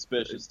very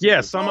suspicious. Too.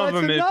 Yeah, some Well, of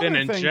them that's had been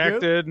another thing,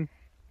 injected.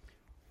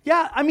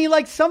 Yeah, I mean,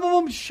 like some of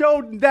them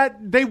showed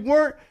that they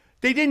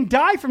didn't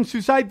die from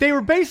suicide. They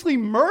were basically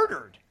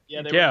murdered.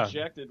 Yeah, they were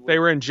injected. They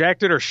were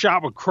injected or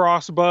shot with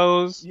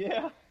crossbows.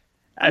 Yeah.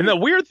 And the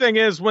weird thing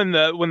is, when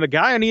the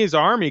Guyanese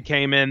army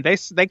came in,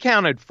 they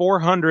counted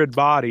 400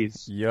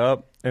 bodies.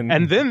 Yep.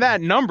 And then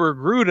that number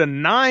grew to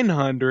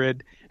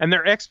 900. And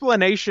their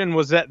explanation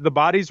was that the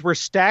bodies were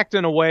stacked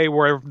in a way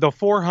where the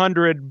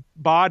 400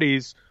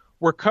 bodies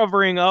were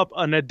covering up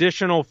an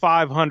additional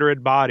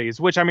 500 bodies,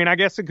 which, I mean, I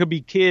guess it could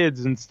be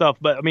kids and stuff,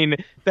 but, I mean,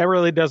 that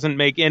really doesn't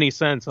make any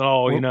sense at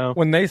all, you know?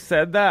 When they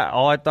said that,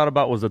 all I thought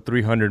about was a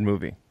 300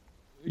 movie.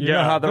 You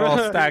know how they're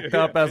all stacked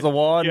up as a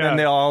wall, and then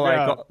they all,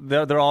 like,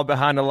 they're all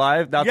behind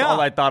alive? That's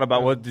all I thought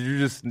about. What, did you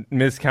just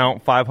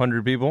miscount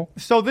 500 people?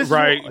 So this is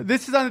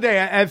on the day.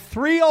 At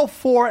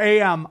 3:04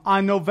 a.m.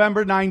 on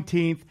November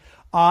 19th,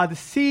 the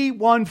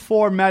C-14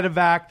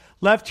 medevac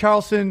left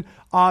Charleston,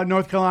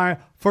 North Carolina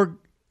for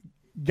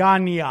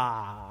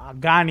Ghana.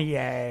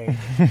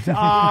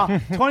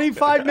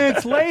 25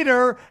 minutes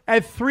later,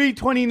 at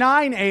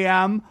 3:29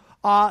 a.m.,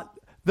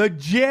 the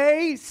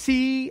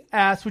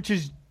JCS, which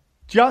is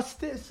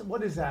Justice,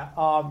 what is that?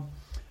 Hold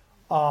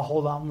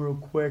on real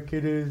quick.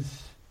 It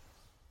is,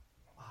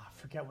 I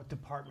forget what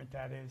department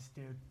that is,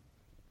 dude.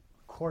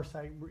 Of course,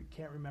 I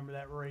can't remember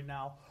that right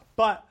now.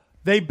 But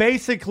they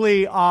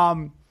basically,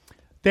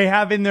 they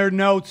have in their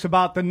notes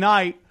about the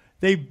night,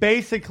 they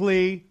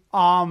basically,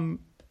 here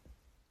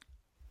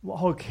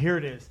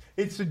it is.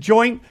 It's the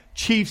Joint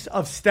Chiefs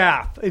of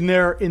Staff in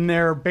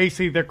their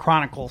basically their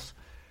chronicles.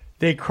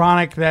 They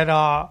chronic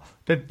that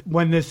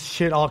when this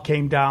shit all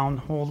came down.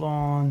 Hold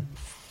on.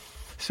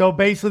 So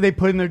basically, they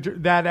put in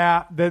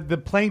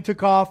the plane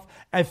took off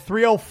at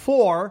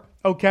 3:04.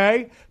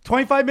 Okay,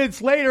 25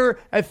 minutes later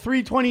at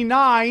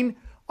 3:29,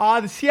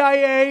 the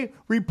CIA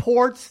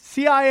reports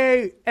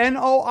CIA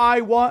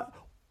NOI-WON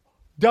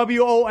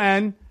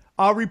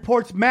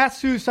reports mass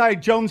suicide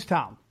at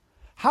Jonestown.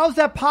 How's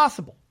that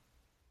possible?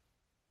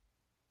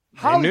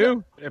 They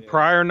knew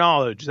prior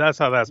knowledge. That's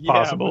how that's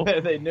possible.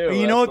 They knew.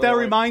 You know what that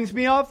reminds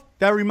me of?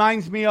 That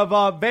reminds me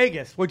of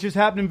Vegas, what just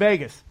happened in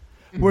Vegas,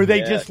 where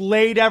they just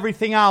laid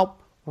everything out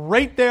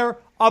right there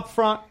up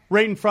front,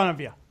 right in front of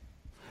you.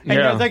 And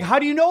you're like, how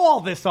do you know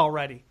all this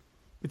already?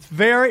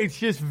 It's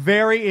just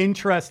very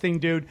interesting,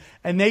 dude.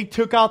 And they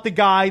took out the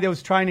guy that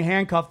was trying to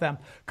handcuff them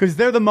because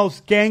they're the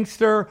most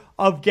gangster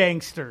of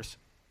gangsters.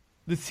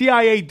 The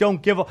CIA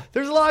don't give a...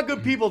 There's a lot of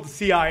good people at the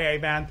CIA,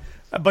 man.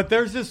 But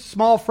there's this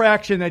small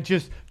fraction that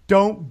just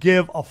don't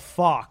give a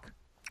fuck.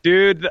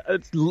 Dude,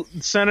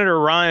 Senator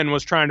Ryan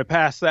was trying to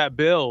pass that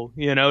bill,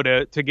 you know,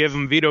 to give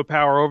him veto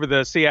power over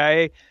the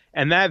CIA.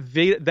 And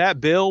that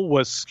bill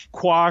was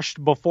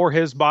quashed before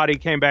his body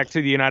came back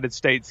to the United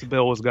States. The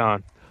bill was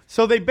gone.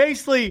 So they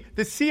basically,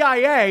 the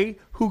CIA,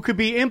 who could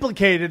be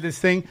implicated in this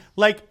thing,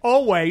 like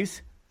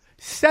always,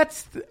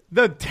 sets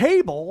the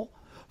table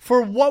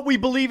for what we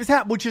believe is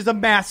happening, which is a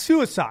mass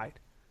suicide.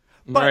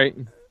 But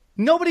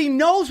nobody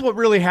knows what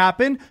really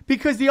happened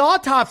because the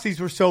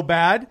autopsies were so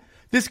bad.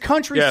 This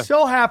country's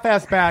so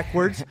half-assed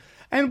backwards.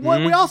 And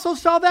what we also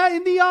saw that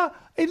in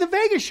the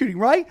Vegas shooting,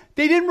 right?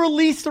 They didn't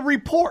release the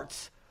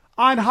reports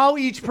on how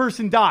each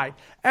person died.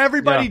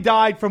 Everybody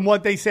died from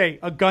what they say,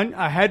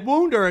 a head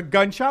wound or a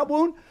gunshot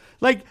wound.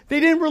 Like, they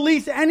didn't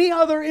release any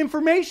other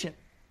information.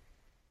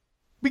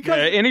 Because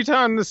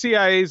anytime the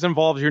CIA is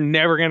involved, you're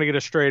never going to get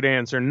a straight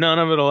answer. None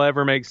of it will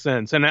ever make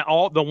sense. And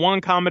the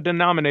one common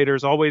denominator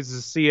is always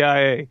the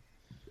CIA.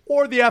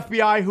 Or the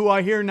FBI, who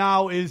I hear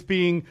now is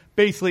being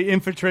basically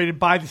infiltrated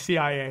by the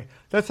CIA.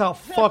 That's how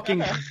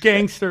fucking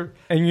gangster.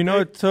 And you know,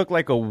 it took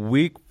like a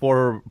week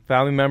for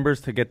family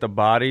members to get the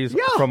bodies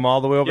from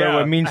all the way over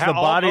there. It means the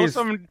bodies,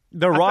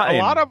 they're rotten.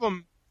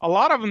 A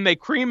lot of them they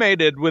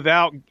cremated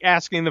without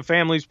asking the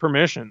family's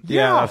permission.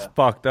 Yeah, that's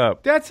fucked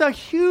up. That's a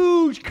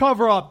huge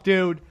cover-up,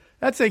 dude.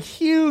 That's a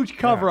huge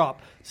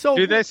cover-up. So,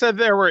 dude, they said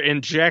there were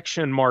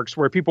injection marks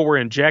where people were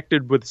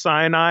injected with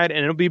cyanide, and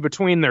it'll be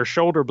between their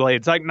shoulder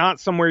blades, like not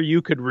somewhere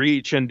you could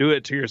reach and do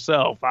it to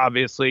yourself.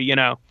 Obviously, you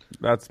know.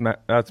 That's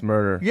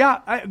murder.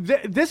 Yeah,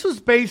 this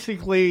was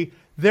basically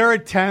their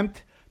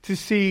attempt to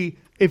see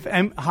if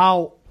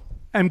how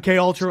MK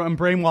Ultra and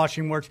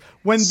brainwashing works.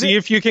 See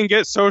if you can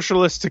get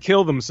socialists to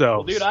kill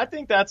themselves. Well, dude, I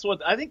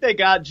think they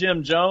got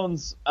Jim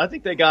Jones. I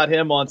think they got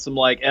him on some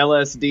like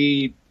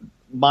LSD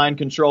mind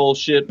control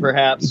shit,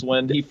 perhaps,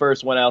 when he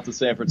first went out to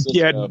San Francisco.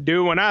 Yeah,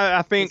 dude, when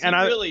I think... and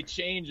really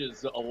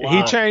changes a lot.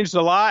 He changed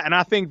a lot, and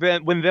I think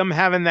that when them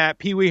having that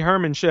Pee Wee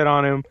Herman shit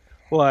on him,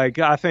 like,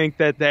 I think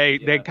that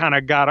they kind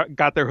of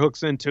got their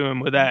hooks into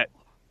him with that.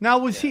 Now,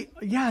 was he...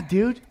 Yeah,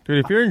 dude.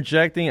 Dude, if you're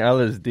injecting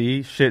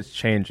LSD, shit's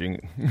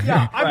changing.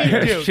 Yeah, I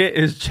mean, dude. Shit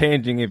is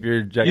changing if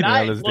you're injecting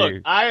LSD.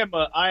 Look,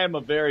 I am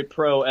a very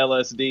pro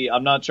LSD.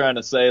 I'm not trying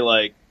to say,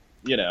 like,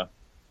 you know,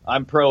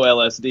 I'm pro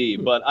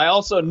LSD, but I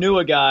also knew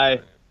a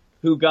guy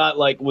who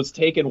was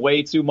taking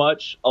way too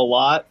much a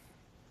lot,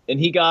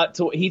 and he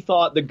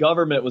thought the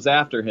government was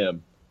after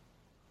him.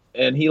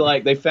 and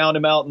they found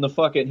him out in the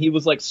fucking, he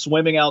was like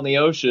swimming out in the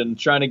ocean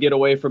trying to get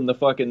away from the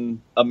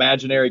fucking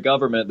imaginary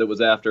government that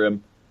was after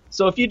him.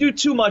 So if you do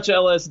too much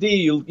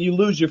LSD, you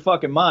lose your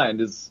fucking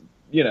mind.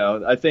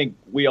 I think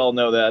we all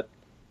know that.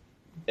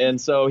 And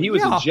so he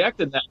was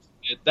injecting that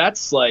shit.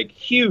 That's like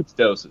huge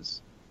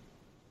doses.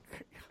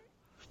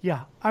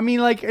 Yeah. I mean,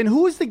 like, and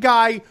who was the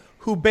guy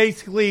who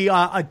basically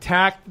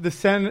attacked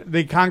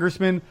the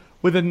congressman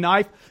with a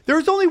knife? There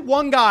was only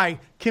one guy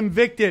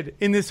convicted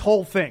in this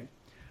whole thing.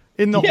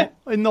 In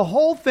the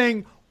whole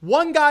thing,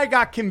 one guy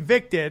got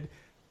convicted,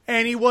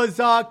 and he was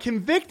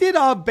convicted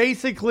of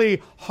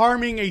basically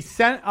harming a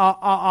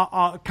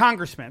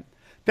congressman.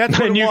 That's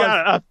what it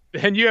was.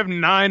 And you have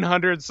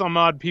 900 some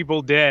odd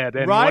people dead,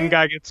 and right? One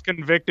guy gets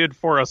convicted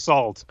for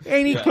assault.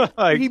 And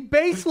he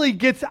basically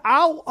gets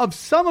out of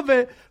some of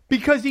it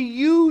because he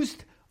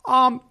used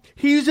a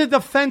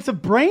defense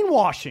of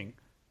brainwashing.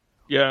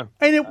 Yeah.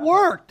 And it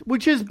worked,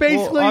 which is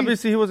basically... Well,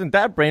 obviously, he wasn't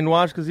that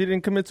brainwashed because he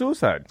didn't commit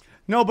suicide.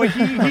 No, but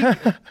he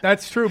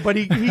that's true. But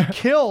he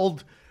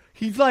killed...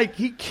 He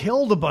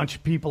killed a bunch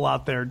of people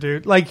out there,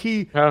 dude. Like,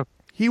 he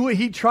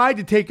tried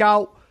to take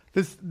out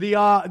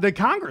the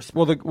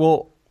congressman.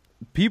 Well,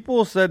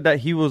 people said that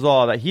he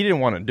didn't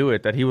want to do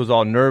it, that he was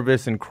all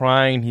nervous and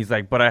crying. He's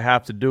like, but I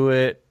have to do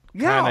it.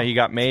 Yeah. Kinda, he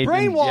got made.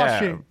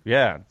 Brainwashing.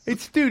 Yeah.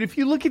 It's, dude, if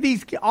you look at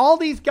all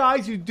these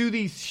guys who do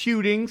these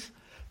shootings...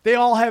 They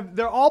all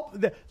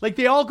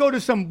go to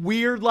some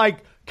weird,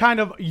 like, kind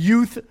of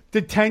youth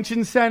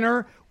detention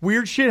center.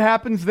 Weird shit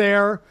happens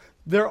there.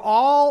 They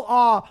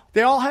all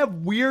have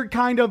weird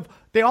kind of,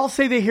 they all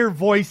say they hear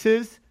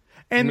voices,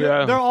 and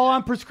they're all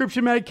on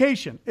prescription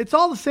medication. It's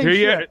all the same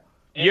shit.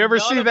 You ever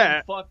see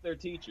that? Fuck their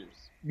teachers.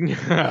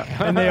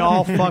 And they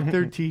all fuck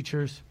their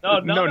teachers. No,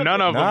 none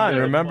of them. None.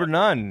 Remember,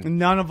 none.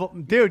 None of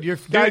them. Dude, you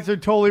guys are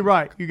totally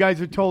right. You guys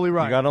are totally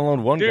right. You got to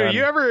loan one gun.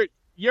 Dude,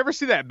 you ever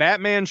see that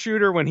Batman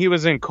shooter when he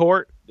was in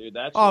court? Dude,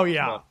 that's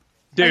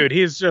Dude,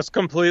 he's just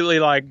completely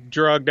like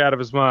drugged out of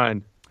his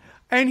mind.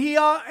 And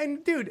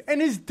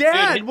his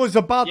dad was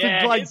about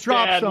to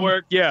drop some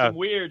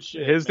weird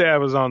shit. His dad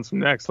was on some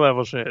next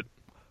level shit.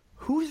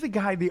 Who's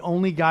the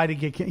only guy to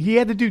get killed? He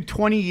had to do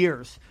 20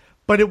 years,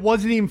 but it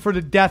wasn't even for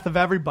the death of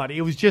everybody.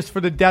 It was just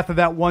for the death of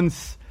that one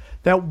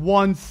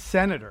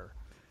senator.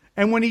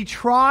 And when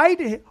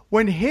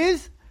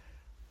his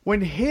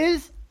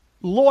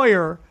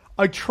lawyer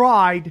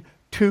tried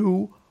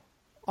to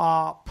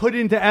put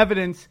into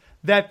evidence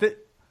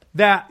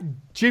that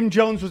Jim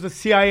Jones was a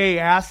CIA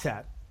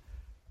asset,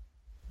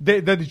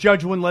 the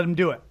judge wouldn't let him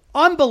do it.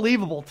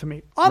 Unbelievable to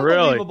me.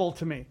 Unbelievable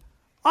to me.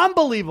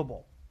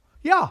 Unbelievable.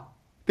 Yeah.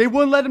 They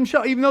wouldn't let him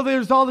show, even though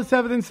there's all this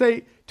evidence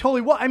they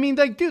totally I mean,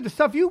 like, dude, the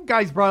stuff you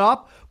guys brought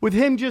up with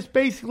him just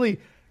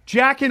basically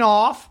jacking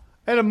off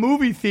at a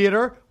movie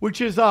theater, which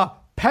is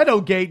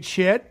pedogate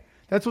shit.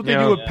 That's what they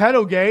do with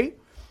pedogate,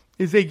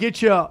 is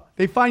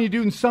they find you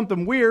doing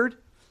something weird,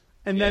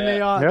 and then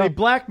they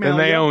blackmail you. And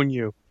they own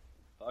you.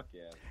 Fuck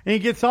yeah. And he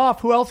gets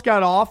off. Who else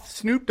got off?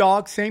 Snoop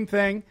Dogg, same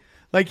thing.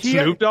 Like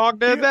Snoop Dogg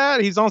did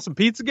that? He's on some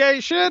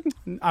Pizzagate shit?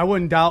 I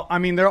wouldn't doubt. I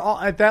mean, they're all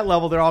at that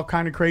level. They're all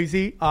kind of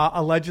crazy,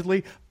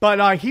 allegedly.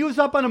 But he was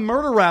up on a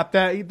murder rap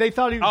that they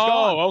thought he was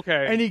gone. Oh,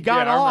 okay. And he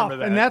got off,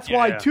 and that's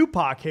why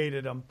Tupac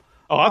hated him.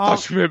 Oh, I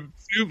thought you meant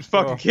Snoop's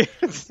fucking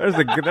kids. There's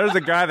a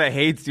guy that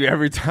hates you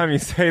every time you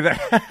say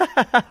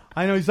that.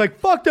 I know. He's like,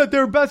 fuck that. They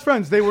were best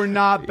friends. They were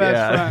not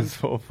best friends.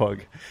 So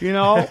fuck. You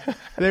know,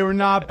 they were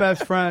not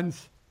best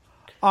friends.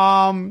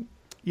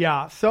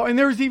 Yeah. So, and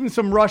there was even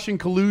some Russian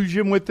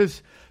collusion with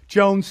this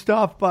Jones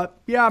stuff. But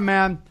yeah,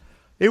 man,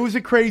 it was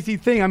a crazy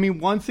thing. I mean,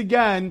 once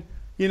again,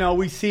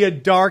 we see a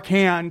dark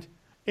hand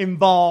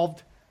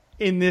involved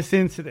in this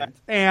incident.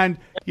 And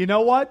you know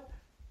what?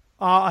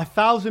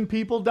 1,000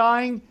 people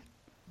dying.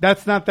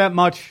 That's not that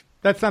much.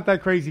 That's not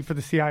that crazy for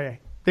the CIA.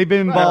 They've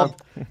been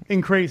involved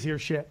in crazier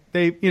shit.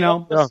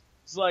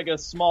 It's like a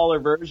smaller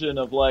version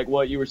of like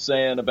what you were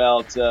saying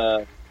about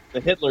the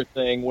Hitler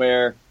thing,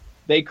 where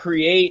they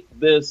create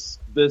this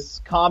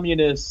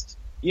communist,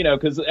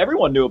 because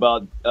everyone knew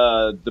about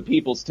the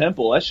People's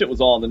Temple. That shit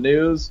was all in the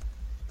news.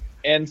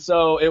 And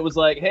so it was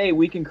like, hey,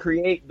 we can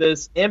create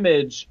this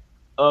image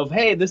of,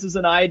 hey, this is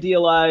an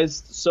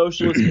idealized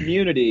socialist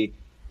community.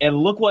 And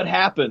look what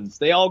happens.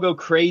 They all go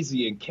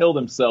crazy and kill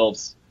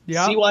themselves.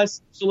 Yep. See why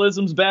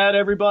socialism's bad,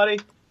 everybody?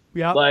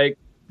 Yeah.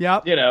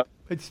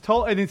 It's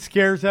and it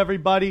scares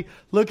everybody.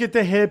 Look at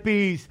the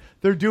hippies.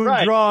 They're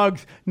doing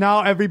drugs.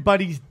 Now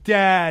everybody's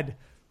dead.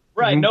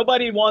 Right. Mm-hmm.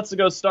 Nobody wants to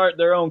go start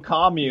their own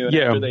commune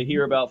after they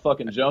hear about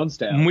fucking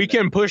Jonestown. We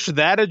can push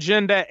that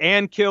agenda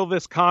and kill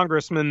this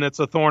congressman that's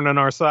a thorn in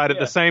our side at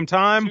the same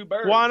time. Two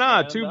birds, why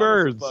not? Man. Two that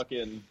birds. Was a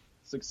fucking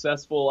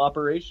successful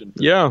operation.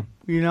 Yeah.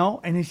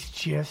 And it's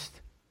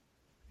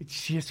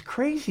just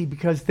crazy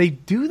because they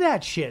do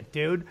that shit,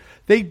 dude.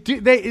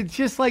 It's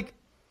just like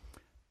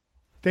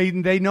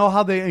they know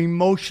how they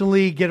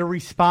emotionally get a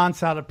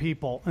response out of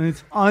people, and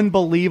it's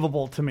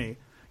unbelievable to me.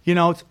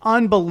 It's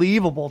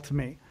unbelievable to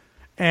me.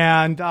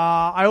 And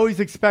I always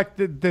expect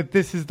that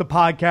this is the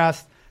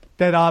podcast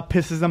that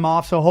pisses them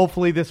off, so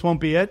hopefully this won't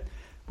be it.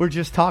 We're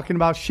just talking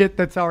about shit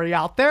that's already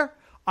out there.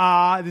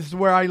 This is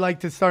where I like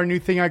to start a new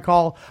thing I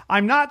call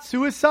I'm Not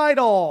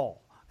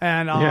Suicidal.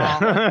 And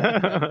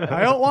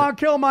I don't want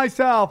to kill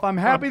myself. I'm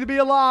happy to be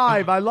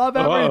alive. I love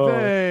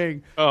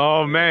everything.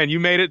 Oh man, you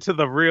made it to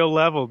the real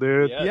level,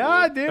 dude.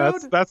 Yeah,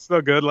 dude. That's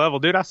the good level,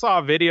 dude. I saw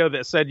a video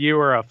that said you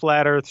were a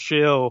flat Earth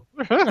shill.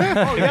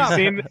 Have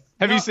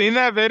you seen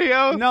that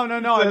video? No.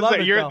 I love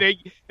it.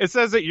 It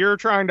says that you're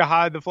trying to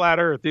hide the flat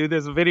Earth, dude.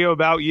 There's a video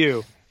about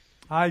you.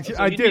 I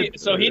did.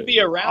 So he'd be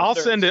around. I'll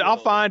send it. I'll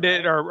find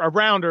it. Or a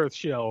round Earth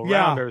shill.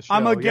 Yeah, Earth shill,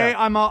 I'm a gay.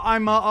 I'm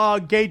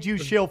a gay Jew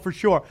shill for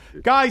sure,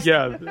 guys.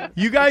 Yeah,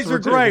 you guys are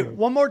great.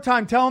 One more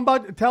time, tell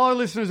our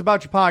listeners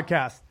about your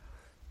podcast.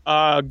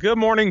 Good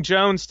morning,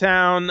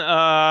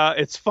 Jonestown.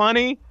 It's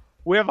funny.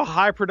 We have a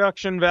high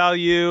production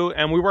value,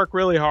 and we work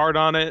really hard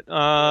on it.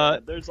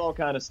 There's all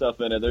kind of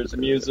stuff in it. There's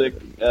music.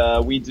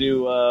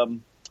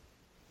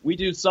 We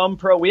do some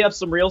we have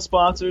some real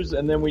sponsors,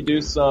 and then we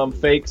do some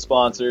fake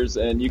sponsors,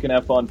 and you can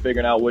have fun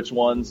figuring out which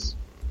ones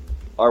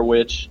are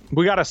which.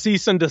 We got a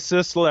cease and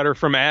desist letter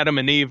from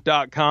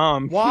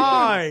AdamandEve.com.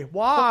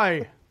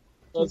 Why?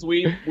 Because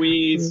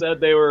we said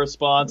they were a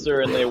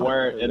sponsor and they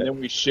weren't, and then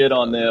we shit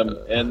on them,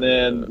 and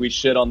then we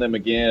shit on them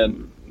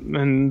again.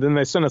 And then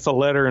they sent us a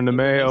letter in the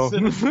mail.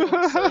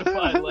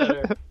 Certified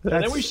letter.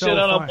 And then we shit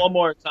on them one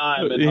more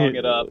time and hung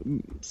it up.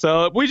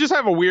 So we just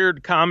have a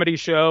weird comedy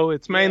show.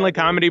 It's mainly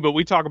comedy, but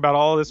we talk about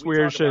all this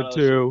weird shit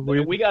too.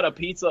 We got a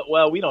pizza.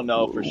 Well, we don't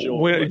know for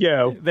sure.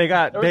 They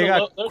got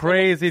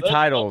crazy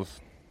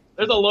titles.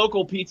 There's a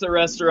local pizza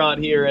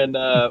restaurant here,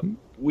 and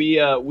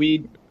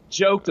we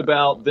joked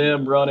about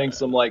them running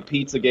some like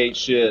Pizzagate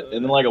shit,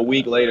 and then like a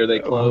week later they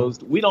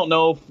closed. We don't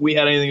know if we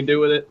had anything to do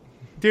with it,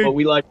 dude. But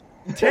we like.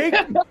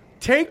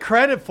 Take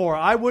credit for it.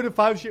 I would if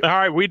I was you. All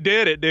right, we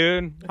did it,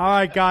 dude. All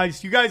right,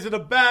 guys. You guys are the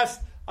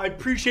best. I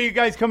appreciate you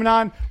guys coming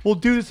on. We'll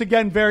do this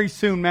again very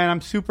soon, man.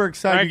 I'm super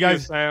excited.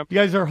 Sam. You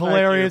guys are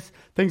hilarious.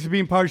 Thanks for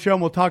being part of the show,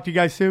 and we'll talk to you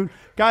guys soon.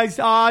 Guys,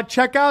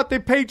 check out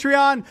the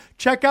Patreon.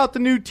 Check out the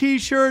new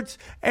T-shirts.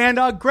 And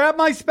grab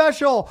my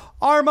special,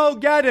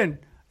 Armageddon.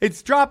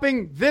 It's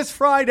dropping this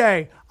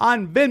Friday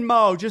on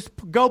Venmo. Just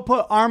go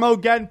put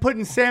Armageddon, put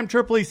in Sam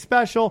Tripoli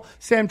special.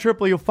 Sam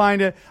Tripoli, you'll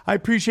find it. I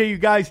appreciate you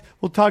guys.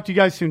 We'll talk to you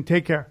guys soon.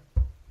 Take care.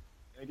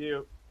 Thank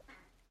you.